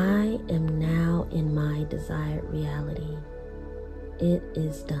 I am now in my desired reality. It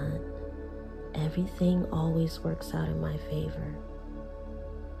is done. Everything always works out in my favor.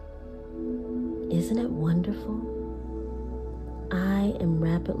 Isn't it wonderful? I am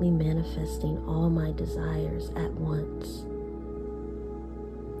rapidly manifesting all my desires at once.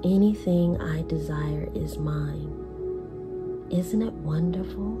 Anything I desire is mine. Isn't it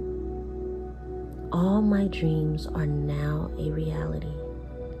wonderful? All my dreams are now a reality.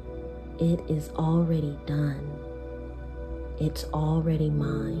 It is already done. It's already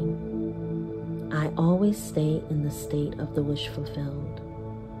mine. I always stay in the state of the wish fulfilled.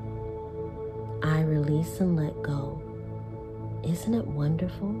 I release and let go. Isn't it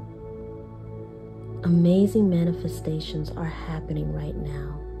wonderful? Amazing manifestations are happening right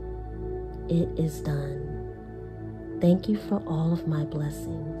now. It is done. Thank you for all of my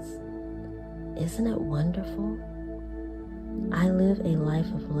blessings. Isn't it wonderful? I live a life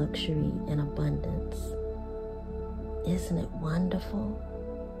of luxury and abundance. Isn't it wonderful?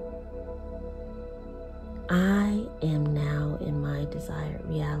 I am now in my desired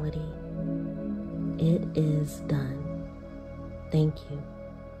reality. It is done. Thank you.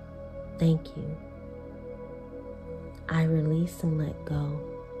 Thank you. I release and let go.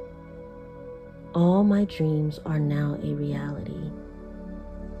 All my dreams are now a reality.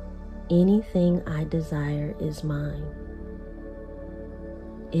 Anything I desire is mine.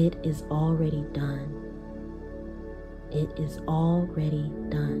 It is already done. It is already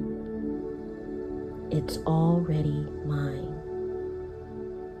done. It's already mine.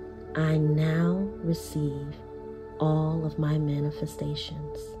 I now receive all of my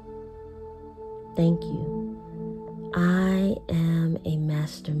manifestations. Thank you. I am a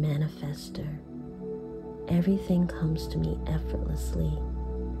master manifester. Everything comes to me effortlessly.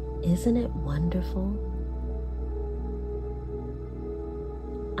 Isn't it wonderful?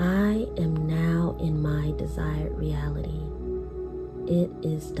 I am now in my desired reality. It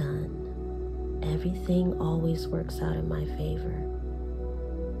is done. Everything always works out in my favor.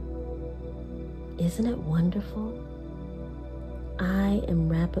 Isn't it wonderful? I am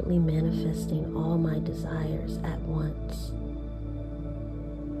rapidly manifesting all my desires at once.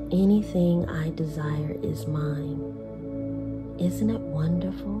 Anything I desire is mine. Isn't it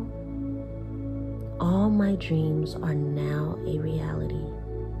wonderful? All my dreams are now a reality.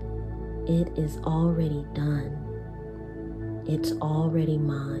 It is already done. It's already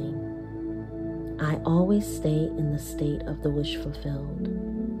mine. I always stay in the state of the wish fulfilled.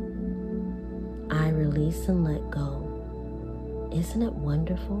 I release and let go. Isn't it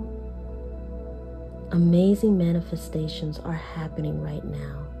wonderful? Amazing manifestations are happening right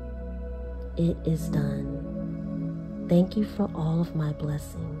now. It is done. Thank you for all of my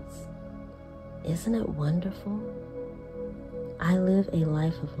blessings. Isn't it wonderful? I live a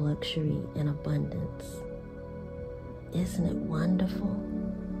life of luxury and abundance. Isn't it wonderful?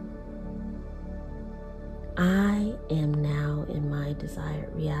 I am now in my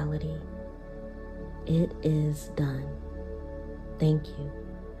desired reality. It is done. Thank you.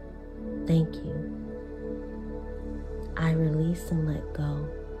 Thank you. I release and let go.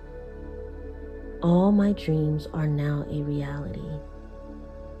 All my dreams are now a reality.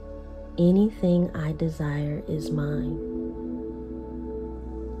 Anything I desire is mine.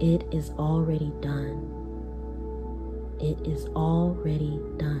 It is already done. It is already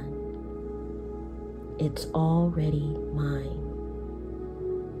done. It's already mine.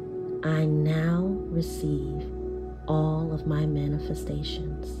 I now receive all of my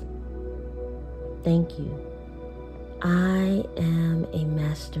manifestations. Thank you. I am a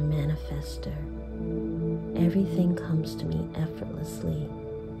master manifester. Everything comes to me effortlessly.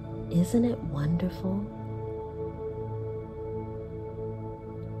 Isn't it wonderful?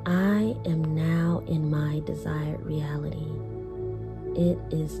 I am now in my desired reality. It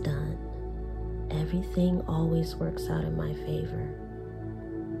is done. Everything always works out in my favor.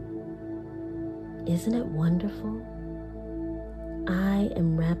 Isn't it wonderful? I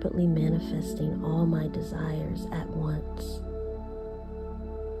am rapidly manifesting all my desires at once.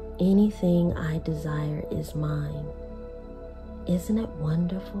 Anything I desire is mine. Isn't it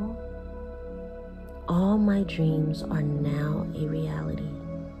wonderful? All my dreams are now a reality.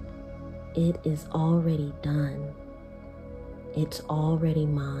 It is already done. It's already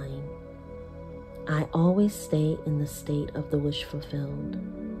mine. I always stay in the state of the wish fulfilled.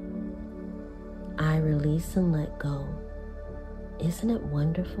 I release and let go. Isn't it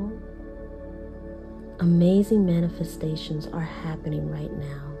wonderful? Amazing manifestations are happening right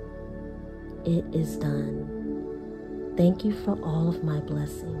now. It is done. Thank you for all of my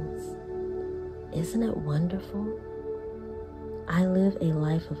blessings. Isn't it wonderful? I live a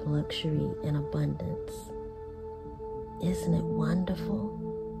life of luxury and abundance. Isn't it wonderful?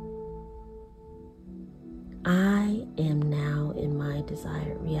 I am now in my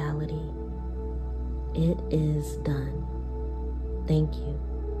desired reality. It is done. Thank you.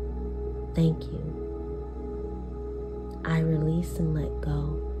 Thank you. I release and let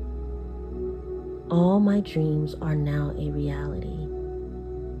go. All my dreams are now a reality.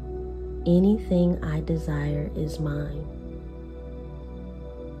 Anything I desire is mine.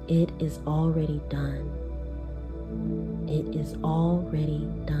 It is already done. It is already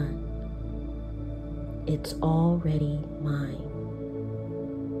done. It's already mine.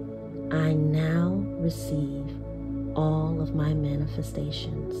 I now receive all of my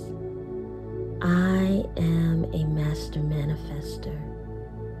manifestations. I am a master manifester.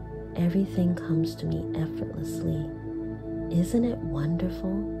 Everything comes to me effortlessly. Isn't it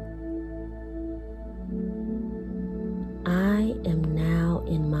wonderful? I am now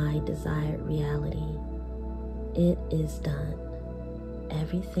in my desired reality. It is done.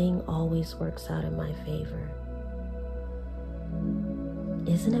 Everything always works out in my favor.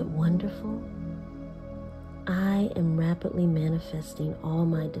 Isn't it wonderful? I am rapidly manifesting all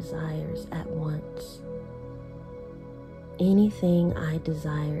my desires at once. Anything I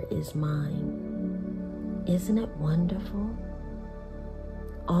desire is mine. Isn't it wonderful?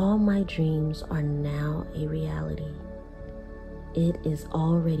 All my dreams are now a reality. It is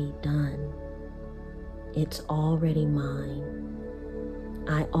already done. It's already mine.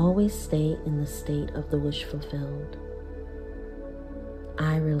 I always stay in the state of the wish fulfilled.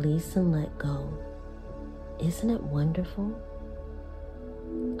 I release and let go. Isn't it wonderful?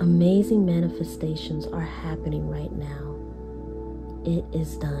 Amazing manifestations are happening right now. It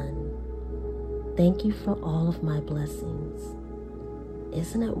is done. Thank you for all of my blessings.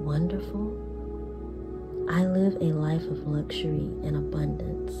 Isn't it wonderful? I live a life of luxury and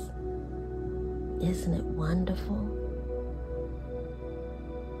abundance. Isn't it wonderful?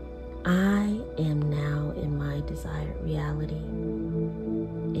 I am now in my desired reality.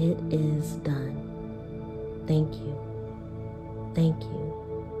 It is done. Thank you. Thank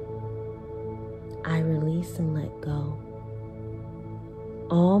you. I release and let go.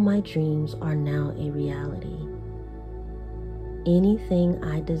 All my dreams are now a reality. Anything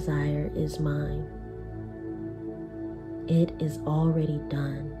I desire is mine. It is already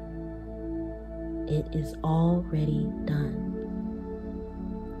done. It is already done.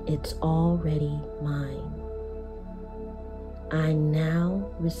 It's already mine. I now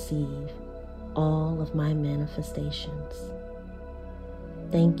receive all of my manifestations.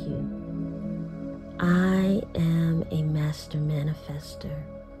 Thank you. I am a master manifester.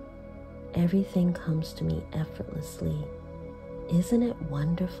 Everything comes to me effortlessly. Isn't it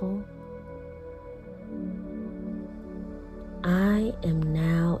wonderful? I am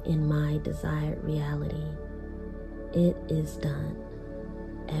now in my desired reality. It is done.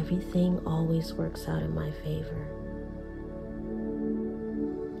 Everything always works out in my favor.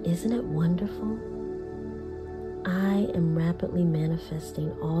 Isn't it wonderful? I am rapidly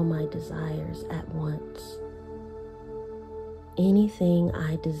manifesting all my desires at once. Anything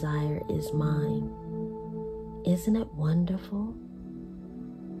I desire is mine. Isn't it wonderful?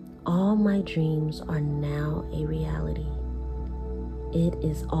 All my dreams are now a reality. It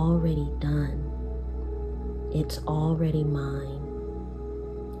is already done. It's already mine.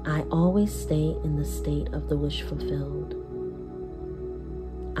 I always stay in the state of the wish fulfilled.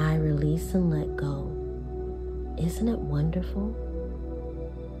 I release and let go. Isn't it wonderful?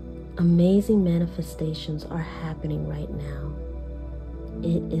 Amazing manifestations are happening right now.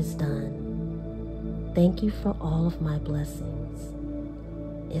 It is done. Thank you for all of my blessings.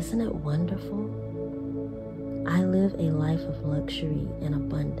 Isn't it wonderful? I live a life of luxury and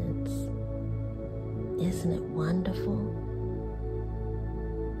abundance. Isn't it wonderful?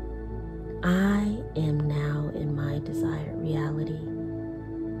 I am now in my desired reality.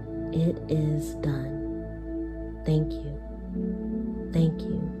 It is done. Thank you. Thank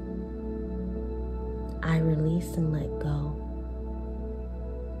you. I release and let go.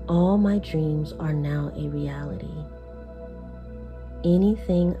 All my dreams are now a reality.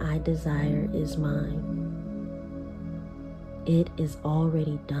 Anything I desire is mine. It is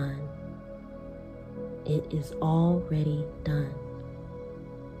already done. It is already done.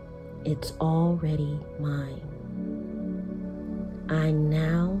 It's already mine. I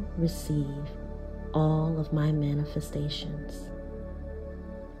now receive all of my manifestations.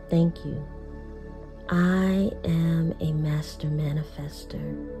 Thank you. I am a master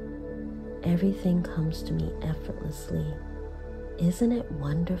manifester. Everything comes to me effortlessly. Isn't it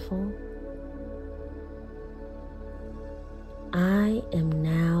wonderful? I am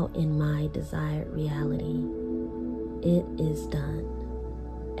now in my desired reality. It is done.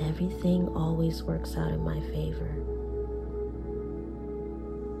 Everything always works out in my favor.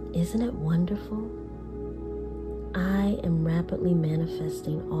 Isn't it wonderful? I am rapidly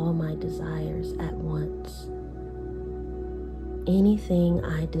manifesting all my desires at once. Anything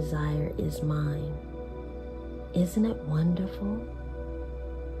I desire is mine. Isn't it wonderful?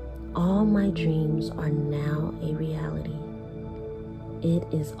 All my dreams are now a reality. It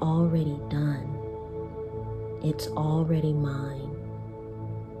is already done. It's already mine.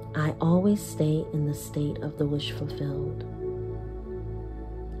 I always stay in the state of the wish fulfilled.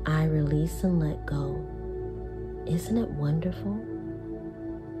 I release and let go. Isn't it wonderful?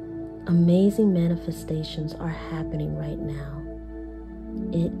 Amazing manifestations are happening right now.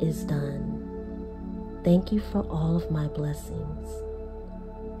 It is done. Thank you for all of my blessings.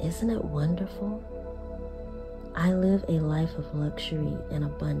 Isn't it wonderful? I live a life of luxury and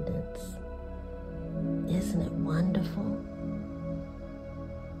abundance. Isn't it wonderful?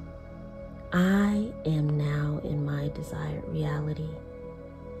 I am now in my desired reality.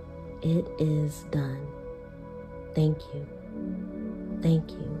 It is done. Thank you.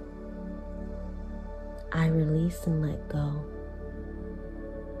 Thank you. I release and let go.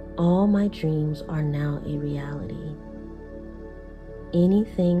 All my dreams are now a reality.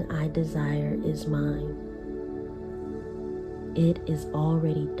 Anything I desire is mine. It is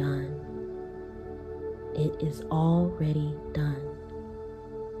already done. It is already done.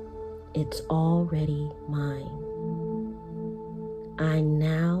 It's already mine. I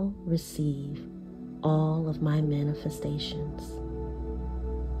now receive all of my manifestations.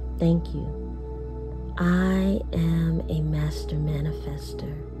 Thank you. I am a master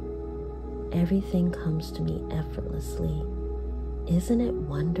manifester. Everything comes to me effortlessly. Isn't it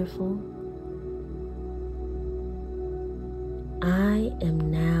wonderful? I am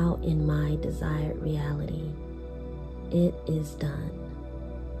now in my desired reality. It is done.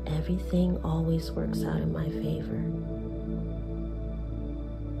 Everything always works out in my favor.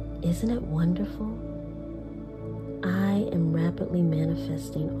 Isn't it wonderful? I am rapidly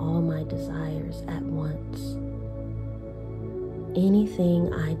manifesting all my desires at once.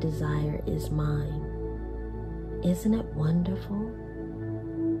 Anything I desire is mine. Isn't it wonderful?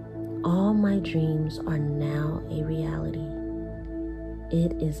 All my dreams are now a reality.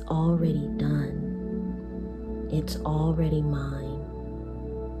 It is already done. It's already mine.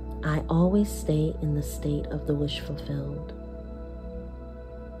 I always stay in the state of the wish fulfilled.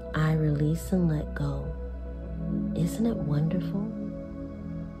 I release and let go. Isn't it wonderful?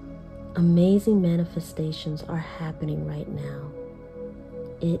 Amazing manifestations are happening right now.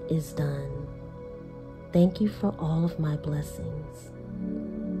 It is done. Thank you for all of my blessings.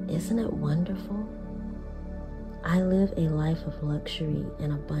 Isn't it wonderful? I live a life of luxury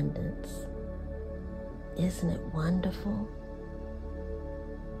and abundance. Isn't it wonderful?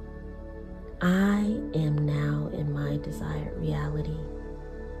 I am now in my desired reality.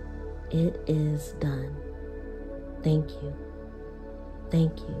 It is done. Thank you.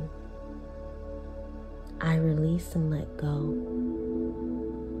 Thank you. I release and let go.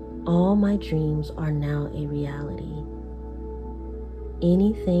 All my dreams are now a reality.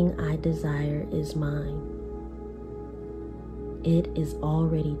 Anything I desire is mine. It is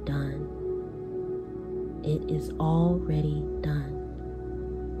already done. It is already done.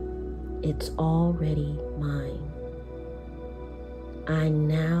 It's already mine. I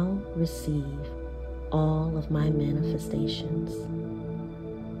now receive all of my manifestations.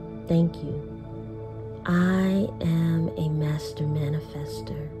 Thank you. I am a master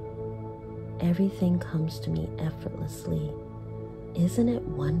manifester. Everything comes to me effortlessly. Isn't it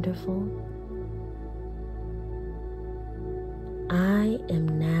wonderful? I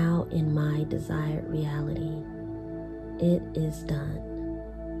am now in my desired reality. It is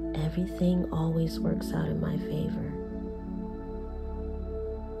done. Everything always works out in my favor.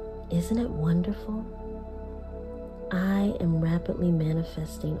 Isn't it wonderful? I am rapidly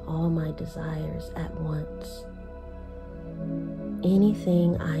manifesting all my desires at once.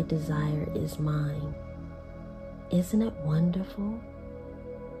 Anything I desire is mine. Isn't it wonderful?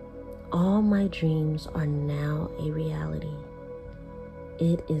 All my dreams are now a reality.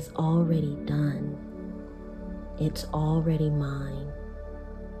 It is already done. It's already mine.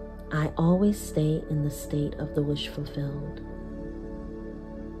 I always stay in the state of the wish fulfilled.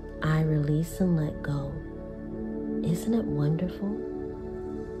 I release and let go. Isn't it wonderful?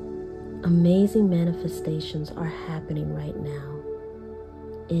 Amazing manifestations are happening right now.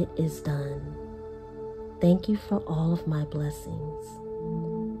 It is done. Thank you for all of my blessings.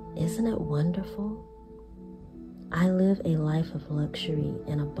 Isn't it wonderful? I live a life of luxury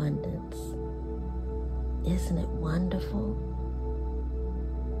and abundance. Isn't it wonderful?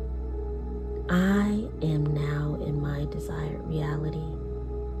 I am now in my desired reality.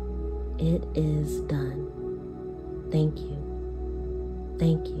 It is done. Thank you.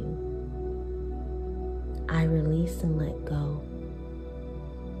 Thank you. I release and let go.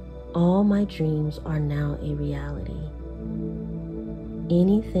 All my dreams are now a reality.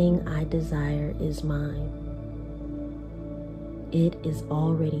 Anything I desire is mine. It is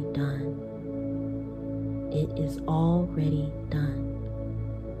already done. It is already done.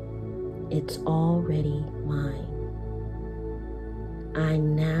 It's already mine. I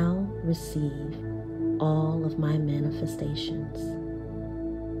now receive all of my manifestations.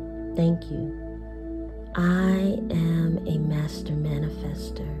 Thank you. I am a master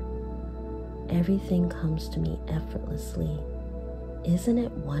manifester. Everything comes to me effortlessly. Isn't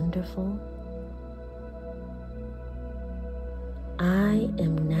it wonderful? I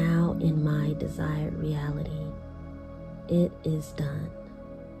am now in my desired reality. It is done.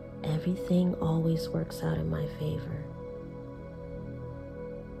 Everything always works out in my favor.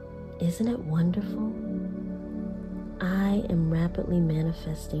 Isn't it wonderful? I am rapidly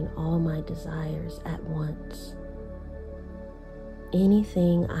manifesting all my desires at once.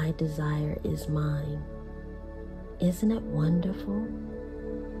 Anything I desire is mine. Isn't it wonderful?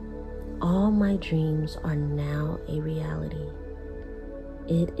 All my dreams are now a reality.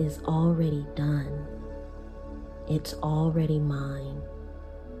 It is already done. It's already mine.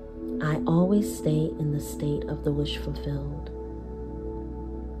 I always stay in the state of the wish fulfilled.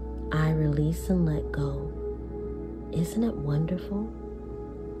 I release and let go. Isn't it wonderful?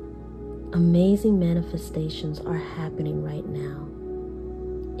 Amazing manifestations are happening right now.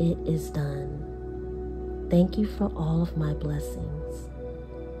 It is done. Thank you for all of my blessings.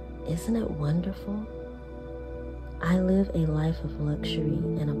 Isn't it wonderful? I live a life of luxury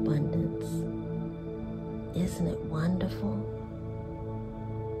and abundance. Isn't it wonderful?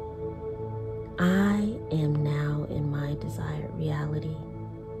 I am now in my desired reality.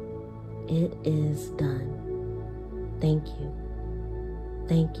 It is done. Thank you.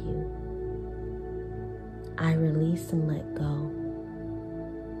 Thank you. I release and let go.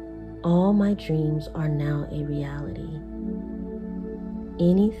 All my dreams are now a reality.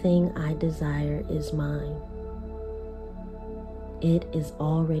 Anything I desire is mine. It is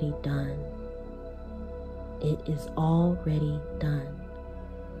already done. It is already done.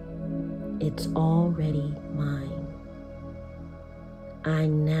 It's already mine. I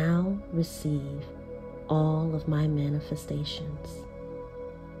now receive all of my manifestations.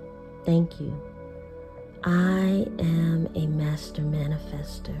 Thank you. I am a master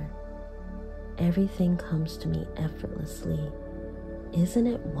manifester. Everything comes to me effortlessly. Isn't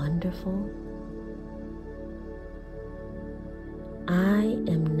it wonderful? I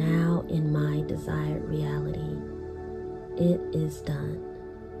am now in my desired reality. It is done.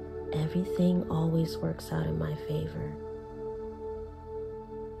 Everything always works out in my favor.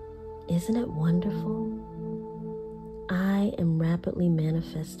 Isn't it wonderful? I am rapidly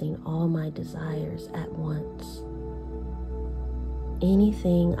manifesting all my desires at once.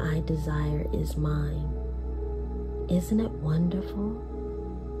 Anything I desire is mine. Isn't it wonderful?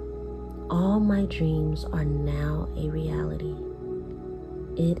 All my dreams are now a reality.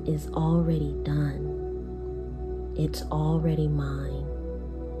 It is already done. It's already mine.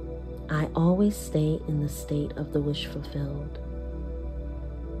 I always stay in the state of the wish fulfilled.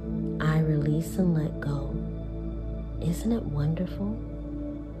 I release and let go. Isn't it wonderful?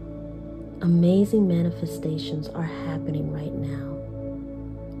 Amazing manifestations are happening right now.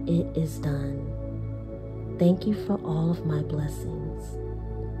 It is done. Thank you for all of my blessings.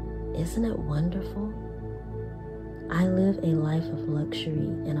 Isn't it wonderful? I live a life of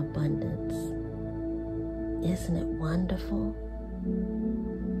luxury and abundance. Isn't it wonderful?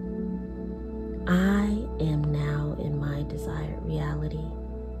 I am now in my desired reality.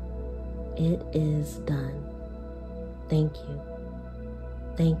 It is done. Thank you.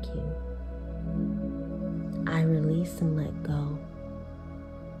 Thank you. I release and let go.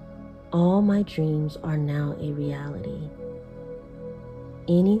 All my dreams are now a reality.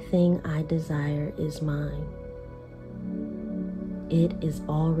 Anything I desire is mine. It is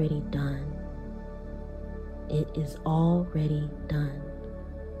already done. It is already done.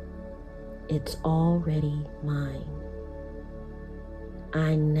 It's already mine.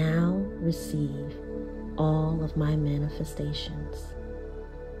 I now receive all of my manifestations.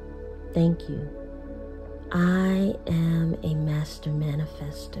 Thank you. I am a master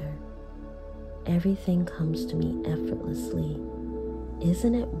manifester. Everything comes to me effortlessly.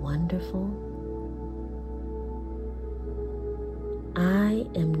 Isn't it wonderful? I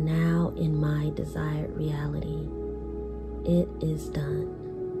am now in my desired reality. It is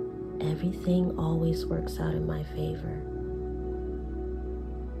done. Everything always works out in my favor.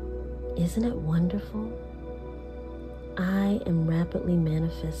 Isn't it wonderful? I am rapidly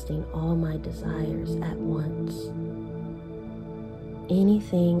manifesting all my desires at once.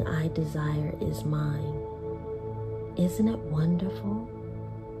 Anything I desire is mine. Isn't it wonderful?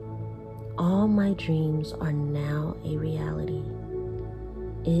 All my dreams are now a reality.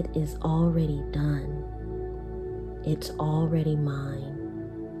 It is already done. It's already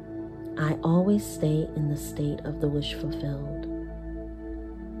mine. I always stay in the state of the wish fulfilled.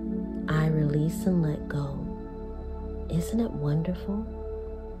 I release and let go. Isn't it wonderful?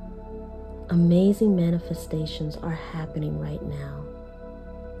 Amazing manifestations are happening right now.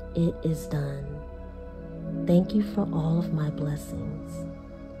 It is done. Thank you for all of my blessings.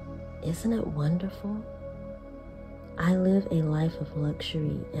 Isn't it wonderful? I live a life of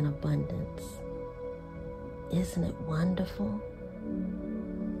luxury and abundance. Isn't it wonderful?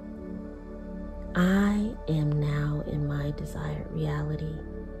 I am now in my desired reality.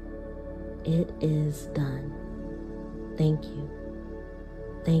 It is done. Thank you.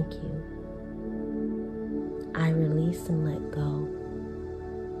 Thank you. I release and let go.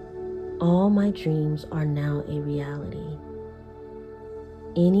 All my dreams are now a reality.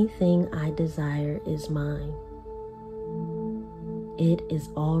 Anything I desire is mine. It is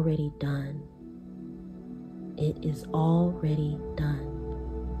already done. It is already done.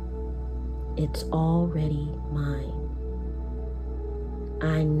 It's already mine.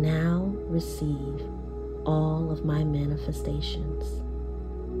 I now receive all of my manifestations.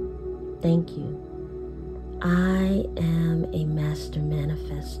 Thank you. I am a master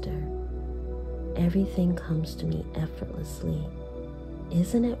manifester. Everything comes to me effortlessly.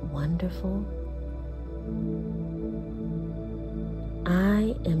 Isn't it wonderful?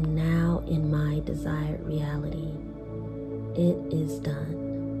 I am now in my desired reality. It is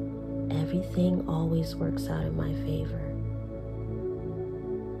done. Everything always works out in my favor.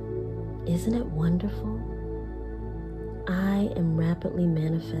 Isn't it wonderful? I am rapidly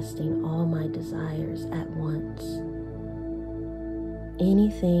manifesting all my desires at once.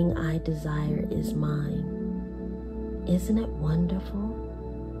 Anything I desire is mine. Isn't it wonderful?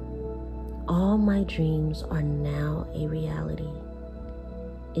 All my dreams are now a reality.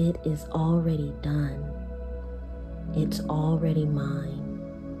 It is already done. It's already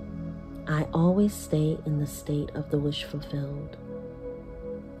mine. I always stay in the state of the wish fulfilled.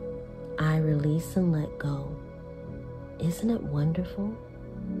 I release and let go. Isn't it wonderful?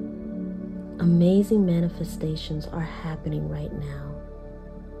 Amazing manifestations are happening right now.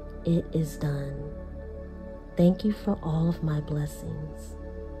 It is done. Thank you for all of my blessings.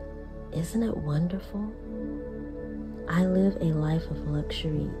 Isn't it wonderful? I live a life of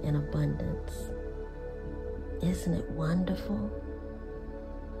luxury and abundance. Isn't it wonderful?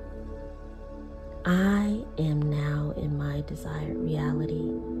 I am now in my desired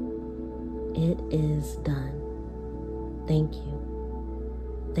reality. It is done. Thank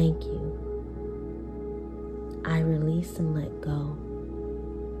you. Thank you. I release and let go.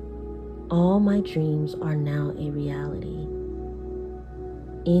 All my dreams are now a reality.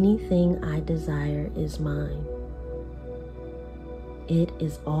 Anything I desire is mine. It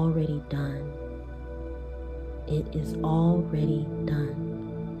is already done. It is already done.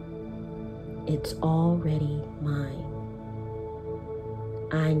 It's already mine.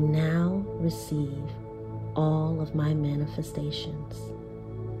 I now receive all of my manifestations.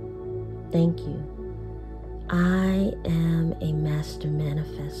 Thank you. I am a master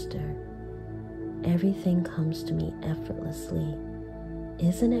manifester. Everything comes to me effortlessly.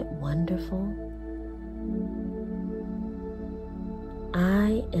 Isn't it wonderful?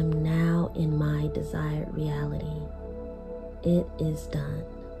 I am now in my desired reality. It is done.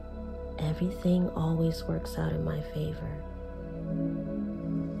 Everything always works out in my favor.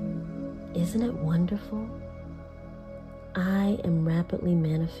 Isn't it wonderful? I am rapidly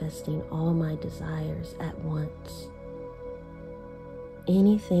manifesting all my desires at once.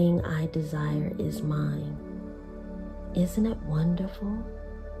 Anything I desire is mine. Isn't it wonderful?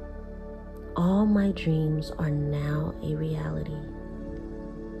 All my dreams are now a reality.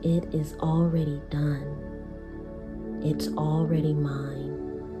 It is already done. It's already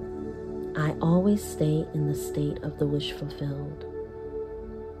mine. I always stay in the state of the wish fulfilled.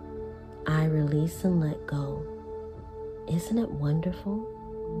 I release and let go. Isn't it wonderful?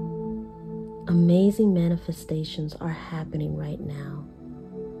 Amazing manifestations are happening right now.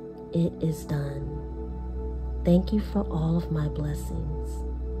 It is done. Thank you for all of my blessings.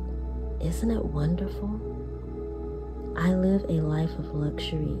 Isn't it wonderful? I live a life of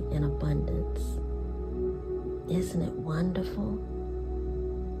luxury and abundance. Isn't it wonderful?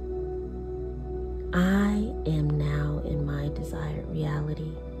 I am now in my desired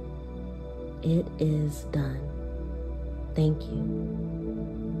reality. It is done. Thank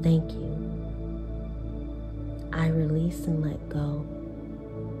you. Thank you. I release and let go.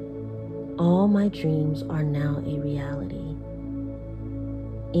 All my dreams are now a reality.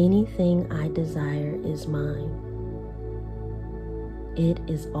 Anything I desire is mine. It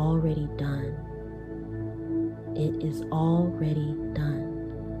is already done. It is already done.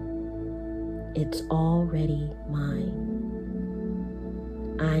 It's already mine.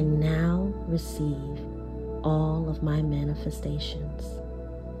 I now receive all of my manifestations.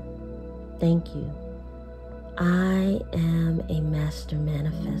 Thank you. I am a master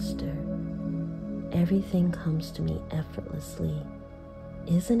manifester. Everything comes to me effortlessly.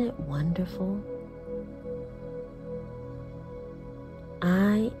 Isn't it wonderful?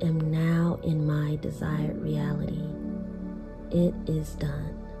 I am now in my desired reality. It is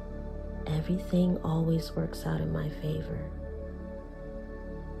done. Everything always works out in my favor.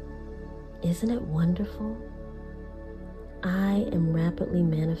 Isn't it wonderful? I am rapidly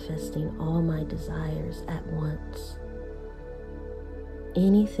manifesting all my desires at once.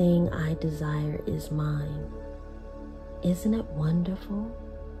 Anything I desire is mine. Isn't it wonderful?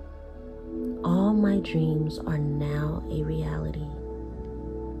 All my dreams are now a reality.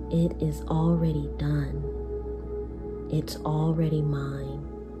 It is already done. It's already mine.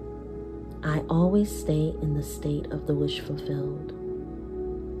 I always stay in the state of the wish fulfilled.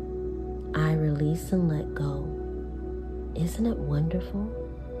 I release and let go. Isn't it wonderful?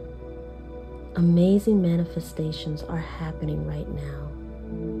 Amazing manifestations are happening right now.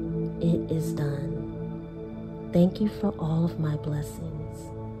 It is done. Thank you for all of my blessings.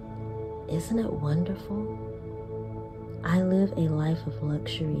 Isn't it wonderful? I live a life of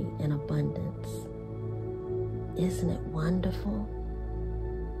luxury and abundance. Isn't it wonderful?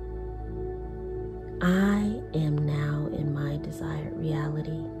 I am now in my desired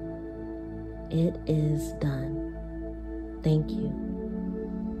reality. It is done. Thank you.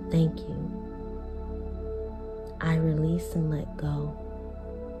 Thank you. I release and let go.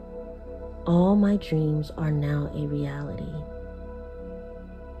 All my dreams are now a reality.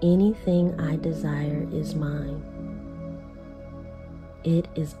 Anything I desire is mine. It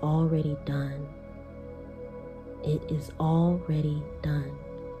is already done. It is already done.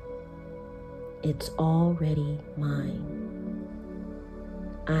 It's already mine.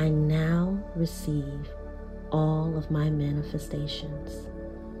 I now receive all of my manifestations.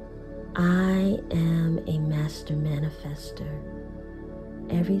 I am a master manifester.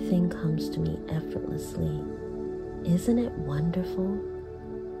 Everything comes to me effortlessly. Isn't it wonderful?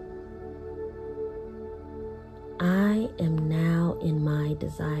 I am now in my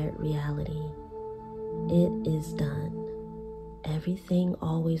desired reality. It is done. Everything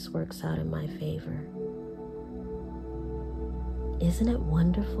always works out in my favor. Isn't it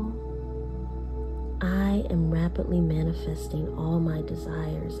wonderful? I am rapidly manifesting all my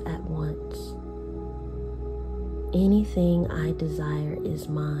desires at once. Anything I desire is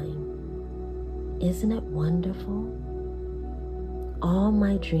mine. Isn't it wonderful? All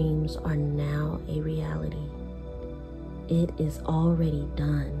my dreams are now a reality. It is already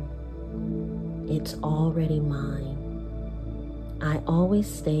done. It's already mine. I always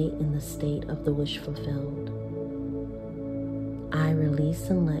stay in the state of the wish fulfilled. I release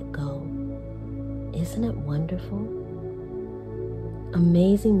and let go. Isn't it wonderful?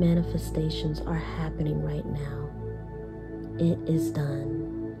 Amazing manifestations are happening right now. It is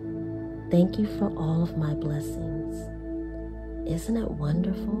done. Thank you for all of my blessings. Isn't it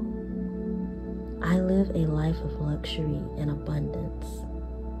wonderful? I live a life of luxury and abundance.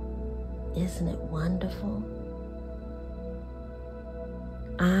 Isn't it wonderful?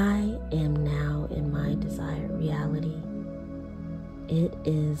 I am now in my desired reality. It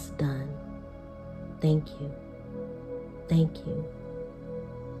is done. Thank you. Thank you.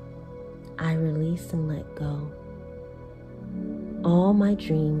 I release and let go. All my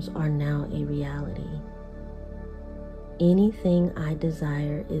dreams are now a reality. Anything I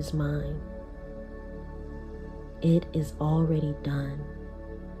desire is mine. It is already done.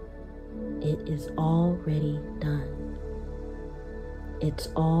 It is already done. It's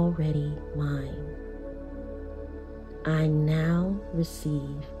already mine. I now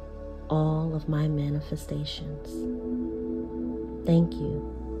receive all of my manifestations. Thank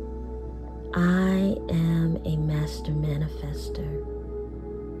you. I am a master manifester.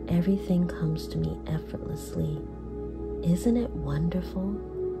 Everything comes to me effortlessly. Isn't it wonderful?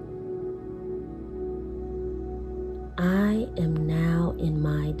 I am now in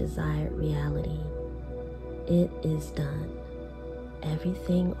my desired reality. It is done.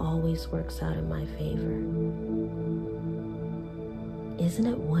 Everything always works out in my favor. Isn't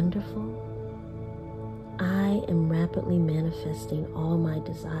it wonderful? I am rapidly manifesting all my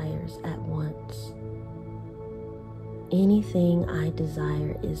desires at once. Anything I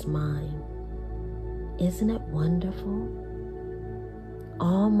desire is mine. Isn't it wonderful?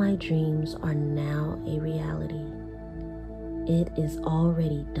 All my dreams are now a reality. It is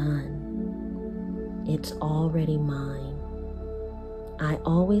already done. It's already mine. I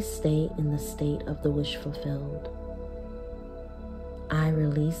always stay in the state of the wish fulfilled. I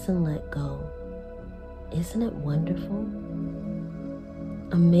release and let go. Isn't it wonderful?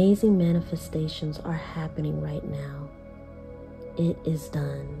 Amazing manifestations are happening right now. It is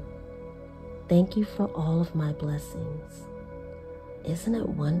done. Thank you for all of my blessings. Isn't it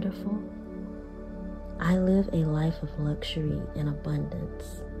wonderful? I live a life of luxury and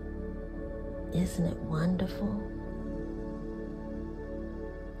abundance. Isn't it wonderful?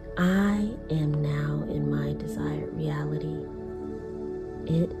 I am now in my desired reality.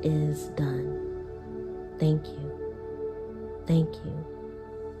 It is done. Thank you. Thank you.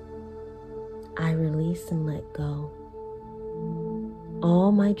 I release and let go.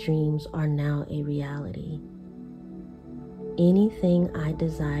 All my dreams are now a reality. Anything I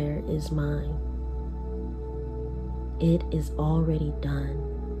desire is mine. It is already done.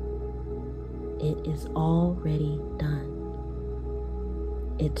 It is already done.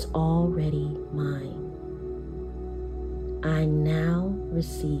 It's already mine. I now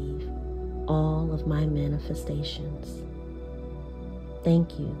receive all of my manifestations.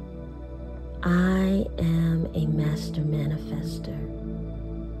 Thank you. I am a master manifester.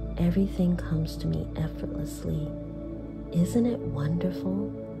 Everything comes to me effortlessly. Isn't it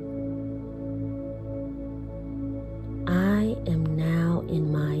wonderful? I am now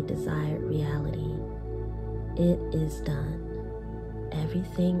in my desired reality. It is done.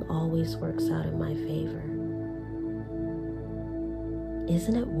 Everything always works out in my favor.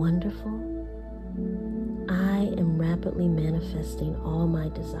 Isn't it wonderful? I am rapidly manifesting all my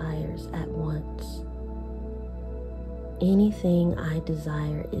desires at once. Anything I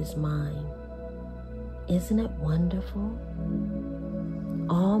desire is mine. Isn't it wonderful?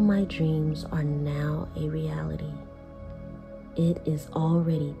 All my dreams are now a reality. It is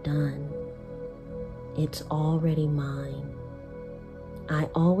already done. It's already mine. I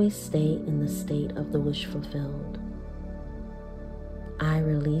always stay in the state of the wish fulfilled. I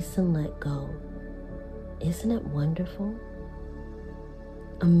release and let go. Isn't it wonderful?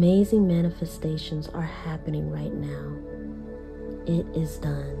 Amazing manifestations are happening right now. It is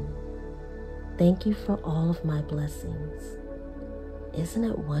done. Thank you for all of my blessings. Isn't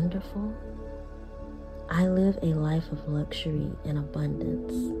it wonderful? I live a life of luxury and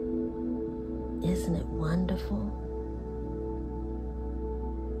abundance. Isn't it wonderful?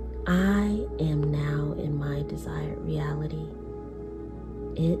 I am now in my desired reality.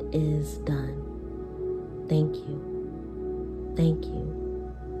 It is done. Thank you. Thank you.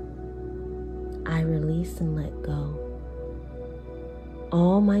 I release and let go.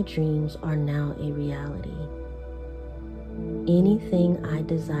 All my dreams are now a reality. Anything I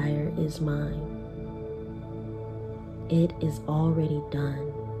desire is mine. It is already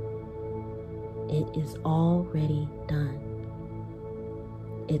done. It is already done.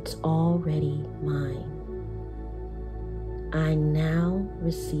 It's already mine. I now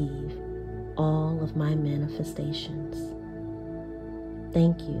receive all of my manifestations.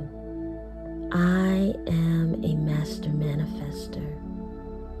 Thank you. I am a master manifester.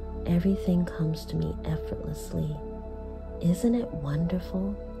 Everything comes to me effortlessly. Isn't it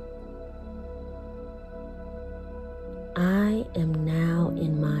wonderful? I am now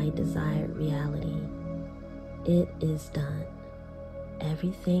in my desired reality. It is done.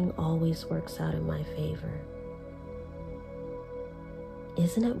 Everything always works out in my favor.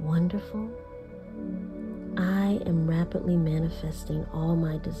 Isn't it wonderful? I am rapidly manifesting all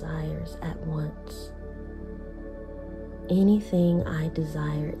my desires at once. Anything I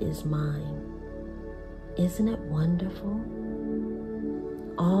desire is mine. Isn't it wonderful?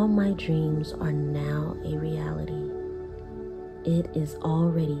 All my dreams are now a reality. It is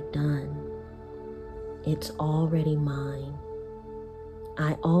already done. It's already mine.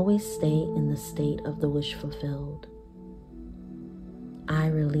 I always stay in the state of the wish fulfilled. I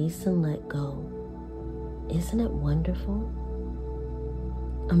release and let go. Isn't it wonderful?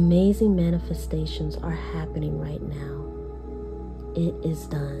 Amazing manifestations are happening right now. It is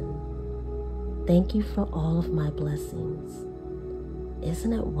done. Thank you for all of my blessings.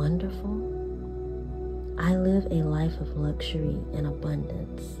 Isn't it wonderful? I live a life of luxury and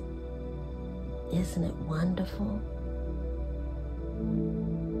abundance. Isn't it wonderful?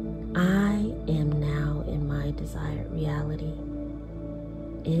 I am now in my desired reality.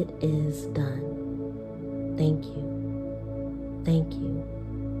 It is done. Thank you. Thank you.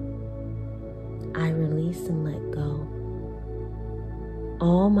 I release and let go.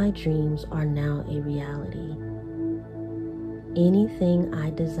 All my dreams are now a reality. Anything I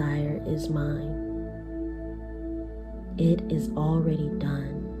desire is mine. It is already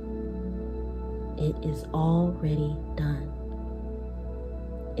done. It is already done.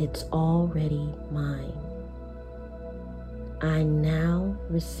 It's already mine. I now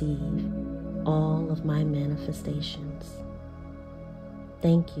receive all of my manifestations.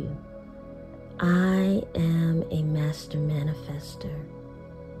 Thank you. I am a master manifester.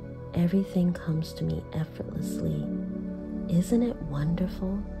 Everything comes to me effortlessly. Isn't it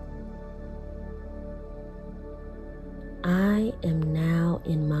wonderful? I am now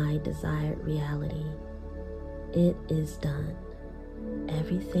in my desired reality. It is done.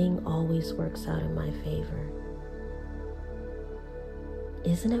 Everything always works out in my favor.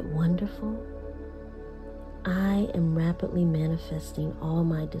 Isn't it wonderful? I am rapidly manifesting all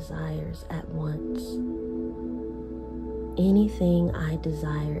my desires at once. Anything I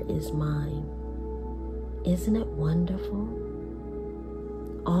desire is mine. Isn't it wonderful?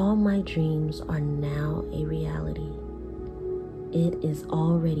 All my dreams are now a reality. It is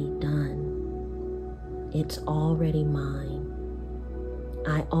already done. It's already mine.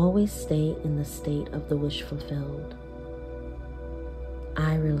 I always stay in the state of the wish fulfilled.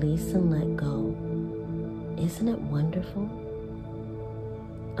 I release and let go. Isn't it wonderful?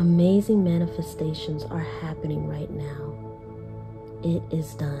 Amazing manifestations are happening right now. It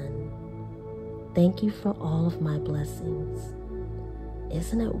is done. Thank you for all of my blessings.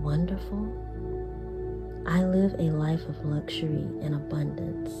 Isn't it wonderful? I live a life of luxury and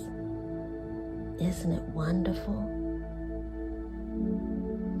abundance. Isn't it wonderful?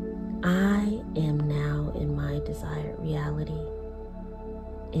 I am now in my desired reality.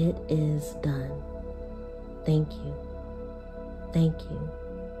 It is done. Thank you. Thank you.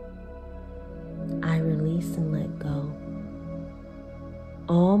 I release and let go.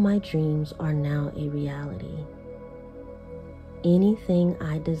 All my dreams are now a reality. Anything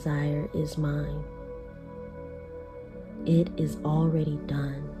I desire is mine. It is already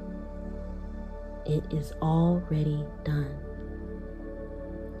done. It is already done.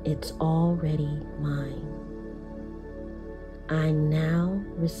 It's already mine. I now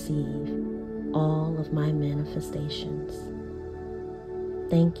receive all of my manifestations.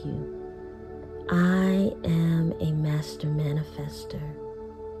 Thank you. I am a master manifester.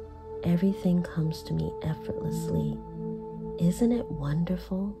 Everything comes to me effortlessly. Isn't it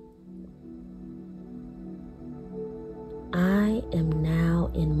wonderful? I am now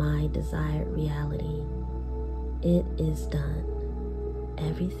in my desired reality. It is done.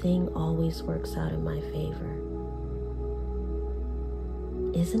 Everything always works out in my favor.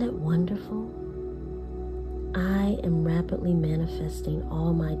 Isn't it wonderful? I am rapidly manifesting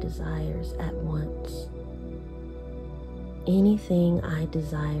all my desires at once. Anything I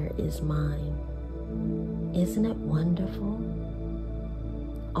desire is mine. Isn't it wonderful?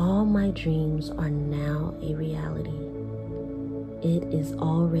 All my dreams are now a reality. It is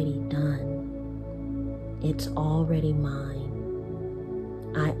already done. It's already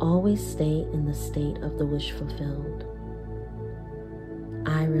mine. I always stay in the state of the wish fulfilled.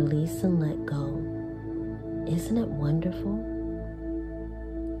 I release and let go. Isn't it wonderful?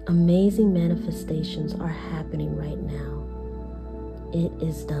 Amazing manifestations are happening right now. It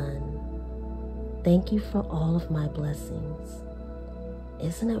is done. Thank you for all of my blessings.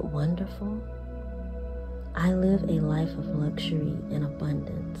 Isn't it wonderful? I live a life of luxury and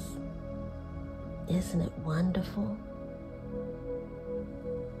abundance. Isn't it wonderful?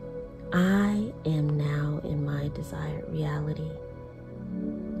 I am now in my desired reality.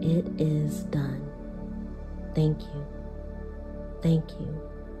 It is done. Thank you. Thank you.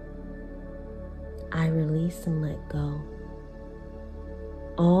 I release and let go.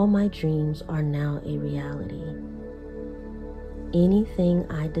 All my dreams are now a reality. Anything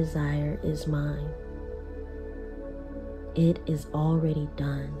I desire is mine. It is already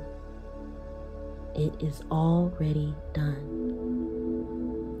done. It is already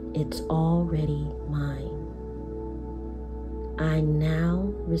done. It's already mine. I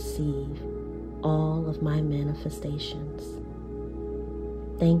now receive all of my manifestations.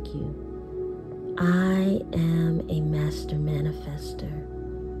 Thank you. I am a master manifester.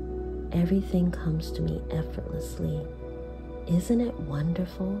 Everything comes to me effortlessly. Isn't it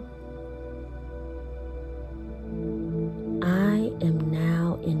wonderful? I am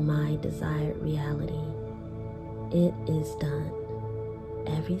now in my desired reality. It is done.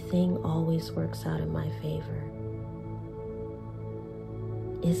 Everything always works out in my favor.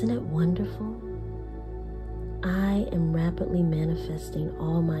 Isn't it wonderful? I am rapidly manifesting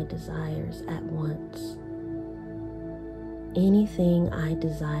all my desires at once. Anything I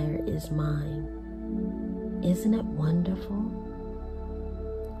desire is mine. Isn't it wonderful?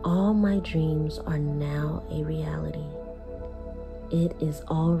 All my dreams are now a reality. It is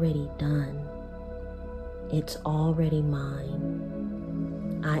already done. It's already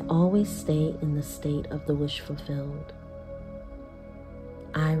mine. I always stay in the state of the wish fulfilled.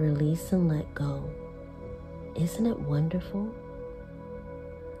 I release and let go. Isn't it wonderful?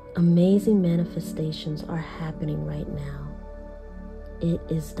 Amazing manifestations are happening right now. It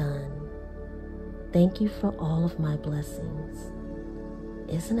is done. Thank you for all of my blessings.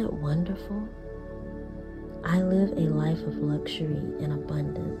 Isn't it wonderful? I live a life of luxury and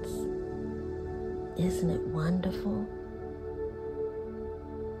abundance. Isn't it wonderful?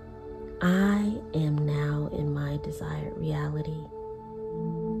 I am now in my desired reality.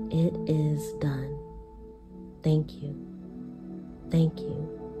 It is done. Thank you. Thank you.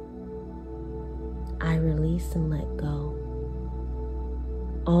 I release and let go.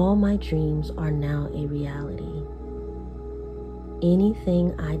 All my dreams are now a reality.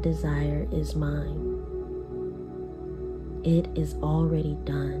 Anything I desire is mine. It is already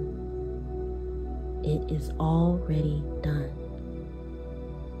done. It is already done.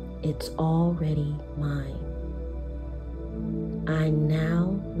 It's already mine. I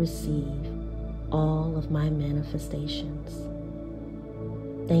now receive all of my manifestations.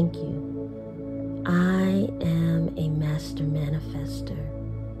 Thank you. I am a master manifester.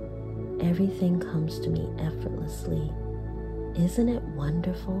 Everything comes to me effortlessly. Isn't it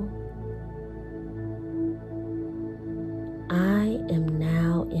wonderful? I am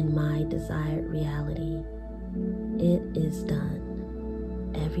now in my desired reality. It is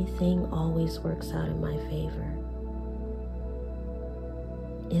done. Everything always works out in my favor.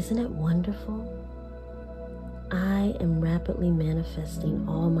 Isn't it wonderful? I am rapidly manifesting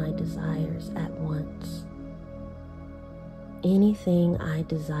all my desires at once. Anything I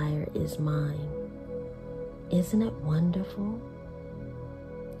desire is mine. Isn't it wonderful?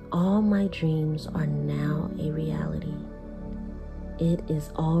 All my dreams are now a reality. It is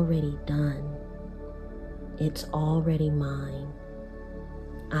already done. It's already mine.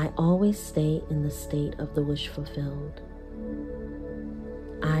 I always stay in the state of the wish fulfilled.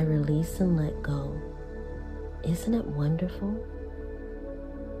 I release and let go. Isn't it wonderful?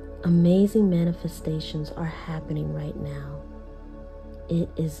 Amazing manifestations are happening right now. It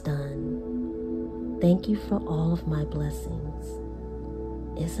is done. Thank you for all of my blessings.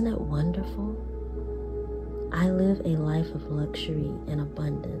 Isn't it wonderful? I live a life of luxury and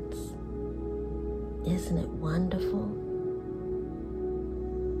abundance. Isn't it wonderful?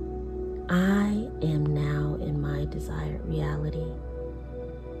 I am now in my desired reality.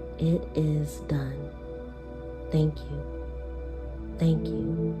 It is done. Thank you. Thank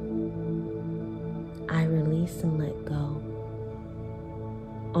you. I release and let go.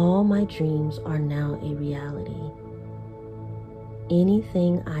 All my dreams are now a reality.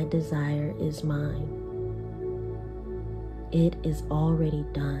 Anything I desire is mine. It is already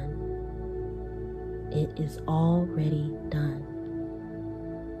done. It is already done.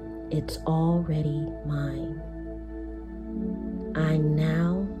 It's already mine. I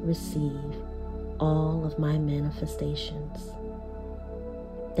now receive all of my manifestations.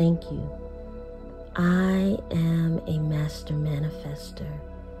 Thank you. I am a master manifester.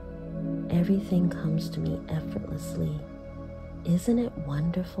 Everything comes to me effortlessly. Isn't it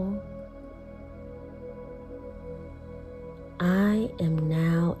wonderful? I am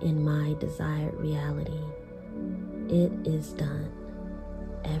now in my desired reality. It is done.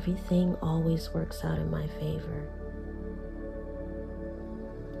 Everything always works out in my favor.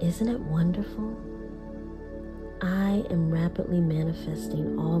 Isn't it wonderful? I am rapidly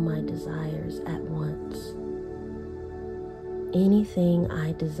manifesting all my desires at once. Anything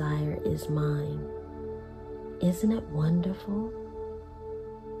I desire is mine. Isn't it wonderful?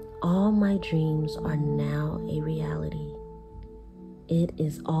 All my dreams are now a reality. It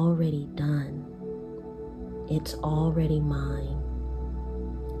is already done. It's already mine.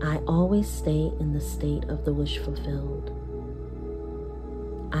 I always stay in the state of the wish fulfilled.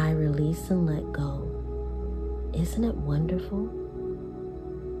 I release and let go. Isn't it wonderful?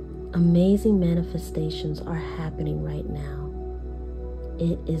 Amazing manifestations are happening right now.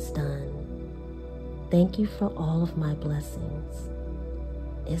 It is done. Thank you for all of my blessings.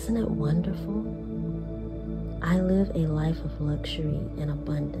 Isn't it wonderful? I live a life of luxury and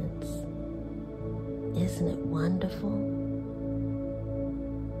abundance. Isn't it wonderful?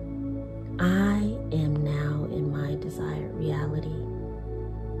 I am now in my desired reality.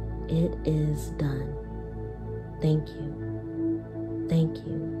 It is done. Thank you. Thank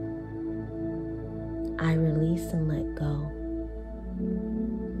you. I release and let go.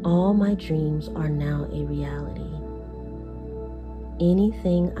 All my dreams are now a reality.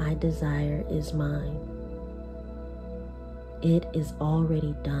 Anything I desire is mine. It is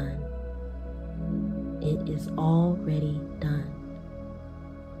already done. It is already done.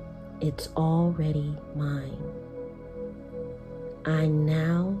 It's already mine. I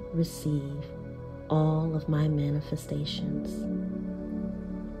now receive all of my manifestations.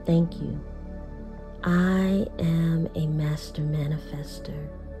 Thank you. I am a master manifester.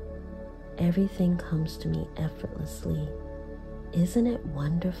 Everything comes to me effortlessly. Isn't it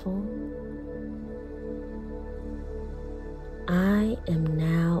wonderful? I am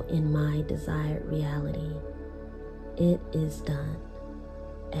now in my desired reality. It is done.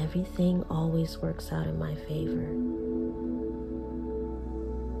 Everything always works out in my favor.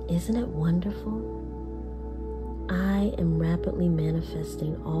 Isn't it wonderful? I am rapidly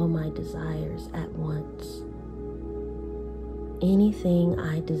manifesting all my desires at once. Anything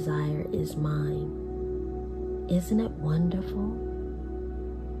I desire is mine. Isn't it wonderful?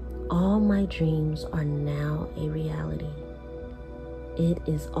 All my dreams are now a reality. It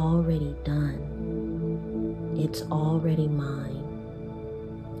is already done. It's already mine.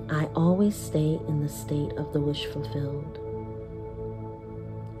 I always stay in the state of the wish fulfilled.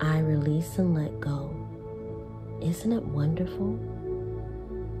 I release and let go. Isn't it wonderful?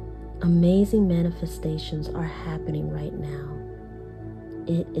 Amazing manifestations are happening right now.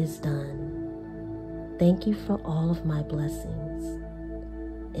 It is done. Thank you for all of my blessings.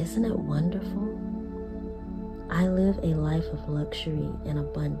 Isn't it wonderful? I live a life of luxury and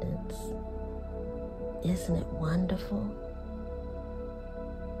abundance. Isn't it wonderful?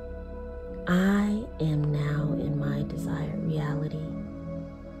 I am now in my desired reality.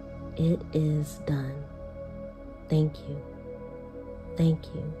 It is done. Thank you.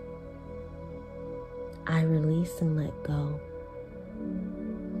 Thank you. I release and let go.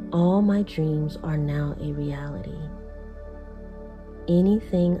 All my dreams are now a reality.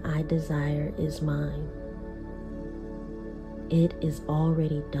 Anything I desire is mine. It is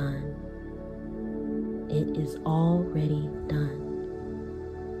already done. It is already done.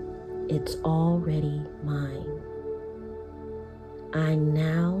 It's already mine. I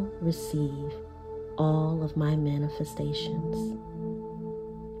now receive all of my manifestations.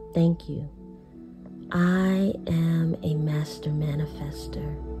 Thank you. I am a master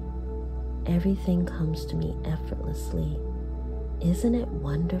manifester. Everything comes to me effortlessly. Isn't it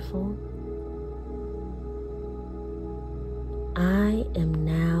wonderful? I am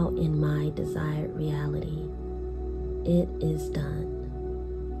now in my desired reality. It is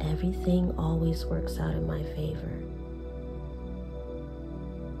done. Everything always works out in my favor.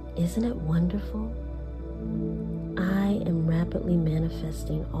 Isn't it wonderful? I am rapidly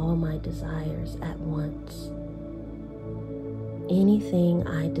manifesting all my desires at once. Anything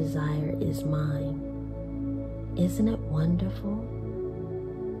I desire is mine. Isn't it wonderful?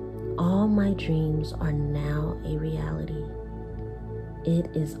 All my dreams are now a reality.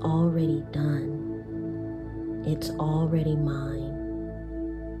 It is already done. It's already mine.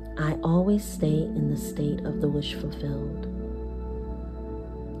 I always stay in the state of the wish fulfilled.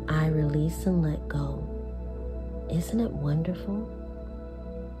 I release and let go. Isn't it wonderful? I am now in my desired reality. It is done. Everything always works out in my favor. Isn't it wonderful? I am rapidly manifesting all my desires at once. Anything I desire is mine. It is already done. It's already mine. I always stay in the state of the wish fulfilled. I release and let go. Isn't it wonderful?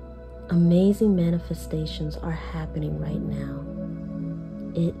 Amazing manifestations are happening right now.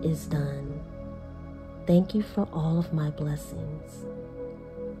 It is done. Thank you for all of my blessings.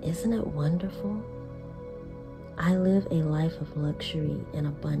 Isn't it wonderful? I live a life of luxury and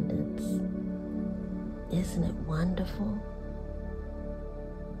abundance. Isn't it wonderful?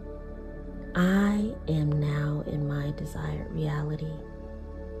 I am now in my desired reality.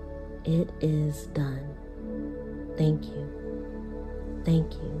 It is done. Thank you.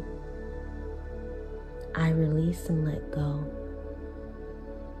 Thank you. I release and let go.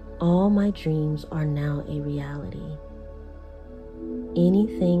 All my dreams are now a reality.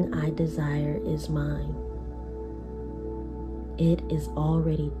 Anything I desire is mine. It is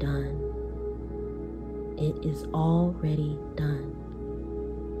already done. It is already done.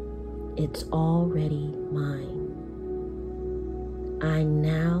 It's already mine. I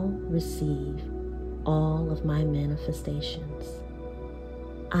now receive all of my manifestations.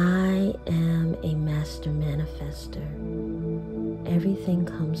 I am a master manifester. Everything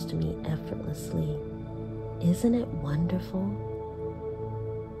comes to me effortlessly. Isn't it wonderful?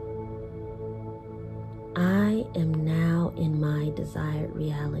 I am now in my desired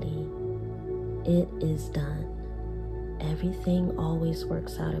reality. It is done. Everything always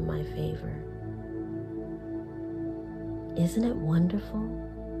works out in my favor. Isn't it wonderful?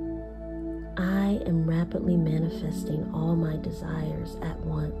 I am rapidly manifesting all my desires at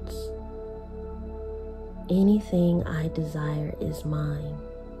once. Anything I desire is mine.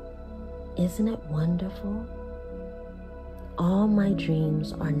 Isn't it wonderful? All my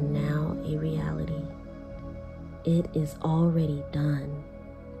dreams are now a reality. It is already done.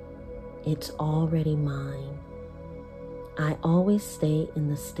 It's already mine. I always stay in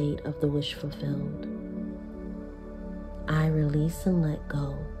the state of the wish fulfilled. I release and let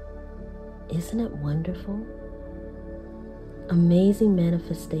go. Isn't it wonderful? Amazing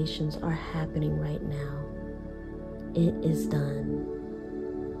manifestations are happening right now. It is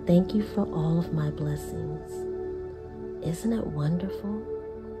done. Thank you for all of my blessings. Isn't it wonderful?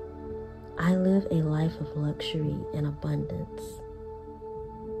 I live a life of luxury and abundance.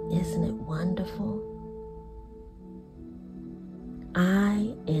 Isn't it wonderful?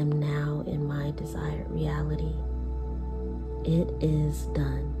 I am now in my desired reality. It is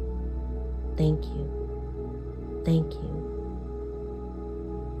done. Thank you. Thank you.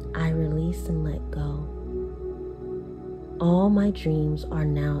 I release and let go. All my dreams are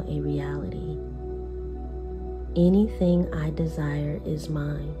now a reality. Anything I desire is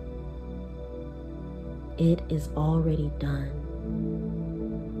mine. It is already done.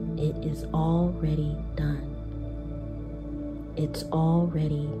 It is already done. It's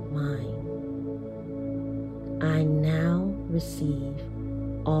already mine. I now receive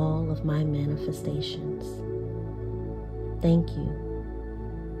all of my manifestations. Thank you.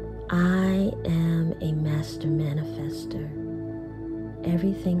 I am a master manifester.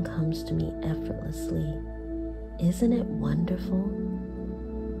 Everything comes to me effortlessly. Isn't it wonderful?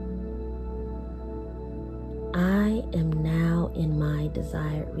 I am now in my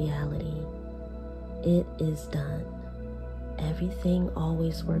desired reality. It is done. Everything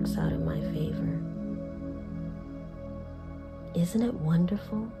always works out in my favor. Isn't it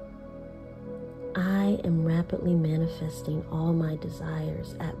wonderful? I am rapidly manifesting all my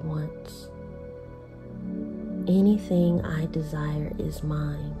desires at once. Anything I desire is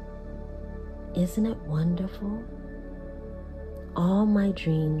mine. Isn't it wonderful? All my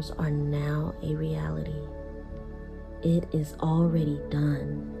dreams are now a reality. It is already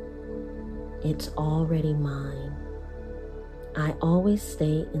done. It's already mine. I always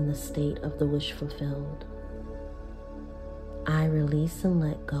stay in the state of the wish fulfilled. I release and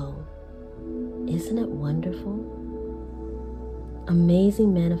let go. Isn't it wonderful?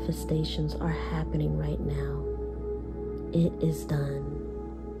 Amazing manifestations are happening right now. It is done.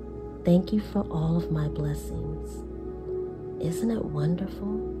 Thank you for all of my blessings. Isn't it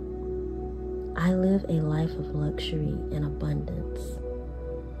wonderful? I live a life of luxury and abundance.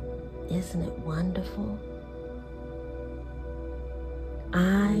 Isn't it wonderful?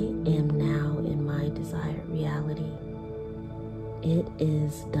 I am now in my desired reality. It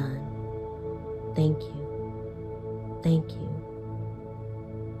is done. Thank you. Thank you.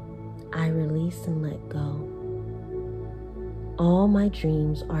 I release and let go. All my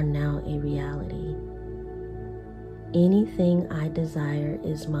dreams are now a reality. Anything I desire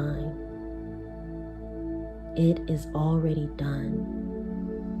is mine. It is already done.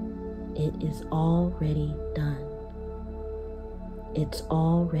 It is already done. It's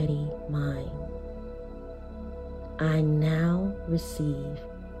already mine. I now receive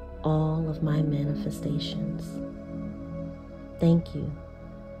all of my manifestations. Thank you.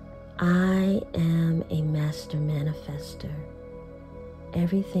 I am a master manifester.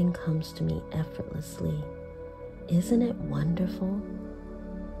 Everything comes to me effortlessly. Isn't it wonderful?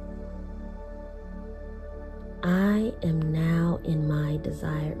 I am now in my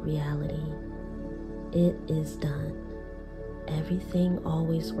desired reality. It is done. Everything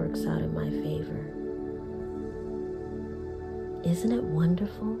always works out in my favor. Isn't it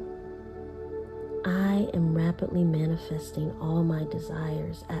wonderful? I am rapidly manifesting all my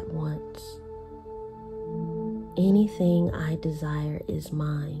desires at once. Anything I desire is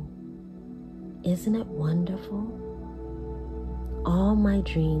mine. Isn't it wonderful? All my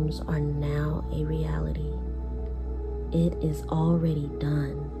dreams are now a reality. It is already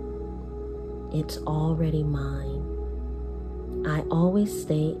done. It's already mine. I always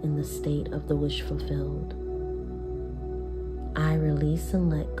stay in the state of the wish fulfilled. I release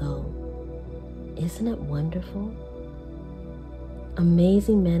and let go. Isn't it wonderful?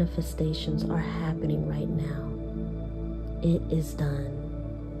 Amazing manifestations are happening right now. It is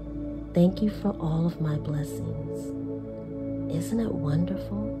done. Thank you for all of my blessings. Isn't it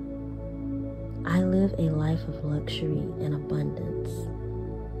wonderful? I live a life of luxury and abundance.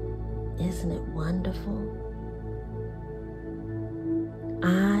 Isn't it wonderful?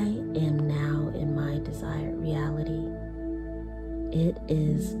 I am now in my desired reality. It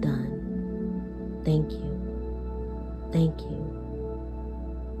is done. Thank you. Thank you.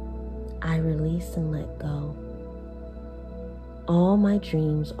 I release and let go. All my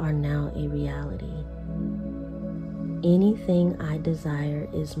dreams are now a reality. Anything I desire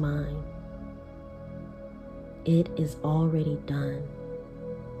is mine. It is already done.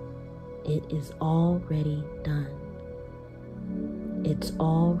 It is already done. It's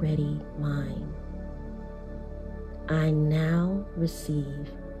already mine. I now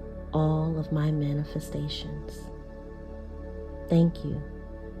receive all of my manifestations. Thank you.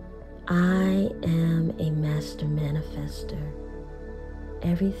 I am a master manifester.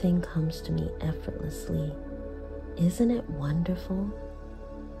 Everything comes to me effortlessly. Isn't it wonderful?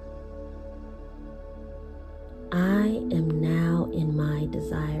 I am now in my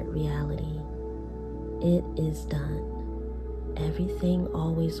desired reality. It is done. Everything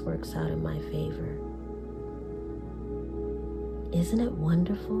always works out in my favor. Isn't it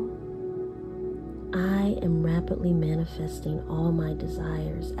wonderful? I am rapidly manifesting all my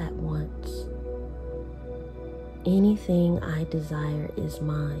desires at once. Anything I desire is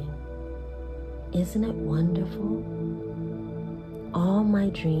mine. Isn't it wonderful? All my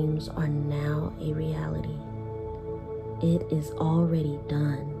dreams are now a reality. It is already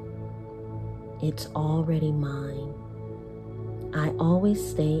done. It's already mine. I always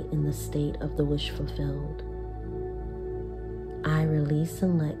stay in the state of the wish fulfilled. I release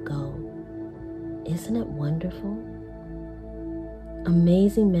and let go. Isn't it wonderful?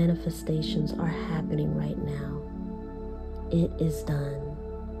 Amazing manifestations are happening right now. It is done.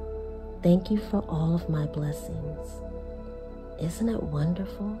 Thank you for all of my blessings. Isn't it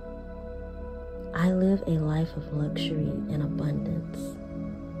wonderful? I live a life of luxury and abundance.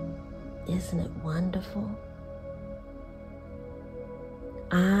 Isn't it wonderful?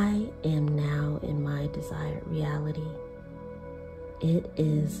 I am now in my desired reality. It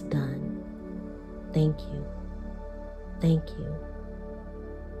is done. Thank you. Thank you.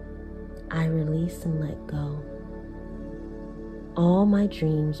 I release and let go. All my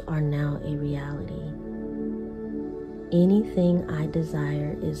dreams are now a reality. Anything I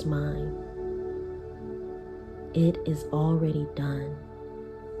desire is mine. It is already done.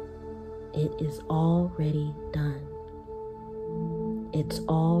 It is already done. It's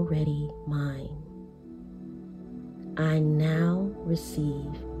already mine. I now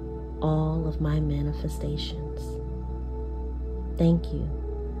receive all of my manifestations. Thank you.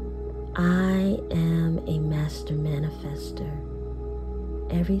 I am a master manifester.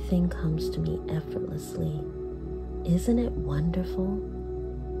 Everything comes to me effortlessly. Isn't it wonderful?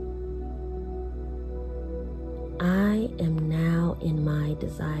 I am now in my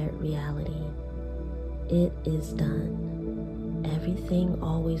desired reality. It is done. Everything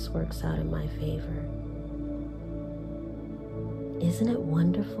always works out in my favor. Isn't it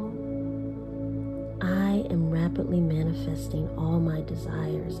wonderful? I am rapidly manifesting all my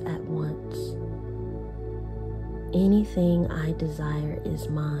desires at once. Anything I desire is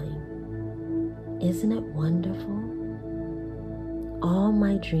mine. Isn't it wonderful? All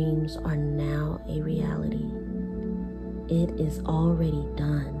my dreams are now a reality. It is already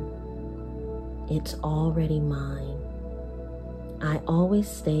done. It's already mine. I always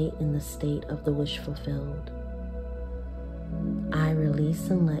stay in the state of the wish fulfilled. I release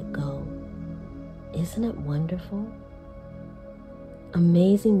and let go. Isn't it wonderful?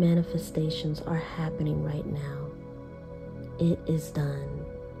 Amazing manifestations are happening right now. It is done.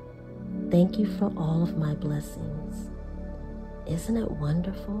 Thank you for all of my blessings. Isn't it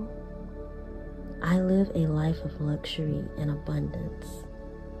wonderful? I live a life of luxury and abundance.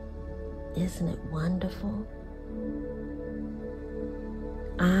 Isn't it wonderful?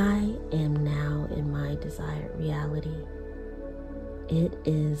 I am now in my desired reality. It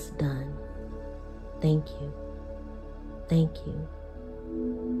is done. Thank you. Thank you.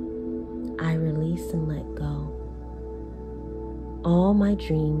 I release and let go. All my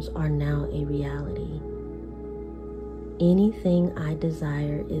dreams are now a reality. Anything I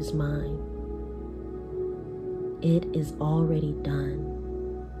desire is mine. It is already done.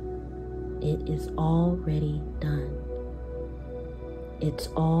 It is already done. It's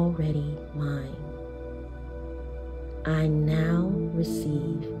already mine. I now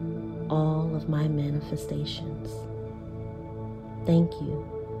receive all of my manifestations. Thank you.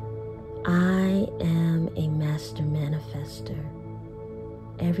 I am a master manifester.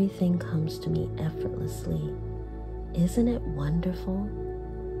 Everything comes to me effortlessly. Isn't it wonderful?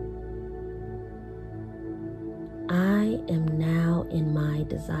 I am now in my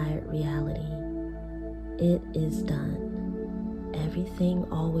desired reality. It is done. Everything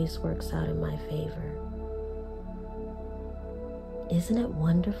always works out in my favor. Isn't it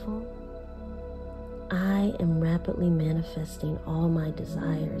wonderful? I am rapidly manifesting all my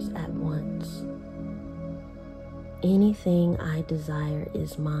desires at once. Anything I desire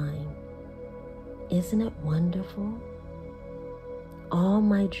is mine. Isn't it wonderful? All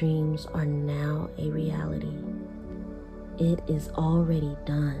my dreams are now a reality. It is already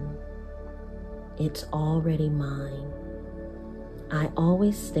done. It's already mine. I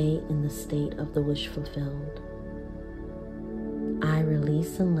always stay in the state of the wish fulfilled. I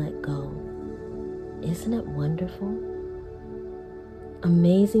release and let go. Isn't it wonderful?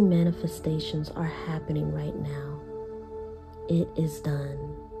 Amazing manifestations are happening right now. It is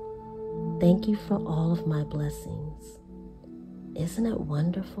done. Thank you for all of my blessings. Isn't it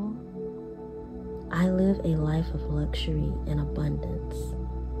wonderful? I live a life of luxury and abundance.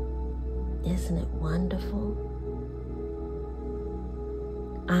 Isn't it wonderful?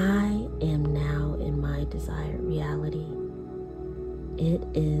 I am now in my desired reality. It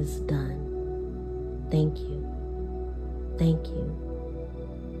is done. Thank you. Thank you.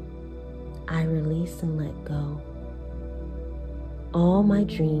 I release and let go. All my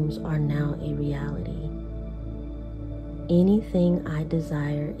dreams are now a reality. Anything I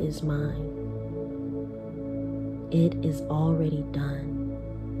desire is mine. It is already done.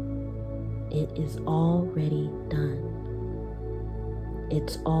 It is already done.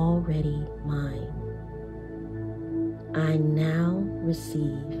 It's already mine. I now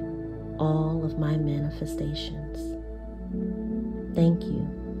receive all of my manifestations. Thank you.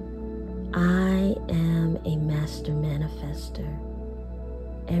 I am a master manifester.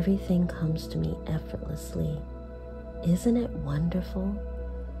 Everything comes to me effortlessly. Isn't it wonderful?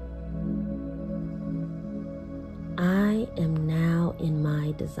 I am now in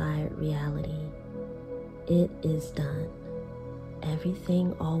my desired reality. It is done.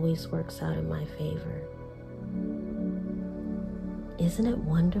 Everything always works out in my favor. Isn't it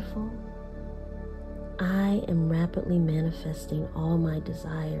wonderful? I am rapidly manifesting all my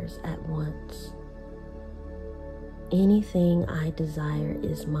desires at once. Anything I desire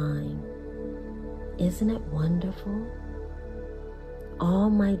is mine. Isn't it wonderful? All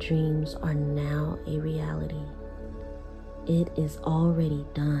my dreams are now a reality. It is already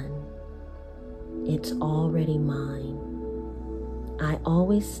done. It's already mine. I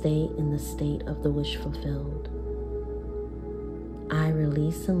always stay in the state of the wish fulfilled. I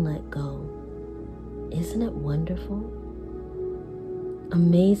release and let go. Isn't it wonderful?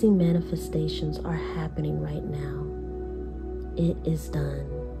 Amazing manifestations are happening right now. It is done.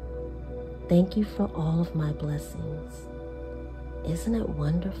 Thank you for all of my blessings. Isn't it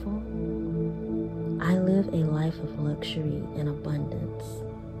wonderful? I live a life of luxury and abundance.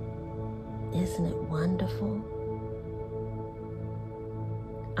 Isn't it wonderful?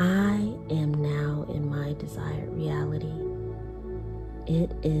 I am now in my desired reality.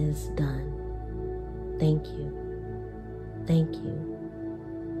 It is done. Thank you. Thank you.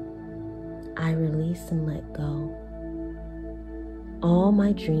 I release and let go. All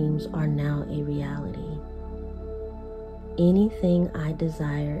my dreams are now a reality. Anything I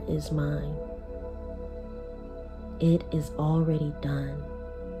desire is mine. It is already done.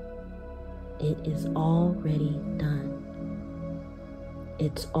 It is already done.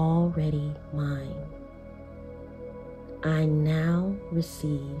 It's already mine. I now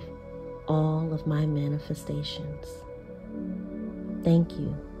receive all of my manifestations. Thank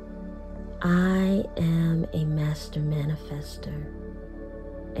you. I am a master manifester.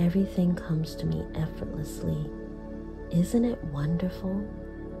 Everything comes to me effortlessly. Isn't it wonderful?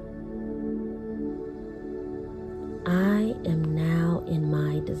 I am now in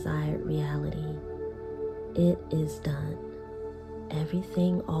my desired reality. It is done.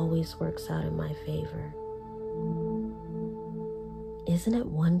 Everything always works out in my favor. Isn't it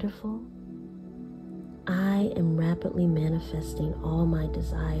wonderful? I am rapidly manifesting all my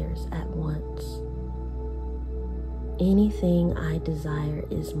desires at once. Anything I desire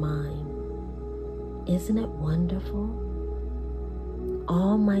is mine. Isn't it wonderful?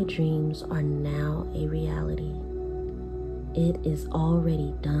 All my dreams are now a reality. It is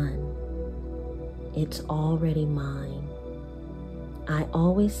already done. It's already mine. I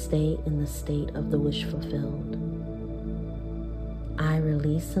always stay in the state of the wish fulfilled. I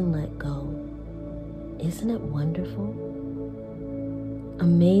release and let go. Isn't it wonderful?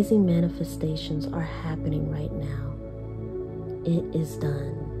 Amazing manifestations are happening right now. It is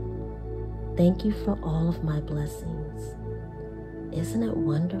done. Thank you for all of my blessings. Isn't it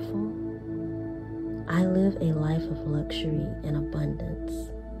wonderful? I live a life of luxury and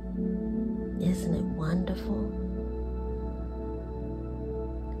abundance. Isn't it wonderful?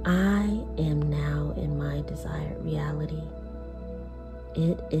 I am now in my desired reality.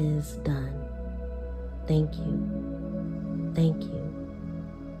 It is done. Thank you. Thank you.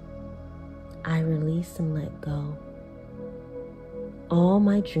 I release and let go. All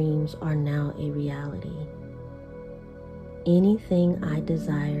my dreams are now a reality. Anything I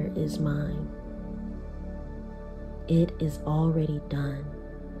desire is mine. It is already done.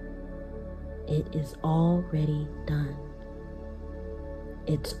 It is already done.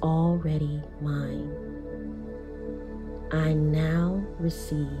 It's already mine. I now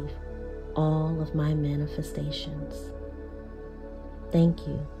receive all of my manifestations. Thank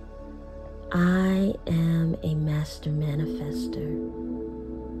you. I am a master manifester.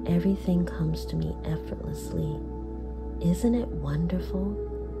 Everything comes to me effortlessly. Isn't it wonderful?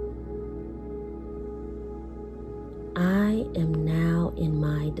 I am now in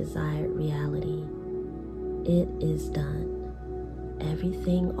my desired reality. It is done.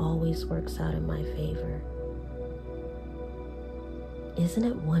 Everything always works out in my favor. Isn't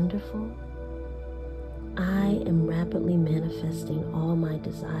it wonderful? I am rapidly manifesting all my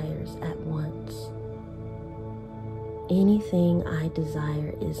desires at once. Anything I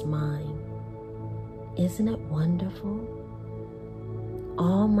desire is mine. Isn't it wonderful?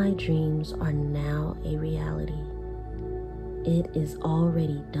 All my dreams are now a reality. It is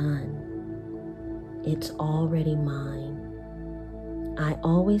already done. It's already mine. I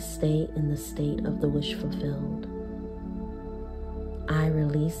always stay in the state of the wish fulfilled. I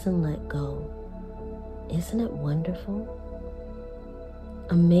release and let go. Isn't it wonderful?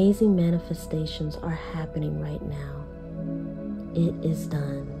 Amazing manifestations are happening right now. It is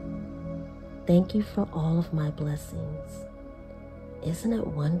done. Thank you for all of my blessings. Isn't it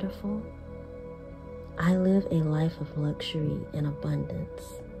wonderful? I live a life of luxury and abundance.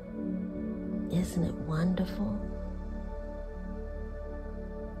 Isn't it wonderful?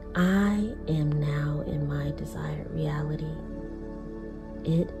 I am now in my desired reality.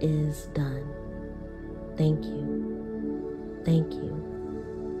 It is done. Thank you. Thank you.